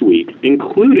things sweet,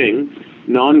 including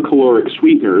non-caloric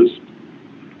sweeteners,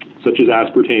 such as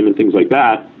aspartame and things like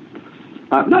that,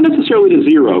 not necessarily to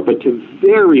zero, but to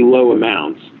very low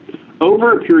amounts,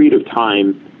 over a period of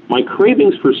time, my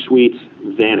cravings for sweets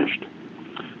vanished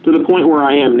to the point where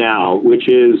I am now, which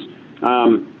is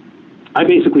I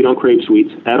basically don't crave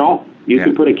sweets at all. You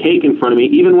can put a cake in front of me,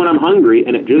 even when I'm hungry,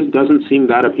 and it just doesn't seem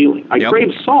that appealing. I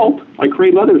crave salt, I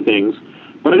crave other things,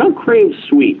 but I don't crave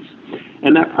sweets.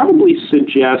 And that probably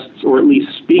suggests, or at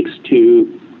least speaks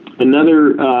to,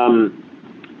 another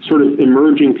sort of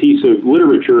emerging piece of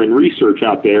literature and research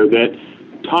out there that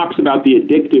talks about the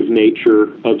addictive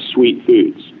nature of sweet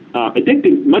foods.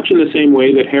 Addictive much in the same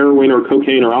way that heroin or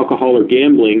cocaine or alcohol or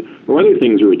gambling or other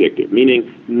things are addictive, meaning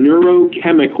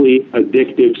neurochemically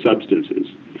addictive substances.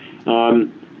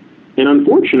 And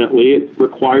unfortunately, it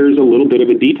requires a little bit of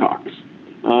a detox.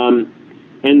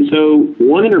 And so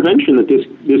one intervention that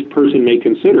this person may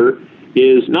consider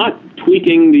is not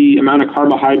tweaking the amount of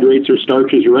carbohydrates or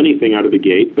starches or anything out of the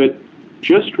gate, but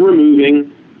just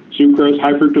removing sucrose,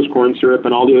 high fructose corn syrup,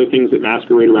 and all the other things that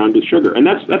masquerade around as sugar. And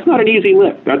that's not an easy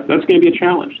lift. That's going to be a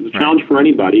challenge. It's a challenge for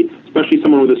anybody, especially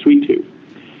someone with a sweet tooth.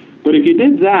 But if you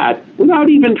did that without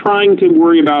even trying to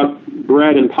worry about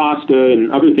bread and pasta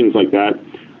and other things like that,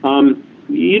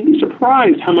 you'd be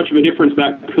surprised how much of a difference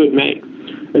that could make.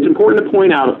 It's important to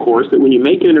point out, of course, that when you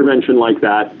make an intervention like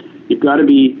that, you've got to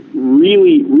be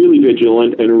really, really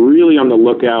vigilant and really on the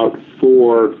lookout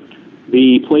for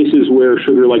the places where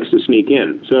sugar likes to sneak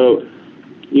in. So,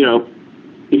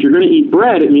 if you're going to eat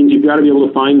bread, it means you've got to be able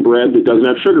to find bread that doesn't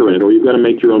have sugar in it, or you've got to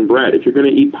make your own bread. If you're going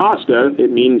to eat pasta,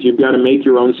 it means you've got to make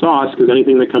your own sauce, because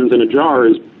anything that comes in a jar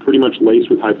is pretty much laced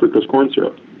with high fructose corn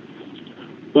syrup.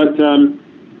 But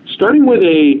starting with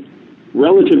a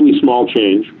relatively small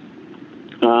change,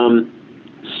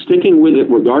 sticking with it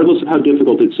regardless of how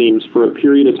difficult it seems for a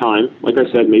period of time, like I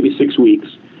said, maybe 6 weeks,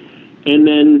 and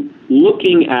then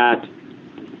looking at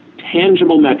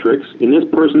tangible metrics. In this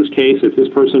person's case, if this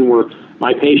person were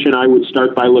my patient, I would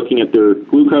start by looking at their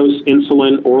glucose,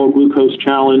 insulin, oral glucose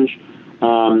challenge,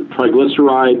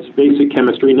 triglycerides, basic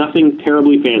chemistry, nothing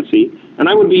terribly fancy. And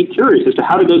I would be curious as to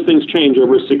how did those things change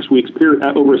over a 6 week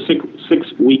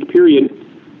period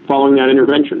following that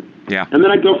intervention. Yeah. And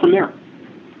then I'd go from there.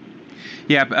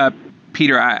 Yeah,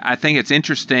 Peter, I think it's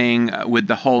interesting with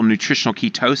the whole nutritional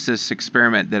ketosis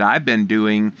experiment that I've been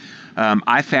doing.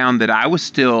 I found that I was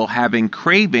still having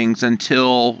cravings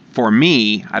until, for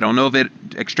me, I don't know if it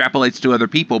extrapolates to other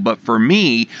people, but for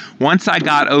me, once I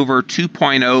got over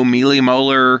 2.0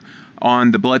 millimolar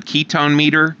on the blood ketone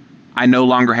meter, I no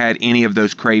longer had any of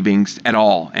those cravings at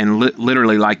all. And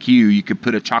literally, like you could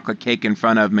put a chocolate cake in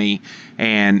front of me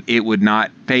and it would not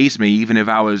faze me, even if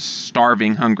I was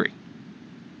starving hungry.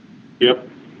 Yep.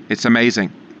 It's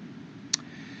amazing.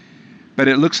 But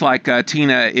it looks like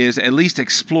Tina is at least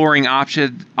exploring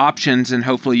options, and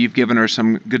hopefully you've given her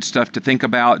some good stuff to think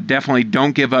about. Definitely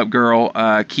don't give up, girl.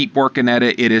 Keep working at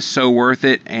it. It is so worth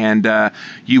it, and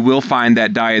you will find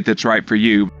that diet that's right for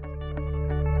you.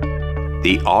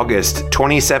 The August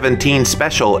 2017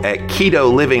 special at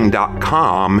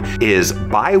KetoLiving.com is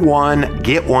buy one,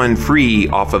 get one free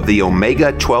off of the Omega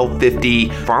 1250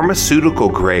 pharmaceutical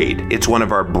grade. It's one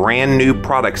of our brand new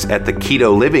products at the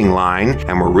Keto Living line,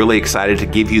 and we're really excited to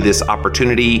give you this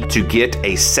opportunity to get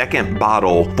a second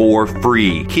bottle for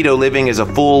free. Keto Living is a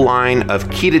full line of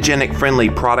ketogenic friendly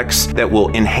products that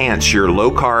will enhance your low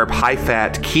carb, high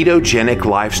fat, ketogenic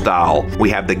lifestyle.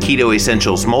 We have the Keto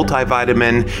Essentials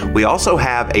multivitamin. We also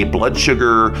have a blood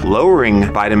sugar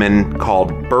lowering vitamin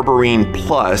called Berberine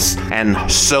Plus, and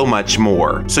so much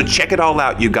more. So check it all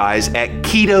out, you guys, at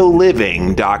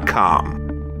KetoLiving.com.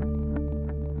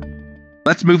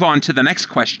 Let's move on to the next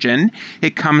question.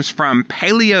 It comes from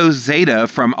Paleo Zeta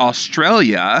from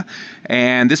Australia.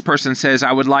 And this person says,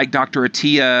 I would like Dr.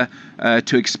 Attia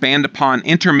to expand upon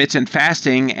intermittent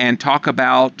fasting and talk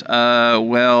about,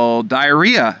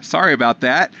 diarrhea. Sorry about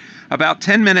that. About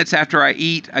 10 minutes after I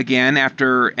eat again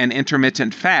after an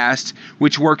intermittent fast,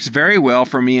 which works very well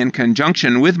for me in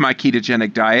conjunction with my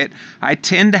ketogenic diet, I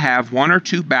tend to have 1 or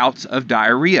 2 bouts of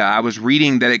diarrhea. I was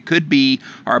reading that it could be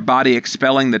our body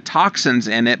expelling the toxins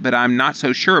in it, but I'm not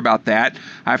so sure about that.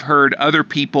 I've heard other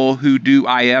people who do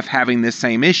IF having this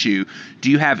same issue.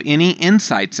 Do you have any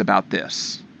insights about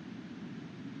this?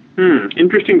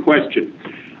 Interesting question.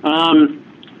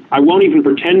 I won't even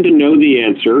pretend to know the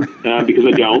answer because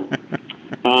I don't.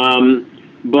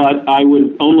 But I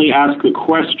would only ask the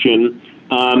question,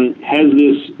 has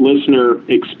this listener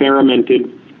experimented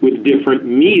with different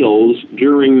meals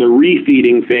during the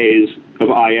refeeding phase of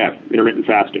IF, intermittent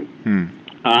fasting?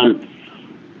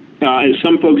 As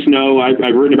some folks know,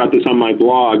 I've written about this on my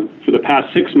blog. For the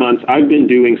past 6 months, I've been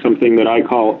doing something that I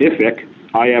call IFIK,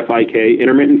 I-F-I-K,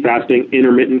 intermittent fasting,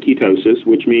 intermittent ketosis,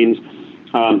 which means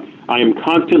I am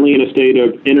constantly in a state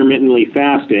of intermittently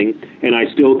fasting, and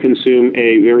I still consume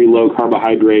a very low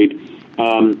carbohydrate,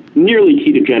 nearly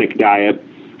ketogenic diet.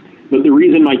 But the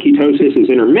reason my ketosis is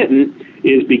intermittent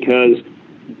is because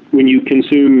when you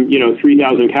consume,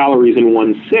 3,000 calories in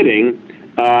one sitting,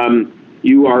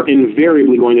 you are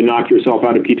invariably going to knock yourself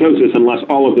out of ketosis unless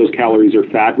all of those calories are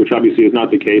fat, which obviously is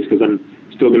not the case because I'm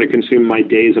still going to consume my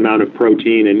day's amount of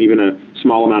protein and even a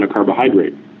small amount of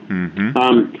carbohydrate.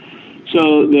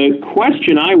 So the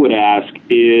question I would ask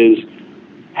is,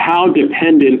 how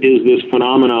dependent is this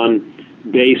phenomenon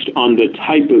based on the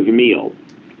type of meal?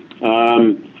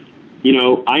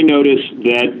 I notice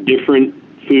that different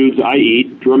foods I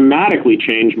eat dramatically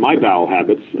change my bowel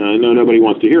habits. I know nobody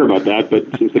wants to hear about that, but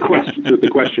since the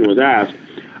question was asked,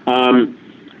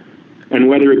 and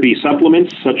whether it be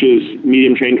supplements such as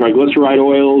medium-chain triglyceride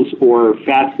oils or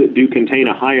fats that do contain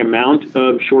a high amount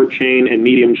of short-chain and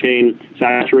medium-chain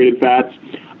saturated fats,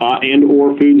 and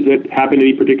or foods that happen to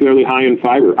be particularly high in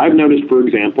fiber. I've noticed, for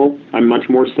example, I'm much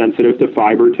more sensitive to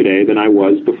fiber today than I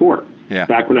was before. Yeah.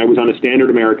 Back when I was on a standard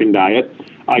American diet,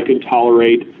 I could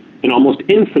tolerate an almost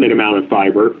infinite amount of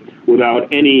fiber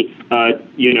without any,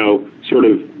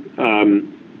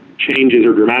 changes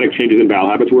or dramatic changes in bowel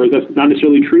habits, whereas that's not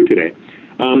necessarily true today.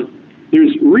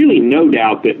 There's really no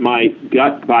doubt that my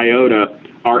gut biota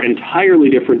are entirely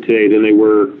different today than they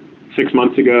were 6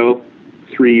 months ago,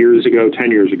 3 years ago, 10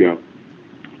 years ago.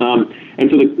 And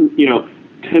so,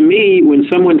 to me, when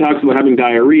someone talks about having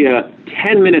diarrhea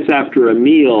 10 minutes after a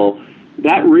meal,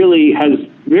 that really has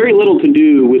very little to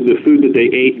do with the food that they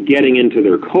ate getting into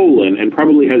their colon, and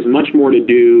probably has much more to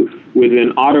do with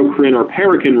an autocrine or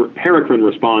paracrine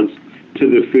response to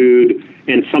the food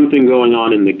and something going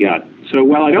on in the gut. So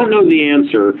while I don't know the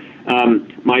answer,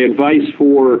 my advice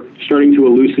for starting to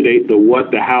elucidate the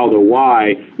what, the how, the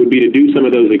why would be to do some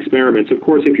of those experiments. Of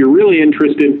course, if you're really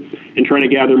interested in trying to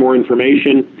gather more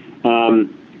information,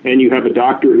 and you have a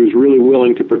doctor who's really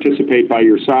willing to participate by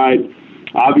your side,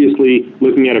 obviously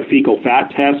looking at a fecal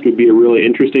fat test would be a really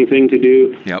interesting thing to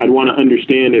do. Yep. I'd want to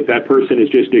understand if that person is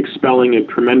just expelling a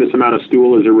tremendous amount of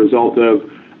stool as a result of,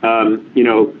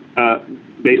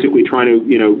 basically trying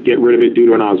to, get rid of it due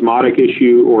to an osmotic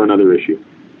issue or another issue.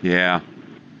 Yeah.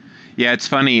 Yeah, it's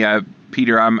funny,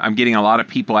 Peter, I'm getting a lot of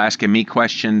people asking me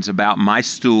questions about my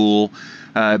stool,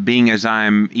 being as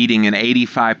I'm eating an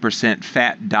 85%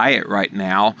 fat diet right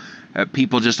now.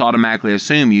 People just automatically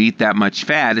assume you eat that much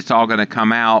fat, it's all going to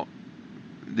come out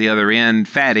the other end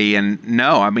fatty. And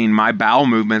no, I mean, my bowel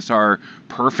movements are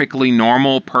perfectly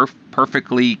normal,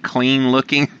 perfectly clean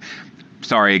looking.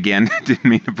 Sorry again, didn't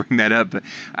mean to bring that up. But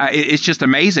it's just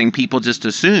amazing. People just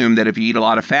assume that if you eat a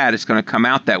lot of fat, it's going to come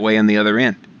out that way on the other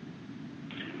end.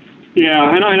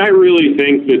 Yeah, and I really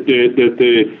think that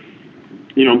the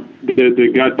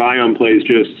gut biome plays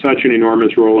just such an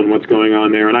enormous role in what's going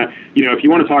on there. And if you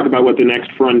want to talk about what the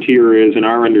next frontier is in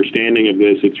our understanding of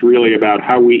this, it's really about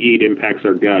how we eat impacts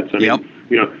our guts. I mean,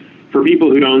 for people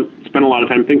who don't spend a lot of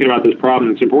time thinking about this problem,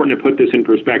 it's important to put this in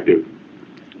perspective.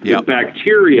 The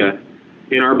bacteria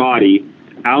in our body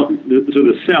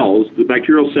the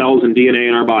bacterial cells and DNA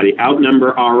in our body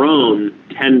outnumber our own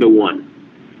 10 to 1.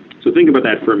 So think about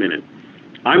that for a minute.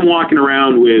 I'm walking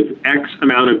around with X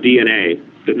amount of DNA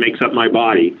that makes up my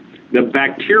body. The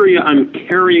bacteria I'm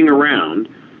carrying around,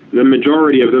 the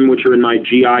majority of them, which are in my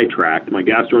GI tract, my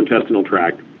gastrointestinal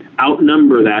tract,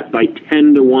 outnumber that by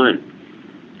 10 to 1.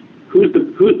 Who's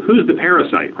the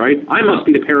parasite, right? I must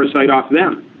be the parasite off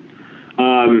them.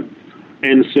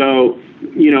 And so,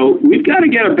 we've got to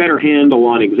get a better handle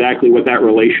on exactly what that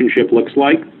relationship looks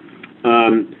like.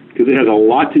 Because it has a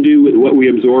lot to do with what we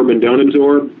absorb and don't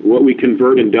absorb, what we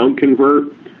convert and don't convert,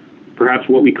 perhaps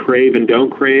what we crave and don't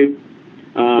crave.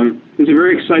 It's a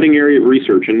very exciting area of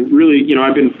research, and really,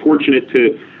 I've been fortunate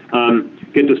to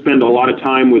get to spend a lot of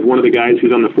time with one of the guys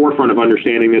who's on the forefront of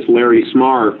understanding this, Larry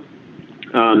Smarr,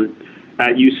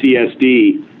 at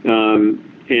UCSD,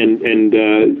 and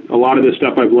a lot of this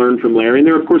stuff I've learned from Larry. And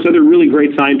there are, of course, other really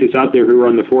great scientists out there who are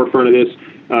on the forefront of this.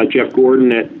 Jeff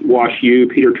Gordon at WashU,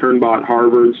 Peter Turnbaugh at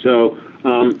Harvard. So,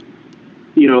 I'm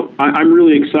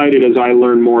really excited as I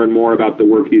learn more and more about the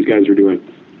work these guys are doing.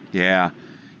 Yeah.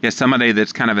 Yeah, somebody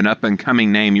that's kind of an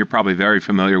up-and-coming name, you're probably very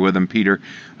familiar with him, Peter,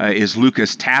 is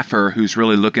Lucas Taffer, who's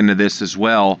really looking into this as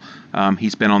well.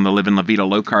 He's been on the Livin' La Vida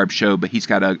Low Carb show, but he's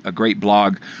got a great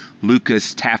blog,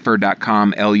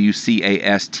 lucastaffer.com,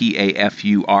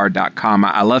 LUCASTAFUR.com.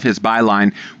 I love his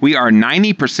byline. We are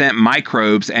 90%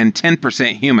 microbes and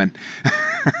 10% human,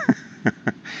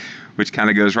 which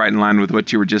kind of goes right in line with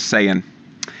what you were just saying.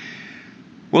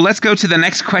 Well, let's go to the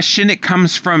next question. It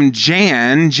comes from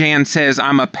Jan. Jan says,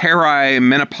 I'm a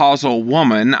perimenopausal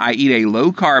woman. I eat a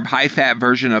low-carb, high-fat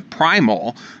version of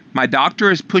Primal. My doctor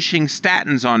is pushing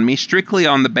statins on me strictly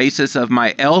on the basis of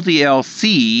my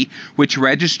LDL-C, which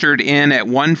registered in at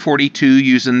 142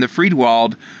 using the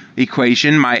Friedewald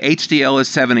equation. My HDL is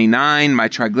 79. My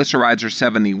triglycerides are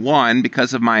 71.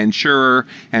 Because of my insurer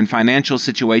and financial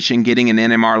situation, getting an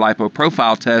NMR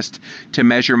lipoprofile test to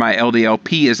measure my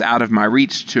LDL-P is out of my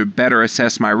reach to better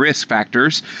assess my risk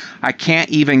factors. I can't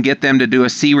even get them to do a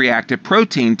C-reactive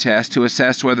protein test to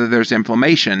assess whether there's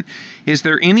inflammation. Is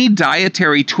there any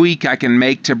dietary tweak I can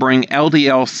make to bring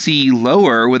LDL-C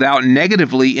lower without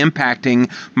negatively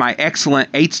impacting my excellent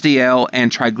HDL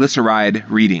and triglyceride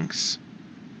readings?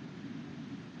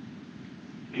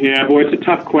 Yeah, boy, it's a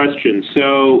tough question.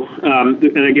 So,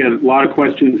 and again, a lot of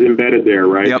questions embedded there,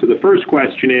 right? Yep. So the first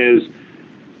question is,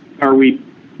 are we,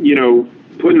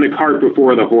 putting the cart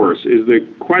before the horse? Is the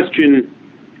question,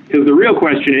 because the real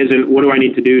question isn't what do I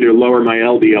need to do to lower my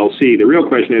LDL-C? The real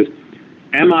question is,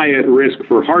 am I at risk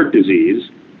for heart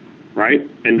disease, right?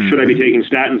 And should I be taking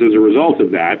statins as a result of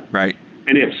that? Right.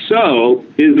 And if so,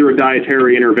 is there a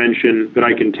dietary intervention that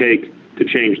I can take to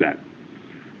change that?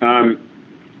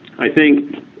 I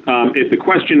think if the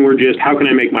question were just how can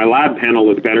I make my lab panel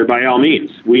look better, by all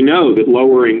means. We know that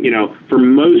lowering, for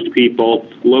most people,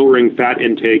 lowering fat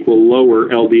intake will lower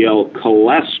LDL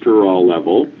cholesterol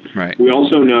level. Right. We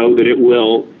also know that it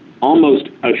will almost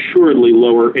assuredly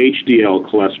lower HDL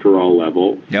cholesterol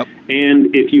level. Yep.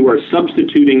 And if you are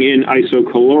substituting in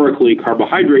isocalorically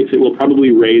carbohydrates, it will probably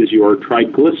raise your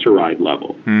triglyceride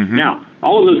level. Mm-hmm. Now,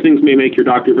 all of those things may make your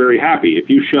doctor very happy. If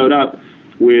you showed up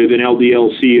with an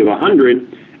LDL-C of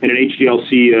 100 and an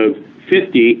HDL-C of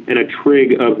 50 and a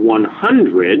trig of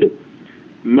 100,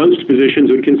 most physicians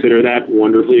would consider that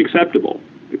wonderfully acceptable.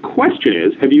 The question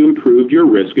is, have you improved your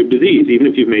risk of disease, even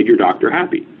if you've made your doctor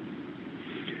happy?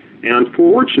 And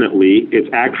unfortunately, it's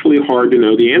actually hard to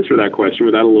know the answer to that question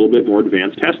without a little bit more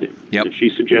advanced testing. Yep. And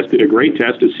she suggested a great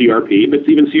test is CRP, but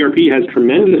even CRP has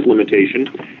tremendous limitation.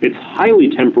 It's highly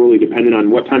temporally dependent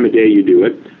on what time of day you do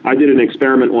it. I did an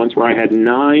experiment once where I had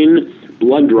 9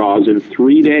 blood draws in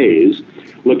 3 days,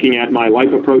 looking at my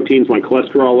lipoproteins, my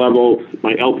cholesterol level,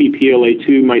 my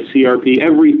LP-PLA2, my CRP,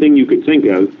 everything you could think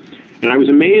of. And I was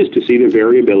amazed to see the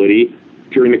variability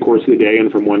during the course of the day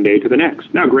and from one day to the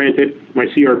next. Now, granted, my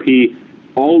CRP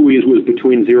always was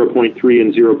between 0.3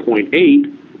 and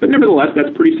 0.8, but nevertheless,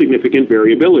 that's pretty significant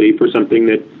variability for something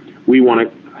that we want to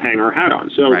hang our hat on.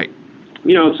 So,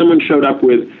 if someone showed up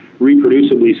with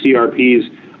reproducibly CRPs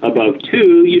above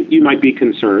 2, you might be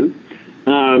concerned.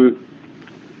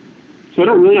 So I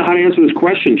don't really know how to answer this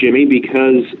question, Jimmy,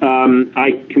 because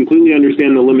I completely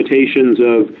understand the limitations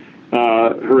of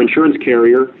her insurance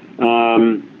carrier.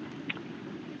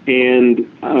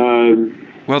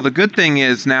 Well, the good thing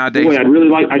is nowadays. Boy, I'd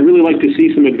really like to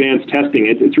see some advanced testing.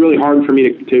 It's really hard for me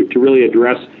to really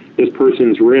address this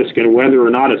person's risk and whether or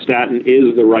not a statin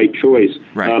is the right choice.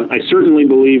 I certainly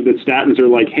believe that statins are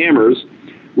like hammers,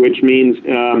 which means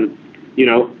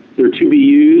they're to be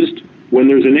used when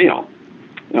there's a nail.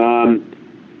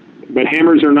 But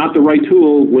hammers are not the right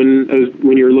tool when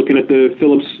you're looking at the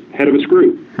Phillips head of a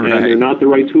screw. And they're not the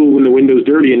right tool when the window's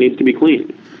dirty and needs to be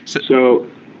cleaned. So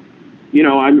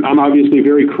I'm obviously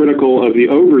very critical of the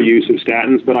overuse of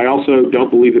statins, but I also don't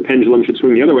believe the pendulum should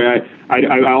swing the other way.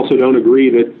 I also don't agree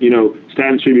that,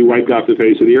 statins should be wiped off the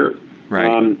face of the earth.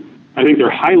 I think they're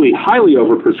highly, highly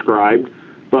overprescribed,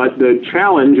 but the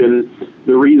challenge and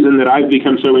the reason that I've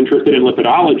become so interested in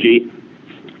lipidology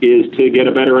is to get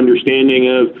a better understanding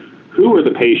of who are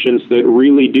the patients that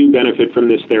really do benefit from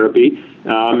this therapy,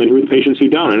 and who are the patients who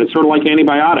don't. And it's sort of like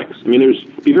antibiotics. I mean,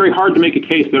 it'd be very hard to make a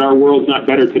case that our world's not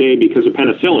better today because of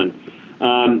penicillin,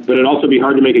 but it'd also be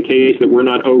hard to make a case that we're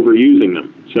not overusing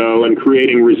them, and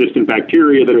creating resistant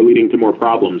bacteria that are leading to more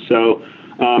problems. So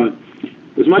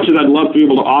as much as I'd love to be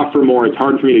able to offer more, it's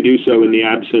hard for me to do so in the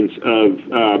absence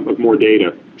of more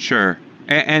data. Sure.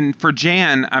 And for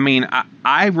Jan, I mean,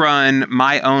 I run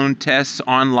my own tests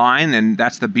online, and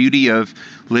that's the beauty of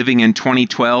living in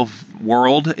 2012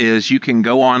 world is you can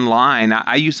go online.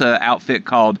 I use an outfit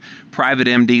called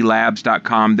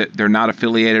privatemdlabs.com that they're not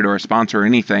affiliated or a sponsor or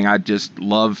anything. I just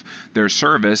love their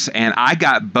service. And I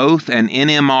got both an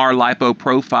NMR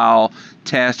lipoprofile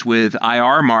test with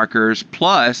IR markers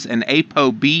plus an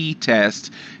ApoB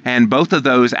test, and both of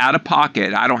those out of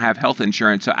pocket. I don't have health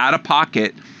insurance, so out of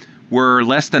pocket were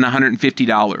less than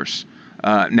 $150.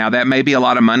 Now, that may be a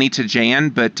lot of money to Jan,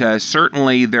 but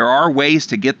certainly there are ways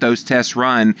to get those tests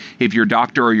run if your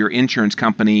doctor or your insurance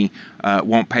company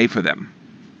won't pay for them.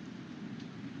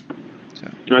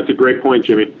 That's a great point,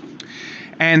 Jimmy.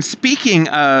 And speaking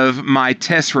of my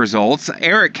test results,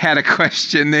 Eric had a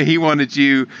question that he wanted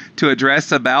you to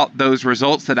address about those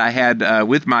results that I had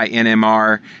with my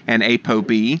NMR and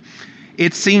ApoB.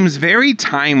 It seems very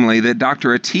timely that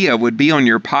Dr. Attia would be on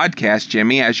your podcast,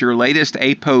 Jimmy, as your latest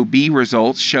ApoB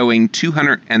results showing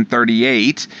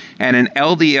 238 and an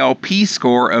LDLP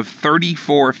score of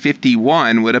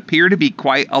 3451 would appear to be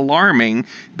quite alarming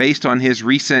based on his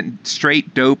recent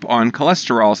Straight Dope on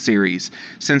Cholesterol series.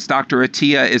 Since Dr.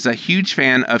 Attia is a huge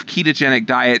fan of ketogenic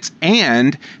diets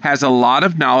and has a lot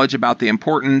of knowledge about the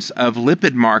importance of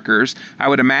lipid markers, I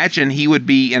would imagine he would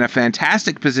be in a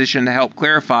fantastic position to help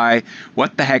clarify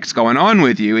what the heck's going on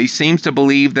with you. He seems to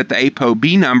believe that the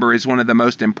ApoB number is one of the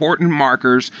most important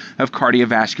markers of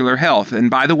cardiovascular health. And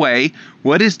by the way,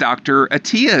 what is Dr.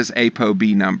 Attia's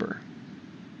ApoB number?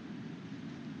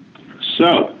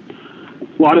 So,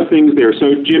 a lot of things there.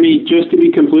 So, Jimmy, just to be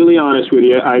completely honest with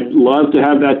you, I'd love to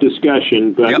have that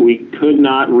discussion, but we could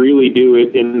not really do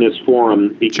it in this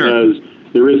forum because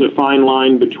there is a fine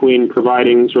line between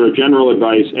providing sort of general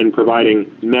advice and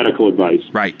providing medical advice.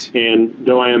 Right. And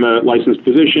though I am a licensed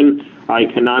physician, I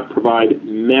cannot provide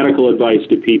medical advice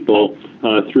to people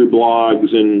through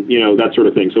blogs and, that sort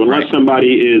of thing. So unless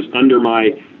somebody is under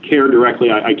my care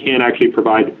directly, I can't actually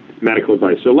provide medical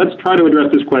advice. So let's try to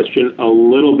address this question a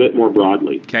little bit more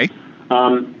broadly. Okay.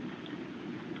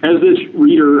 As this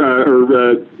reader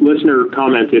or listener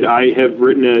commented, I have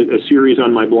written a series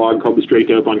on my blog called The Straight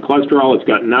Dope on Cholesterol. It's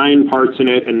got 9 parts in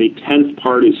it, and the 10th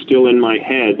part is still in my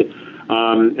head,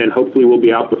 and hopefully will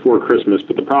be out before Christmas.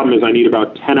 But the problem is I need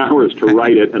about 10 hours to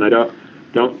write it, and I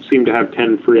don't seem to have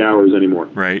 10 free hours anymore.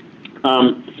 Right.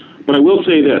 But I will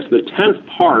say this. The 10th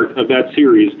part of that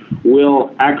series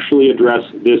will actually address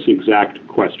this exact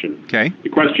question. Okay. The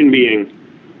question being,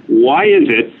 why is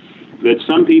it that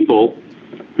some people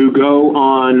who go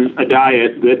on a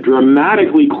diet that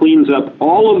dramatically cleans up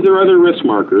all of their other risk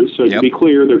markers. So to be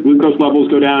clear, their glucose levels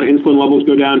go down, insulin levels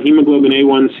go down, hemoglobin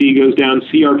A1C goes down,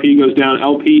 CRP goes down,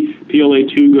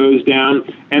 LP-PLA2 goes down,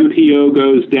 MPO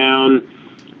goes down,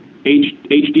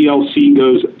 HDLC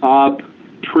goes up,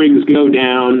 trigs go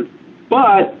down,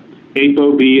 but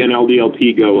ApoB and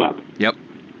LDLP go up. Yep.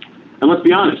 And let's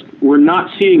be honest, we're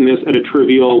not seeing this at a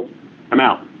trivial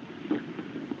amount.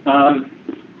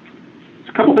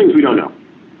 a couple things we don't know.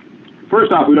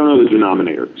 First off, we don't know the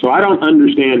denominator. So I don't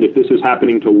understand if this is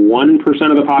happening to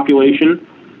 1% of the population,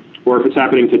 or if it's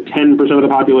happening to 10% of the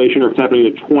population, or if it's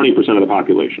happening to 20% of the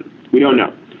population. We don't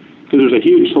know, because there's a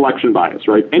huge selection bias,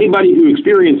 right? Anybody who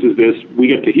experiences this, we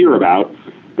get to hear about,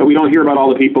 but we don't hear about all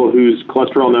the people whose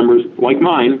cholesterol numbers, like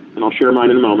mine, and I'll share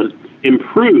mine in a moment,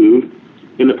 improve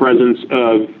in the presence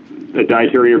of a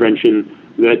dietary intervention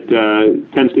that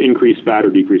tends to increase fat or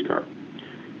decrease carb.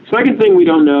 Second thing we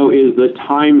don't know is the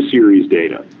time series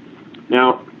data.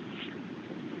 Now,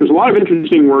 there's a lot of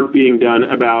interesting work being done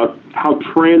about how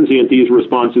transient these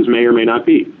responses may or may not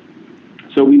be.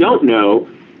 So we don't know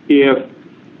if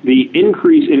the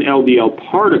increase in LDL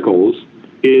particles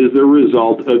is the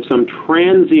result of some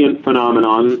transient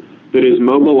phenomenon that is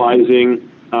mobilizing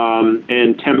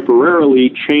and temporarily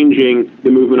changing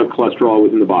the movement of cholesterol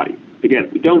within the body. Again,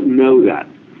 we don't know that.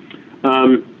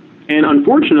 And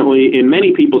unfortunately, in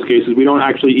many people's cases, we don't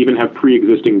actually even have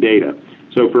pre-existing data.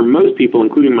 So for most people,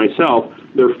 including myself,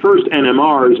 their first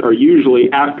NMRs are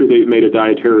usually after they've made a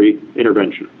dietary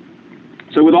intervention.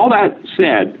 So with all that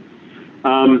said,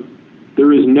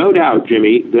 there is no doubt,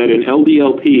 Jimmy, that an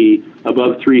LDLP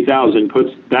above 3,000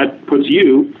 puts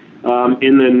you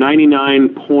in the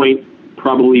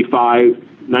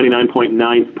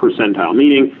 99.9th percentile,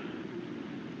 meaning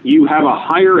you have a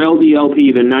higher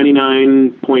LDLP than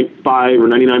 99.5 or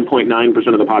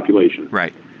 99.9% of the population.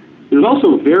 Right. There's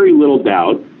also very little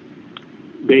doubt,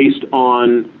 based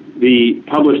on the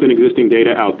published and existing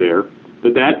data out there,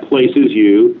 that places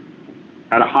you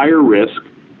at a higher risk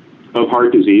of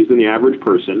heart disease than the average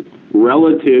person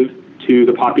relative to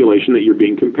the population that you're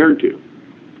being compared to.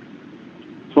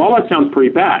 So all that sounds pretty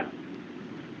bad.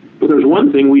 But there's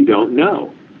one thing we don't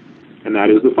know, and that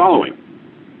is the following.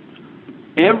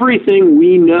 Everything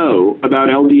we know about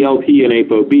LDLP and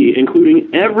ApoB, including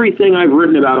everything I've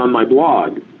written about on my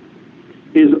blog,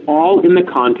 is all in the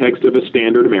context of a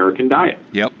standard American diet.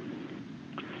 Yep.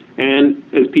 And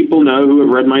as people know who have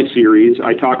read my series,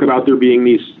 I talk about there being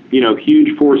these,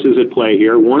 huge forces at play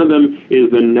here. One of them is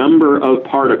the number of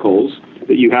particles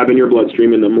that you have in your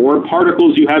bloodstream, and the more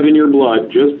particles you have in your blood,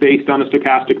 just based on a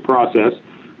stochastic process,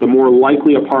 the more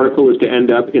likely a particle is to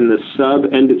end up in the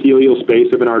subendothelial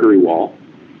space of an artery wall.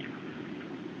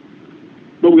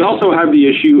 But we also have the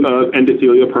issue of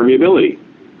endothelial permeability,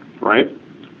 right?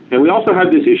 And we also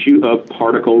have this issue of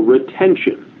particle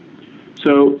retention.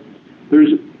 So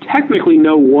there's technically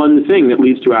no one thing that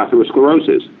leads to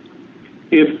atherosclerosis.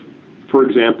 If, for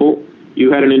example,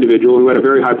 you had an individual who had a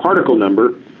very high particle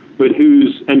number, but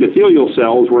whose endothelial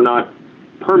cells were not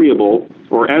permeable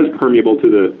or as permeable to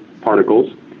the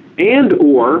particles, and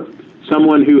or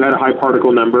someone who had a high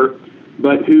particle number,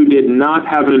 but who did not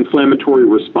have an inflammatory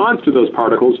response to those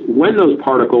particles, when those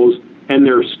particles and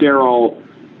their sterile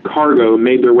cargo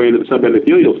made their way into the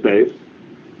subendothelial space,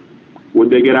 would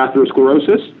they get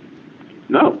atherosclerosis?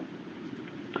 No.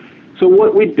 So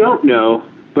what we don't know,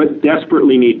 but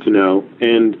desperately need to know,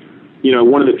 and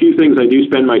one of the few things I do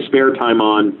spend my spare time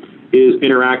on is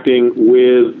interacting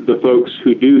with the folks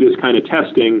who do this kind of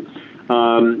testing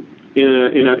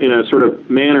in a sort of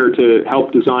manner to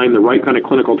help design the right kind of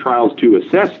clinical trials to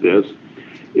assess this,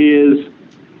 is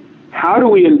how do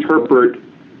we interpret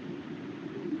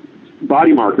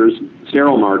body markers,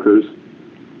 sterile markers,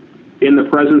 in the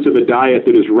presence of a diet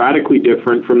that is radically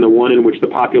different from the one in which the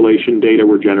population data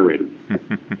were generated.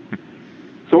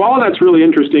 So all of that's really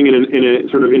interesting in a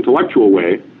sort of intellectual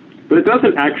way, but it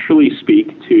doesn't actually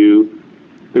speak to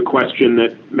the question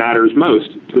that matters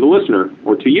most to the listener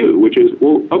or to you, which is,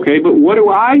 well, okay, but what do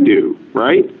I do,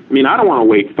 right? I mean, I don't want to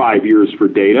wait 5 years for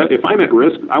data. If I'm at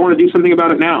risk, I want to do something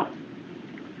about it now.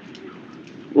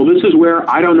 Well, this is where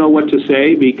I don't know what to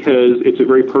say because it's a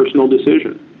very personal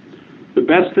decision. The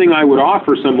best thing I would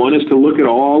offer someone is to look at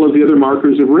all of the other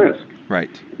markers of risk. Right.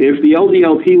 If the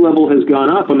LDLP level has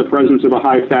gone up in the presence of a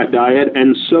high-fat diet,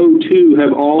 and so too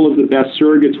have all of the best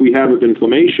surrogates we have of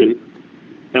inflammation,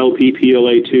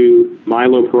 LP-PLA2,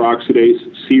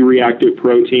 myeloperoxidase, C-reactive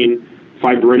protein,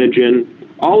 fibrinogen,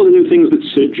 all of the new things that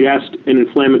suggest an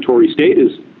inflammatory state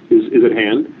is at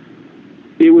hand,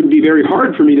 it would be very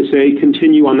hard for me to say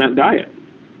continue on that diet.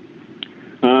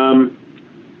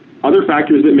 Other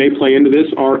factors that may play into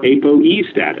this are ApoE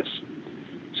status.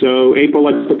 So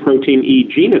apolipoprotein E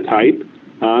genotype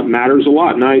matters a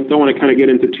lot. And I don't want to kind of get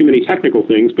into too many technical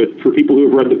things, but for people who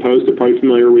have read the post, they're probably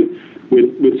familiar with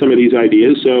some of these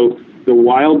ideas. So the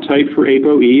wild type for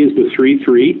ApoE is the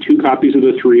 3-3, 2 copies of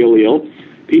the 3 allele.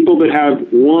 People that have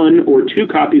 1 or 2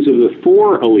 copies of the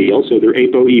 4 allele, so they're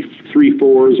ApoE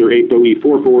 3-4s or ApoE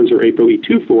 4-4s or ApoE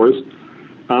 2-4s,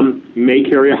 may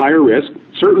carry a higher risk.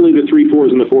 certainly the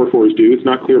 3-4s and the 4-4s do. It's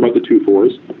not clear about the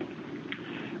 2-4s.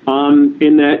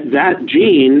 In that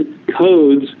gene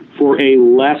codes for a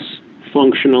less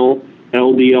functional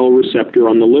LDL receptor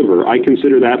on the liver. I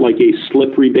consider that like a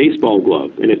slippery baseball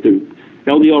glove. And if the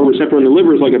LDL receptor on the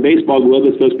liver is like a baseball glove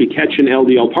that's supposed to be catching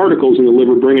LDL particles in the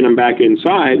liver, bringing them back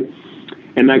inside,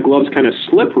 and that glove's kind of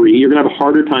slippery, you're going to have a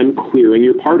harder time clearing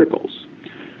your particles.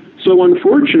 So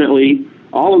unfortunately,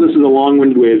 all of this is a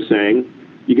long-winded way of saying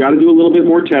you got to do a little bit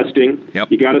more testing.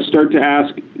 Yep. You got to start to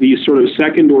ask these sort of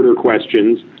second-order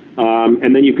questions,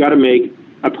 and then you've got to make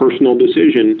a personal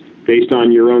decision based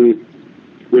on your own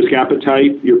risk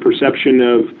appetite, your perception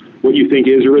of what you think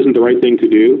is or isn't the right thing to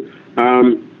do.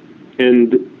 And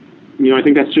I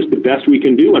think that's just the best we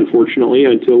can do, unfortunately,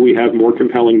 until we have more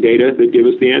compelling data that give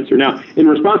us the answer. Now, in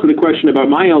response to the question about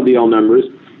my LDL numbers,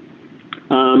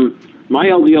 my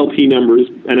LDLP numbers,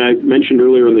 and I mentioned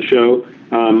earlier in the show,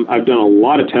 I've done a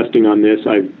lot of testing on this.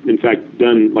 I've, in fact,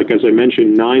 done, like as I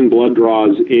mentioned, 9 blood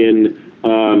draws in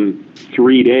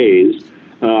 3 days.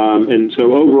 And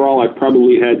so overall, I've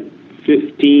probably had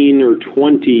 15 or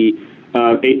 20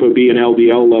 ApoB and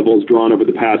LDL levels drawn over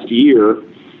the past year.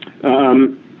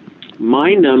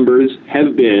 My numbers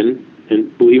have been,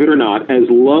 and believe it or not, as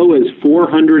low as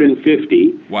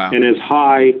 450 and as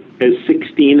high as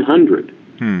 1,600.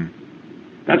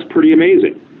 That's pretty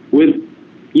amazing. With,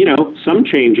 some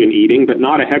change in eating, but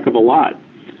not a heck of a lot.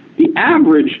 The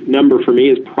average number for me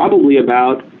is probably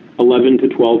about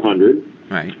 1,100 to 1,200.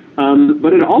 Right.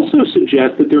 But it also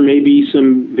suggests that there may be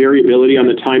some variability on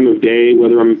the time of day,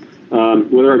 whether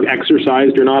I've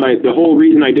exercised or not. The whole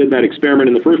reason I did that experiment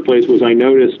in the first place was I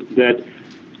noticed that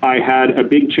I had a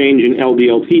big change in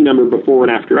LDLP number before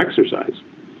and after exercise,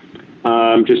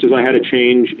 just as I had a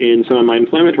change in some of my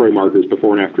inflammatory markers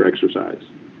before and after exercise.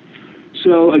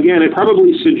 So again, it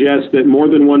probably suggests that more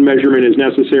than one measurement is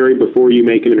necessary before you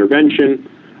make an intervention,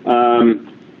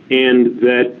 and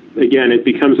that, again, it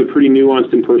becomes a pretty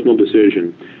nuanced and personal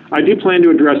decision. I do plan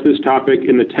to address this topic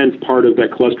in the 10th part of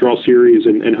that cholesterol series,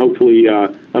 and hopefully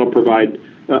that'll provide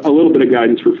a little bit of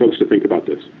guidance for folks to think about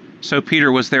this. So,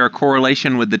 Peter, was there a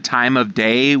correlation with the time of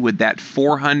day with that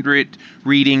 400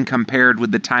 reading compared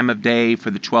with the time of day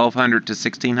for the 1,200 to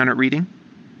 1,600 reading?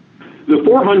 The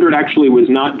 400 actually was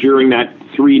not during that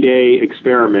 3-day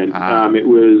experiment. It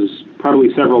was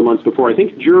probably several months before. I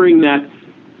think during that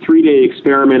 3-day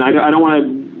experiment, I don't want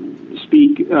to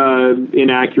speak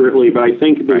inaccurately, but I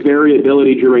think the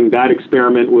variability during that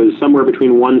experiment was somewhere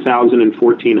between 1,000 and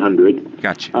 1,400.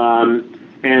 Gotcha.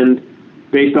 And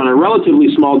based on a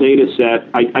relatively small data set,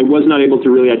 I was not able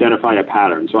to really identify a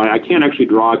pattern. So I can't actually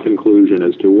draw a conclusion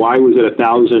as to why was it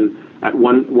 1,000 at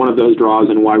one of those draws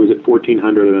and why was it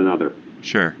 1,400 at another.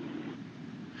 Sure.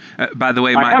 By the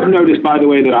way, I have noticed, by the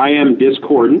way, that I am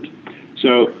discordant.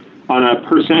 So on a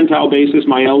percentile basis,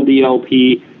 my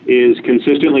LDLP is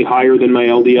consistently higher than my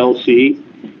LDLC.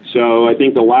 So I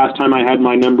think the last time I had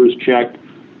my numbers checked,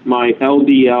 my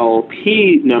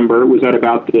LDLP number was at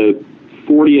about the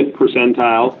 40th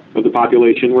percentile of the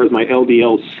population, whereas my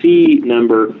LDLC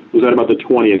number was at about the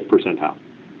 20th percentile.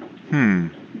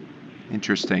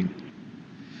 Interesting.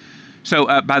 So,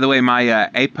 by the way, my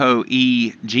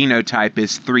ApoE genotype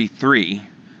is 3-3.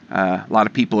 A lot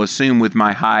of people assume with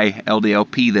my high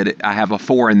LDLP that I have a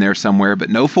 4 in there somewhere, but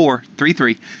no 4,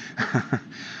 3-3.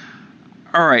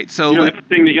 All right, so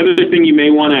the other thing you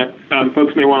may want to,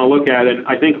 folks may want to look at, and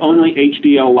I think only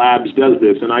HDL Labs does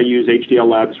this, and I use HDL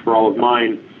Labs for all of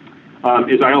mine,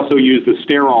 is I also use the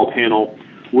sterol panel,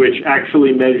 which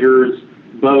actually measures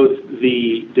both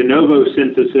the de novo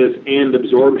synthesis and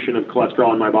absorption of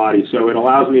cholesterol in my body. So it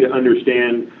allows me to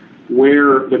understand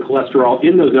where the cholesterol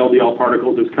in those LDL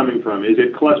particles is coming from. Is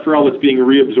it cholesterol that's being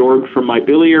reabsorbed from my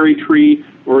biliary tree,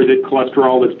 or is it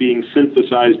cholesterol that's being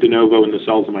synthesized de novo in the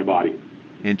cells of my body?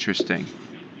 Interesting.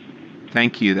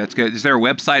 Thank you. That's good. Is there a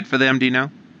website for them? Do you know?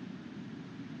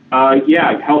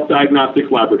 Yeah, Health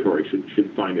Diagnostics Laboratory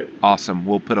should find it. Awesome.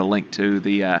 We'll put a link to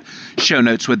the show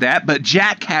notes with that. But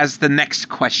Jack has the next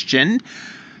question.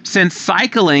 Since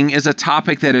cycling is a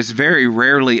topic that is very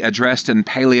rarely addressed in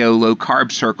paleo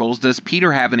low-carb circles, does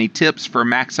Peter have any tips for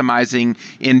maximizing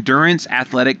endurance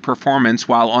athletic performance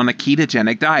while on a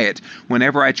ketogenic diet?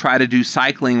 Whenever I try to do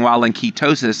cycling while in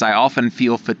ketosis, I often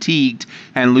feel fatigued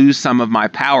and lose some of my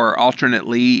power.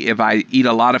 Alternately, if I eat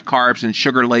a lot of carbs and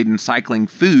sugar-laden cycling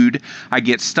food, I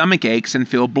get stomach aches and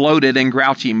feel bloated and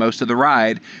grouchy most of the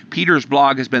ride. Peter's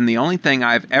blog has been the only thing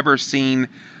I've ever seen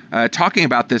talking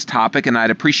about this topic, and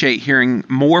I'd appreciate hearing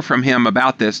more from him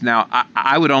about this. Now,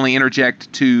 I would only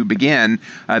interject to begin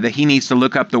that he needs to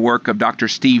look up the work of Dr.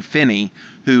 Steve Phinney,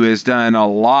 who has done a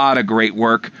lot of great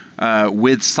work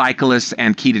with cyclists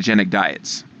and ketogenic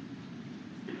diets.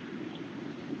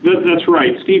 That's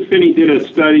right. Steve Phinney did a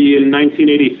study in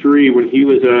 1983 when he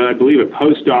was, I believe, a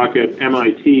postdoc at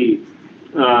MIT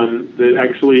that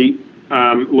actually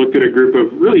looked at a group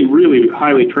of really, really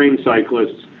highly trained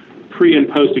cyclists pre and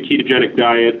post a ketogenic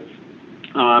diet,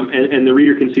 and the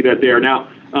reader can see that there. Now,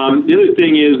 the other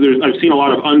thing is I've seen a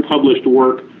lot of unpublished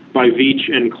work by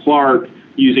Veach and Clark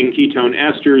using ketone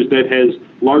esters that has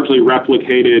largely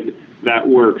replicated that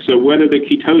work. So whether the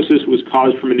ketosis was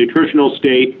caused from a nutritional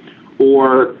state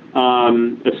or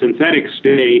a synthetic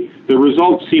state, the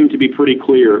results seem to be pretty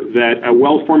clear that a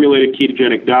well-formulated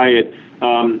ketogenic diet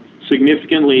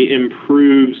significantly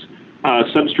improves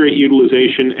substrate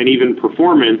utilization and even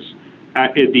performance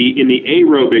in the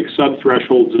aerobic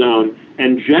subthreshold zone,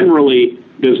 and generally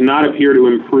does not appear to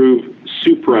improve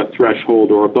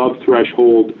supra-threshold or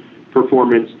above-threshold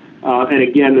performance. And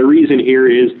again, the reason here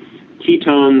is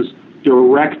ketones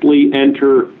directly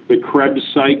enter the Krebs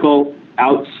cycle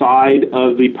outside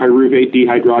of the pyruvate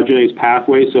dehydrogenase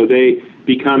pathway, so they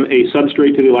become a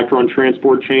substrate to the electron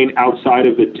transport chain outside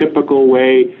of the typical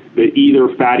way that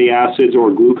either fatty acids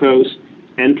or glucose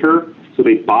enter, so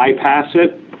they bypass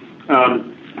it,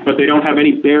 but they don't have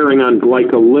any bearing on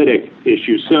glycolytic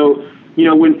issues. So,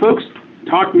 when folks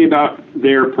talk to me about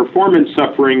their performance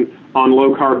suffering on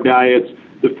low-carb diets,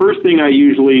 the first thing I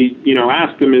usually,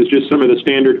 ask them is just some of the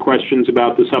standard questions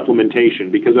about the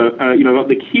supplementation, because,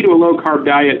 the key to a low-carb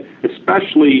diet,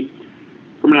 especially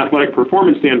from an athletic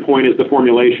performance standpoint, is the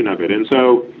formulation of it. And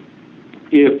so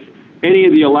if any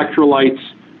of the electrolytes,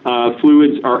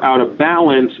 fluids are out of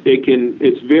balance,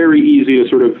 it's very easy to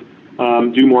sort of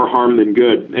do more harm than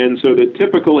good. And so the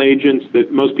typical agents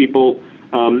that most people,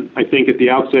 I think at the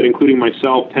outset, including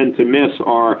myself, tend to miss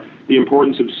are the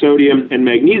importance of sodium and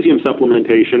magnesium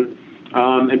supplementation,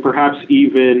 and perhaps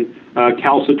even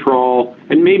calcitrol,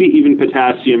 and maybe even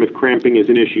potassium if cramping is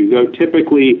an issue. Though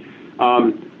typically,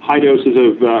 high doses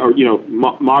of,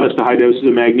 modest to high doses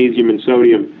of magnesium and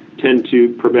sodium tend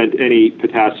to prevent any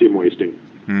potassium wasting.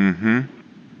 Mm-hmm.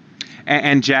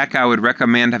 And Jack, I would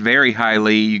recommend very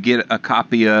highly you get a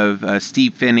copy of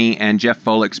Steve Phinney and Jeff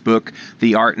Volek's book,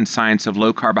 The Art and Science of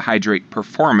Low Carbohydrate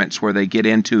Performance, where they get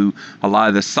into a lot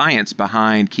of the science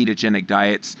behind ketogenic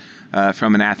diets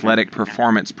from an athletic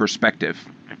performance perspective.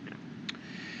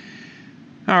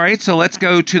 All right, so let's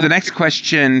go to the next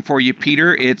question for you,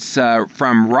 Peter. It's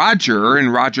from Roger,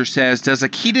 and Roger says, does a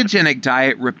ketogenic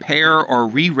diet repair or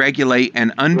re-regulate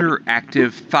an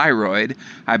underactive thyroid?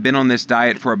 I've been on this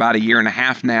diet for about 1.5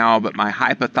 years now, but my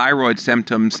hypothyroid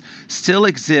symptoms still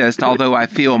exist, although I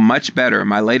feel much better.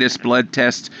 My latest blood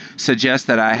test suggests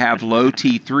that I have low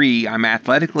T3. I'm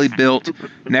athletically built,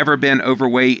 never been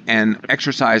overweight, and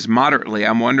exercise moderately.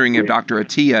 I'm wondering if Dr.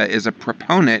 Attia is a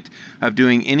proponent of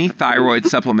doing any thyroid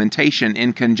supplementation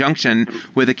in conjunction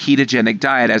with a ketogenic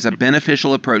diet as a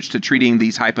beneficial approach to treating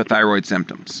these hypothyroid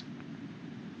symptoms.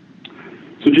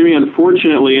 So, Jimmy,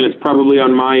 unfortunately, and it's probably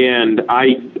on my end,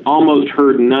 I almost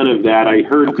heard none of that. I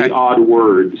heard the odd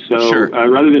word. So sure.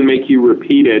 Rather than make you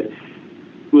repeat it,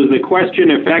 was the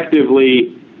question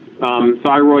effectively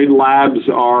thyroid labs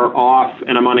are off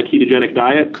and I'm on a ketogenic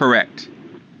diet? Correct.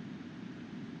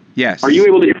 Yes. Are you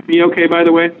able to hear me okay, by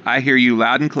the way? I hear you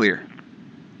loud and clear.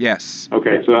 Yes.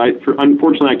 Okay, so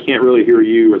unfortunately I can't really hear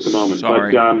you at the moment.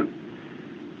 Sorry. But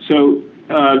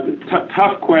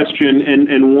tough question,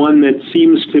 and one that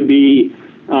seems to be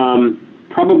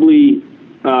probably,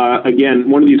 again,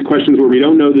 one of these questions where we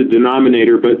don't know the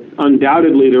denominator, but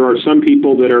undoubtedly there are some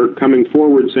people that are coming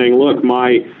forward saying, look,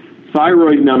 my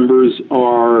thyroid numbers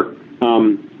are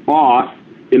off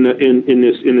in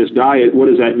this diet. What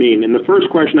does that mean? And the first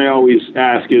question I always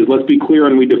ask is, let's be clear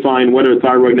and we define what are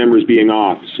thyroid numbers being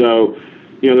off. So,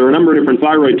 there are a number of different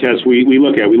thyroid tests we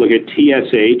look at. We look at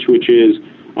TSH, which is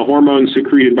a hormone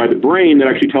secreted by the brain that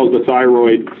actually tells the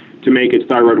thyroid to make its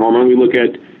thyroid hormone. We look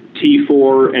at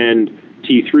T4 and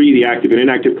T3, the active and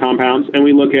inactive compounds, and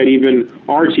we look at even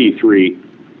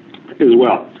RT3 as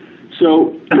well.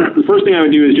 So the first thing I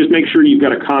would do is just make sure you've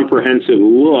got a comprehensive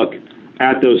look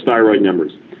at those thyroid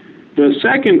numbers. The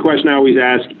second question I always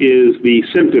ask is the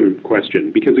symptom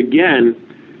question, because again,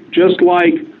 just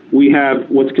like we have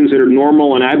what's considered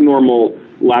normal and abnormal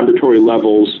laboratory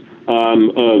levels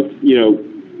of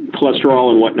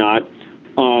cholesterol and whatnot,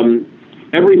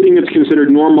 everything that's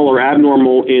considered normal or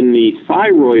abnormal in the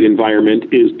thyroid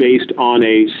environment is based on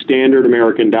a standard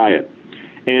American diet.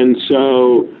 And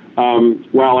so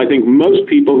while I think most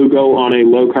people who go on a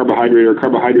low carbohydrate or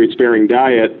carbohydrate sparing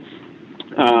diet,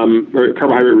 or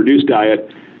carbohydrate reduced diet,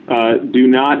 do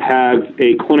not have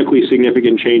a clinically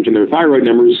significant change in their thyroid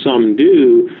numbers. Some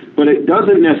do, but it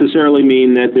doesn't necessarily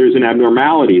mean that there's an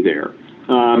abnormality there.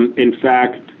 In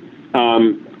fact,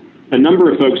 a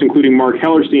number of folks, including Mark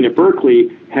Hellerstein at Berkeley,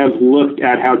 have looked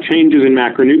at how changes in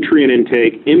macronutrient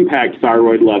intake impact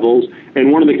thyroid levels,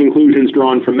 and one of the conclusions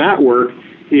drawn from that work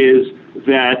is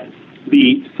that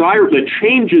the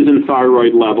changes in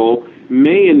thyroid level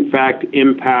may in fact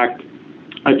impact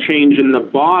a change in the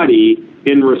body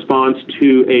in response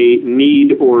to a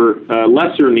need or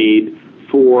lesser need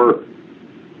for,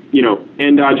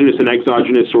 endogenous and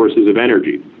exogenous sources of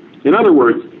energy. In other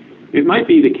words, it might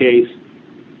be the case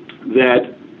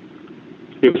that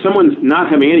if someone's not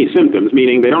having any symptoms,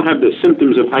 meaning they don't have the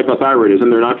symptoms of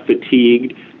hypothyroidism, they're not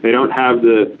fatigued, they don't have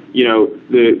the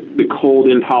cold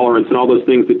intolerance and all those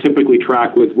things that typically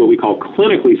track with what we call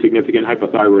clinically significant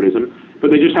hypothyroidism, but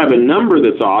they just have a number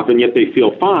that's off and yet they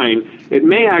feel fine, it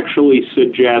may actually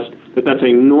suggest that that's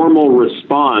a normal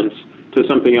response to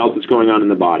something else that's going on in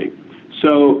the body.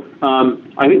 So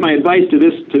I think my advice to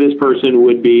this person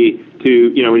would be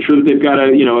to ensure that they've got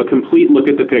a complete look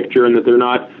at the picture and that they're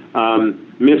not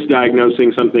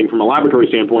misdiagnosing something from a laboratory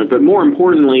standpoint, but more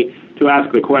importantly, to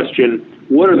ask the question,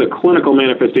 what are the clinical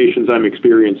manifestations I'm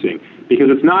experiencing? Because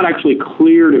it's not actually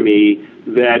clear to me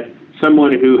that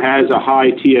someone who has a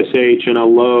high TSH and a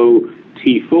low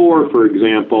T4, for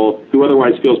example, who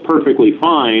otherwise feels perfectly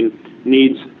fine,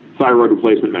 needs thyroid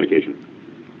replacement medication.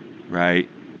 Right.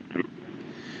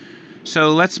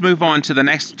 So let's move on to the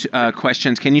next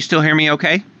questions. Can you still hear me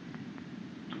okay?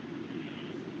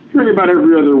 Hearing about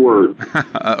every other word.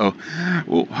 Uh-oh.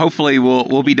 Well, hopefully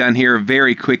we'll be done here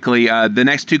very quickly. The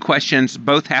next two questions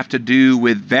both have to do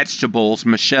with vegetables.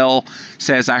 Michelle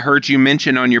says, I heard you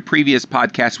mention on your previous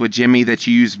podcast with Jimmy that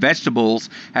you use vegetables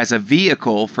as a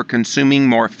vehicle for consuming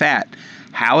more fat.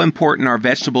 How important are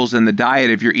vegetables in the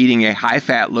diet if you're eating a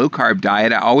high-fat, low-carb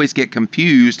diet? I always get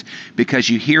confused because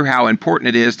you hear how important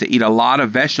it is to eat a lot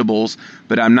of vegetables,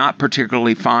 but I'm not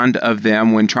particularly fond of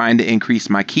them when trying to increase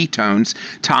my ketones.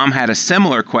 Tom had a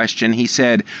similar question. He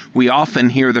said, we often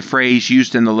hear the phrase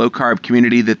used in the low-carb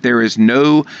community that there is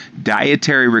no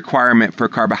dietary requirement for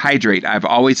carbohydrate. I've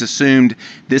always assumed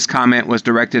this comment was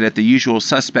directed at the usual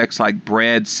suspects like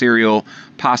bread, cereal,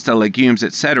 pasta, legumes,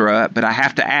 etc., but I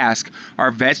have to ask, are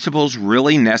vegetables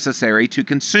really necessary to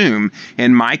consume?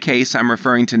 In my case, I'm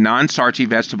referring to non-starchy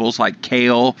vegetables like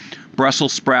kale,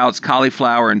 Brussels sprouts,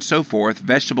 cauliflower, and so forth.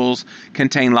 Vegetables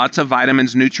contain lots of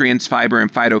vitamins, nutrients, fiber,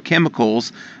 and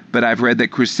phytochemicals, but I've read that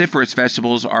cruciferous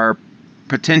vegetables are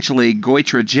potentially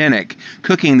goitrogenic.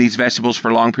 Cooking these vegetables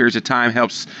for long periods of time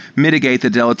helps mitigate the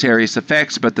deleterious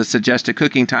effects, but the suggested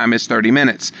cooking time is 30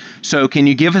 minutes. So can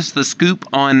you give us the scoop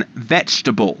on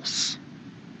vegetables?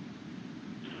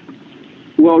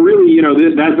 Well, really,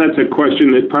 that's a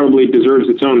question that probably deserves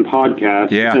its own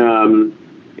podcast. Yeah.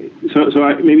 So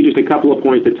maybe just a couple of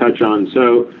points to touch on.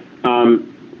 So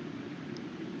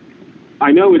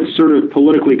I know it's sort of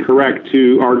politically correct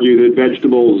to argue that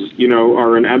vegetables,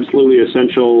 are an absolutely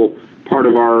essential part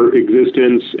of our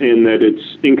existence and that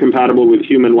it's incompatible with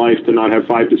human life to not have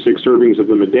 5 to 6 servings of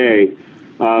them a day.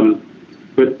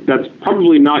 But that's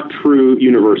probably not true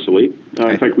universally.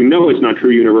 In fact, we know it's not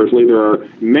true universally. There are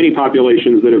many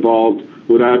populations that evolved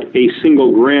without a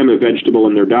single gram of vegetable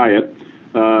in their diet.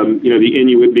 The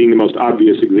Inuit being the most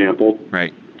obvious example.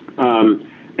 Right.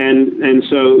 And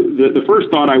so the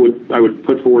first thought I would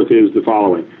put forth is the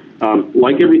following.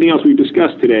 Like everything else we've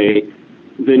discussed today,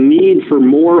 the need for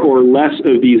more or less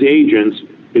of these agents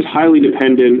is highly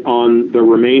dependent on the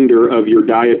remainder of your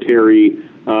dietary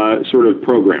sort of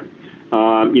program.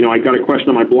 I got a question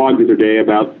on my blog the other day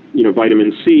about,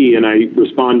 vitamin C, and I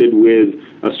responded with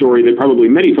a story that probably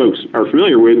many folks are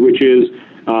familiar with, which is,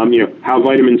 how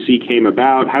vitamin C came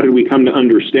about. How did we come to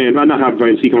understand, not how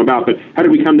vitamin C came about, but how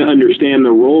did we come to understand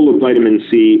the role of vitamin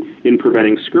C in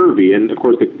preventing scurvy? And of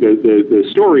course, the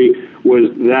story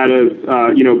was that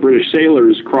of, British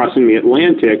sailors crossing the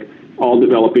Atlantic, all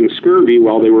developing scurvy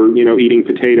while they were, eating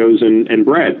potatoes and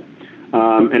bread.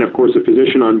 And of course, a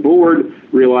physician on board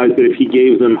realized that if he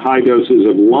gave them high doses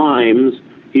of limes,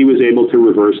 he was able to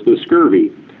reverse the scurvy.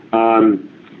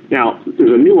 Now,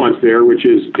 there's a nuance there, which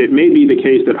is it may be the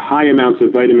case that high amounts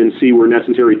of vitamin C were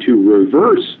necessary to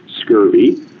reverse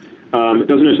scurvy. It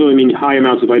doesn't necessarily mean high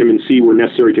amounts of vitamin C were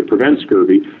necessary to prevent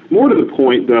scurvy. More to the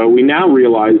point, though, we now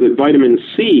realize that vitamin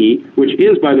C, which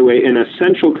is, by the way, an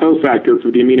essential cofactor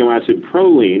for the amino acid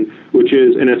proline, which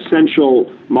is an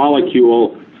essential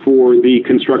molecule for the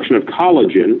construction of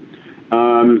collagen,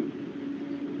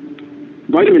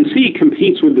 vitamin C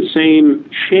competes with the same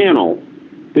channel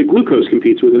that glucose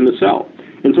competes with in the cell.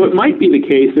 And so it might be the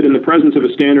case that in the presence of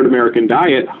a standard American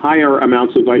diet, higher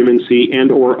amounts of vitamin C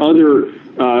and or other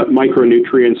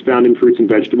micronutrients found in fruits and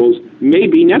vegetables may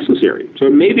be necessary. So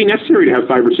it may be necessary to have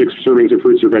 5 or 6 servings of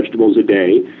fruits or vegetables a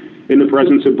day in the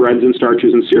presence of breads and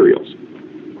starches and cereals.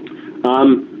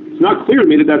 It's not clear to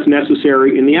me that that's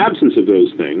necessary in the absence of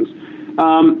those things.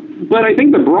 But I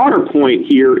think the broader point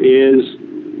here is,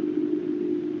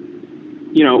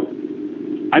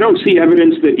 I don't see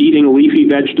evidence that eating leafy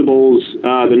vegetables,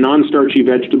 the non-starchy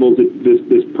vegetables that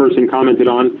this person commented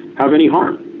on, have any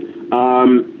harm.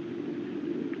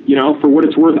 For what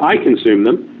it's worth, I consume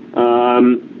them,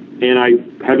 and I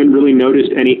haven't really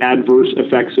noticed any adverse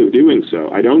effects of doing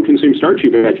so. I don't consume starchy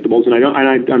vegetables, and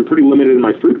I'm pretty limited in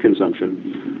my fruit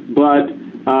consumption. But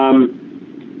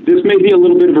this may be a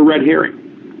little bit of a red herring.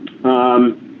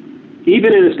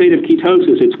 Even in a state of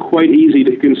ketosis, it's quite easy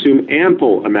to consume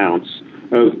ample amounts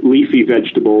of leafy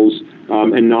vegetables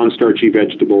and non-starchy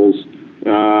vegetables,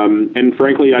 and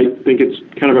frankly, I think it's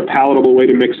kind of a palatable way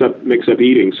to mix up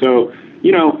eating. So,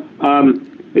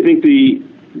 I think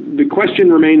the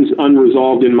question remains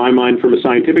unresolved in my mind from a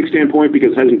scientific standpoint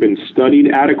because it hasn't been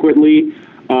studied adequately.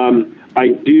 I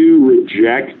do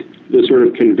reject the sort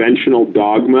of conventional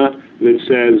dogma that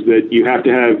says that you have to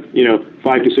have,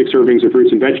 5 to 6 servings of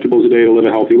fruits and vegetables a day to live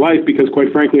a healthy life, because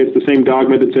quite frankly, it's the same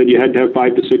dogma that said you had to have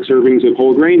 5 to 6 servings of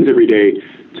whole grains every day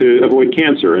to avoid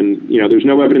cancer. And, there's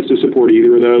no evidence to support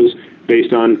either of those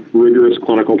based on rigorous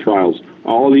clinical trials.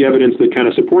 All of the evidence that kind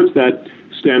of supports that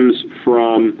stems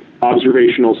from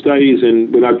observational studies,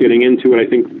 and without getting into it, I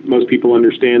think most people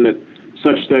understand that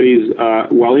such studies,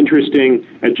 while interesting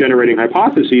at generating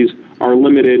hypotheses, are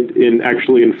limited in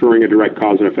actually inferring a direct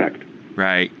cause and effect.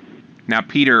 Right. Now,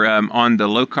 Peter, on the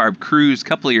low-carb cruise a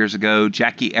couple of years ago,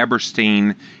 Jackie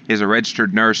Eberstein is a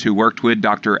registered nurse who worked with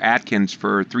Dr. Atkins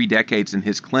for 3 decades in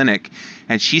his clinic,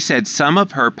 and she said some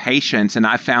of her patients, and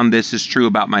I found this is true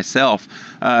about myself,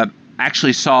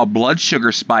 actually saw blood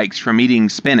sugar spikes from eating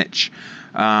spinach.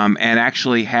 And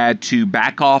actually had to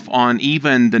back off on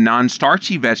even the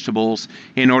non-starchy vegetables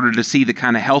in order to see the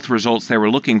kind of health results they were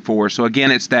looking for. So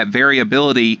again, it's that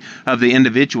variability of the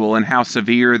individual and how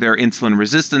severe their insulin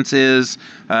resistance is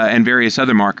and various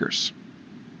other markers.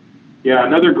 Yeah,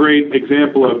 another great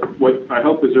example of what I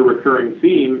hope is a recurring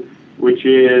theme, which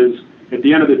is, at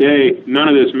the end of the day, none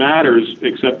of this matters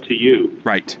except to you.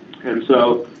 Right. And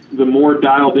so the more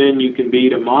dialed in you can be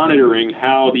to monitoring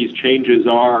how these changes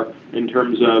are in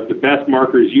terms of the best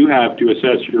markers you have to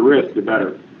assess your risk, the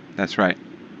better. That's right.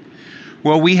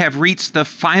 Well, we have reached the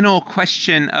final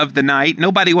question of the night.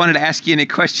 Nobody wanted to ask you any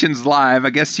questions live.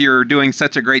 I guess you're doing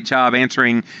such a great job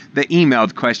answering the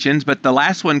emailed questions. But the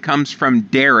last one comes from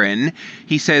Darren.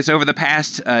 He says, over the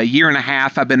past year and a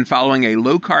half, I've been following a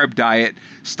low-carb diet,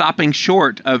 stopping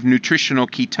short of nutritional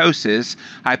ketosis.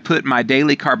 I put my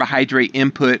daily carbohydrate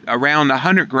input around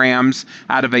 100 grams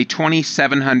out of a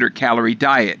 2,700-calorie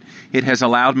diet. It has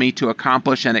allowed me to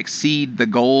accomplish and exceed the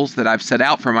goals that I've set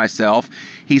out for myself.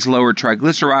 He's lowered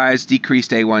triglycerides,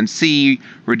 decreased A1C,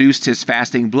 reduced his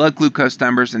fasting blood glucose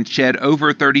numbers, and shed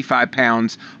over 35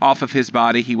 pounds off of his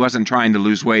body. He wasn't trying to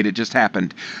lose weight. It just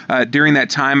happened. During that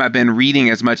time, I've been reading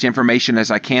as much information as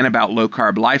I can about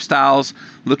low-carb lifestyles.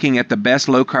 Looking at the best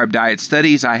low-carb diet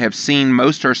studies I have seen,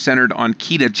 most are centered on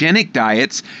ketogenic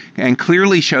diets and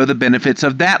clearly show the benefits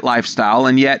of that lifestyle.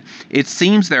 And yet, it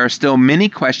seems there are still many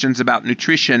questions about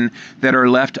nutrition that are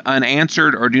left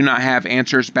unanswered or do not have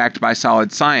answers backed by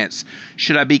solid science.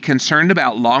 Should I be concerned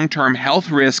about long-term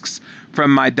health risks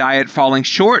from my diet falling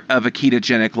short of a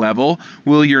ketogenic level?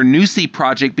 Will your NUSI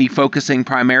project be focusing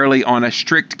primarily on a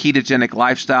strict ketogenic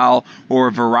lifestyle or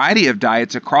a variety of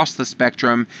diets across the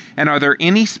spectrum? And are there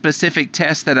any specific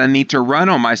tests that I need to run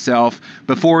on myself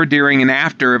before, during, and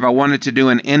after if I wanted to do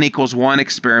an N=1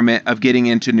 experiment of getting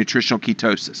into nutritional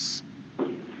ketosis?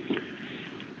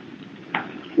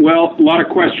 Well, a lot of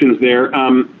questions there.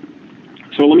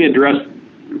 So let me address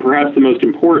perhaps the most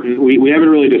important. We haven't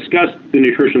really discussed the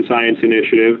Nutrition Science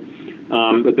Initiative,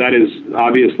 but that is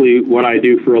obviously what I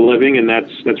do for a living, and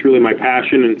that's really my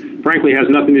passion, and frankly has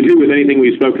nothing to do with anything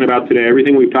we've spoken about today.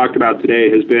 Everything we've talked about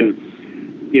today has been,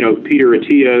 Peter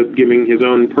Attia giving his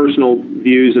own personal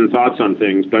views and thoughts on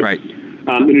things. But right.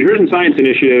 The Nutrition Science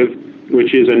Initiative,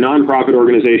 which is a nonprofit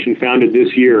organization founded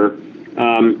this year,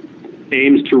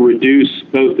 aims to reduce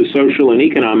both the social and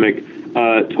economic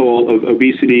toll of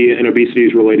obesity and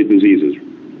obesity-related diseases.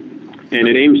 And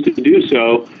it aims to do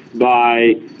so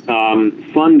by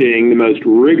funding the most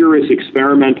rigorous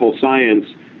experimental science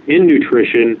in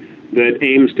nutrition that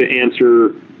aims to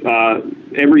answer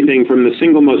everything from the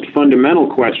single most fundamental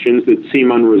questions that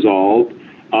seem unresolved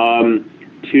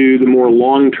to the more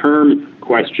long-term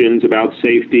questions about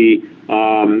safety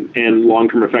and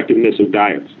long-term effectiveness of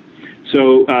diets.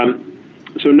 So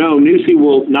no, NUSI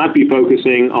will not be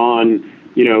focusing on,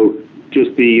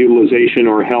 just the utilization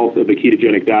or health of the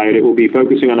ketogenic diet. It will be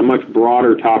focusing on a much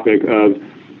broader topic of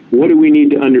what do we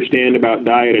need to understand about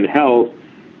diet and health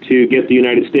to get the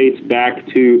United States back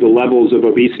to the levels of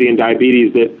obesity and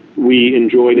diabetes that we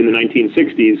enjoyed in the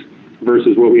 1960s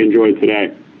versus what we enjoy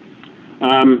today.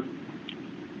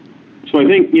 So I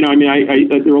think, there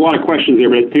are a lot of questions there,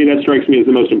 but to me that strikes me as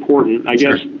the most important. I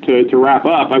guess to wrap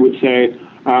up, I would say,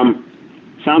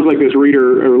 sounds like this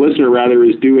reader, or listener rather,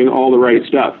 is doing all the right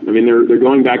stuff. I mean, they're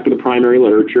going back to the primary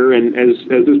literature, and as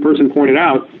this person pointed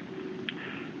out,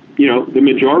 the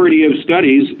majority of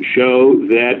studies show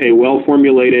that a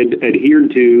well-formulated, adhered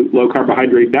to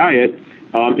low-carbohydrate diet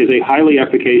is a highly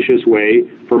efficacious way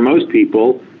for most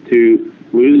people to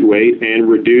lose weight and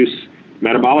reduce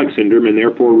metabolic syndrome and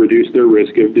therefore reduce their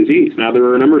risk of disease. Now, there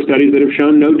are a number of studies that have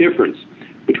shown no difference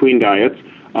between diets.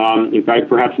 In fact,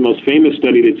 perhaps the most famous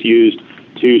study that's used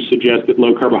to suggest that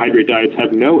low-carbohydrate diets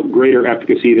have no greater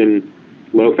efficacy than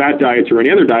low-fat diets or any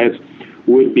other diets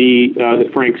would be the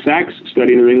Frank Sachs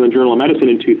study in the New England Journal of Medicine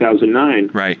in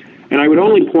 2009. Right. And I would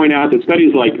only point out that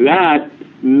studies like that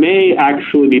may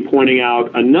actually be pointing out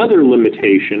another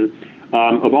limitation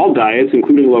of all diets,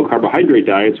 including low-carbohydrate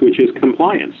diets, which is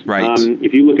compliance. Right.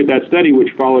 If you look at that study,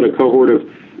 which followed a cohort of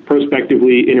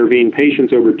prospectively intervened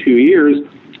patients over 2 years,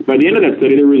 by the end of that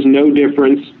study, there was no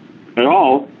difference at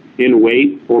all in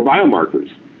weight or biomarkers,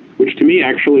 which to me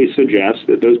actually suggests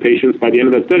that those patients, by the end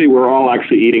of that study, were all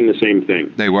actually eating the same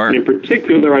thing. They were. And in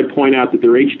particular, I'd point out that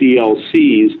their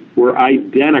HDLCs were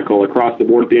identical across the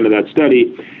board at the end of that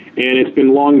study. And it's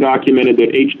been long documented that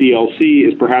HDLC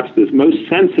is perhaps the most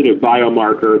sensitive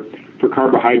biomarker for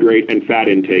carbohydrate and fat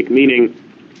intake, meaning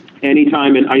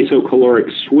anytime an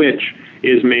isocaloric switch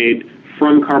is made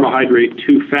from carbohydrate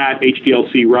to fat,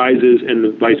 HDLC rises, and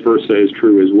the vice versa is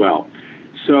true as well.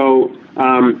 So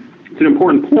it's an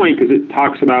important point because it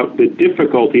talks about the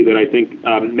difficulty that I think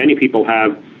many people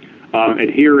have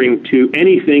adhering to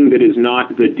anything that is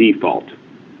not the default,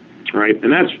 right?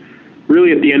 And that's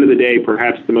really, at the end of the day,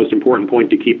 perhaps the most important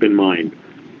point to keep in mind.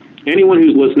 Anyone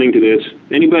who's listening to this,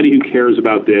 anybody who cares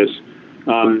about this,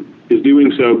 is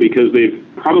doing so because they've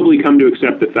probably come to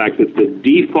accept the fact that the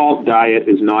default diet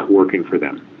is not working for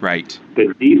them. Right.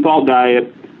 The default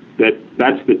diet,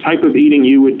 that's the type of eating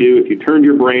you would do if you turned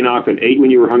your brain off and ate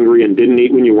when you were hungry and didn't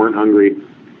eat when you weren't hungry.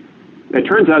 It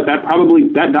turns out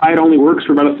that diet only works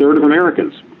for about a third of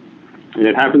Americans. And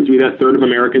it happens to be that third of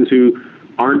Americans who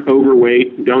aren't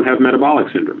overweight, don't have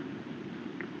metabolic syndrome.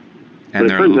 But it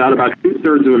turns out about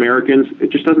 2/3 of Americans,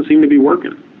 it just doesn't seem to be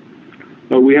working.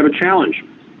 So we have a challenge.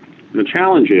 And the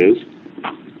challenge is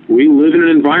we live in an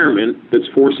environment that's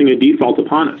forcing a default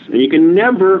upon us. And you can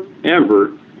never,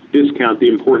 ever discount the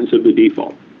importance of the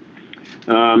default.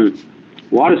 A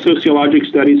lot of sociologic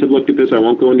studies have looked at this. I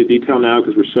won't go into detail now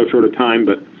because we're so short of time,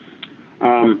 but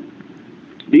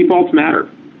defaults matter.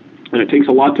 And it takes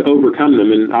a lot to overcome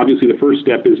them. And obviously the first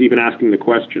step is even asking the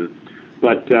question.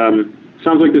 But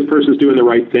sounds like this person's doing the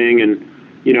right thing. And,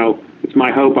 it's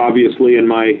my hope, obviously, and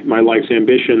my life's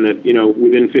ambition that,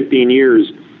 within 15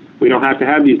 years, we don't have to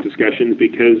have these discussions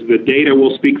because the data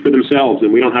will speak for themselves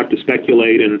and we don't have to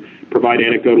speculate and provide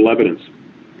anecdotal evidence.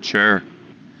 Sure.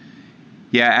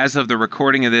 Yeah, as of the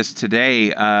recording of this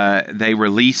today, they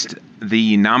released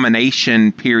the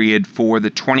nomination period for the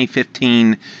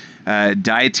 2015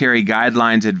 Dietary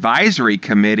Guidelines Advisory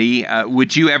Committee.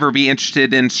 Would you ever be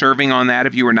interested in serving on that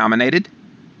if you were nominated?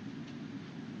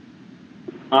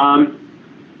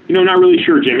 Not really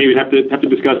sure, Jimmy. We'd have to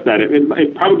discuss that.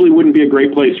 It probably wouldn't be a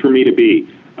great place for me to be.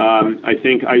 I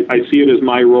think I see it as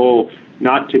my role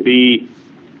not to be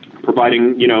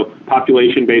providing,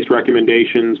 population-based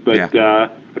recommendations, but I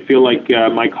feel like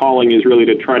my calling is really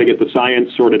to try to get the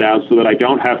science sorted out so that I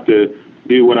don't have to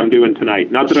do what I'm doing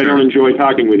tonight. Not that I don't enjoy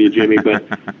talking with you, Jimmy,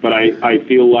 but I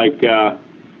feel like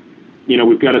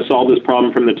we've got to solve this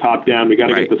problem from the top down. We've got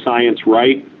to get the science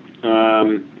right,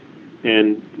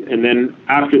 and then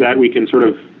after that we can sort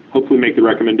of hopefully make the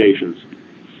recommendations.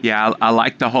 Yeah, I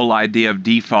like the whole idea of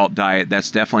default diet.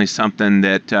 That's definitely something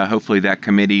that hopefully that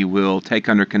committee will take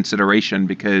under consideration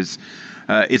because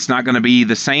it's not going to be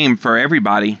the same for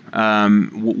everybody,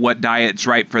 what diet's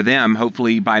right for them.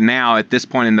 Hopefully by now, at this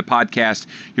point in the podcast,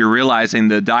 you're realizing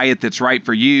the diet that's right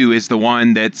for you is the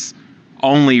one that's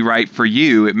only right for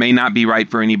you. It may not be right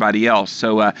for anybody else.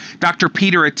 So Dr.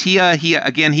 Peter Attia, he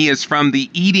is from the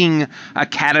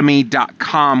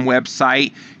eatingacademy.com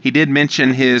website. He did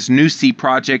mention his NUSI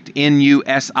project,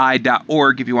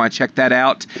 nusi.org, if you want to check that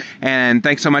out. And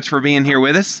thanks so much for being here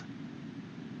with us.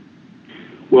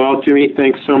 Well, Jimmy,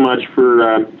 thanks so much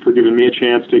for giving me a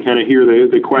chance to kind of hear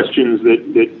the questions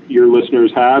that your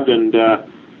listeners have, and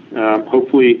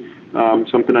hopefully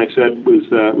something I said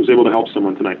was able to help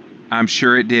someone tonight. I'm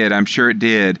sure it did.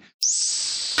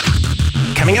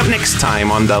 Coming up next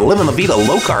time on the Livin' La Vida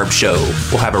Low Carb Show,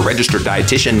 we'll have a registered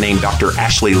dietitian named Dr.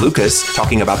 Ashley Lucas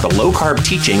talking about the low carb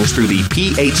teachings through the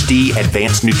PhD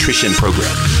Advanced Nutrition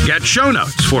Program. Get show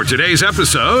notes for today's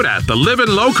episode at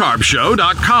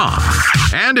thelivinlowcarbshow.com.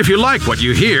 And if you like what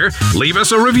you hear, leave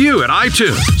us a review at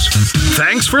iTunes.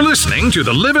 Thanks for listening to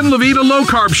the Livin' La Vida Low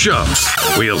Carb Show.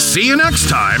 We'll see you next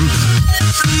time.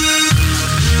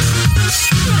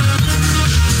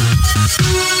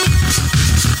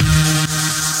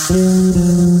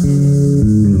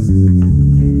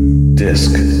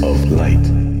 Disc.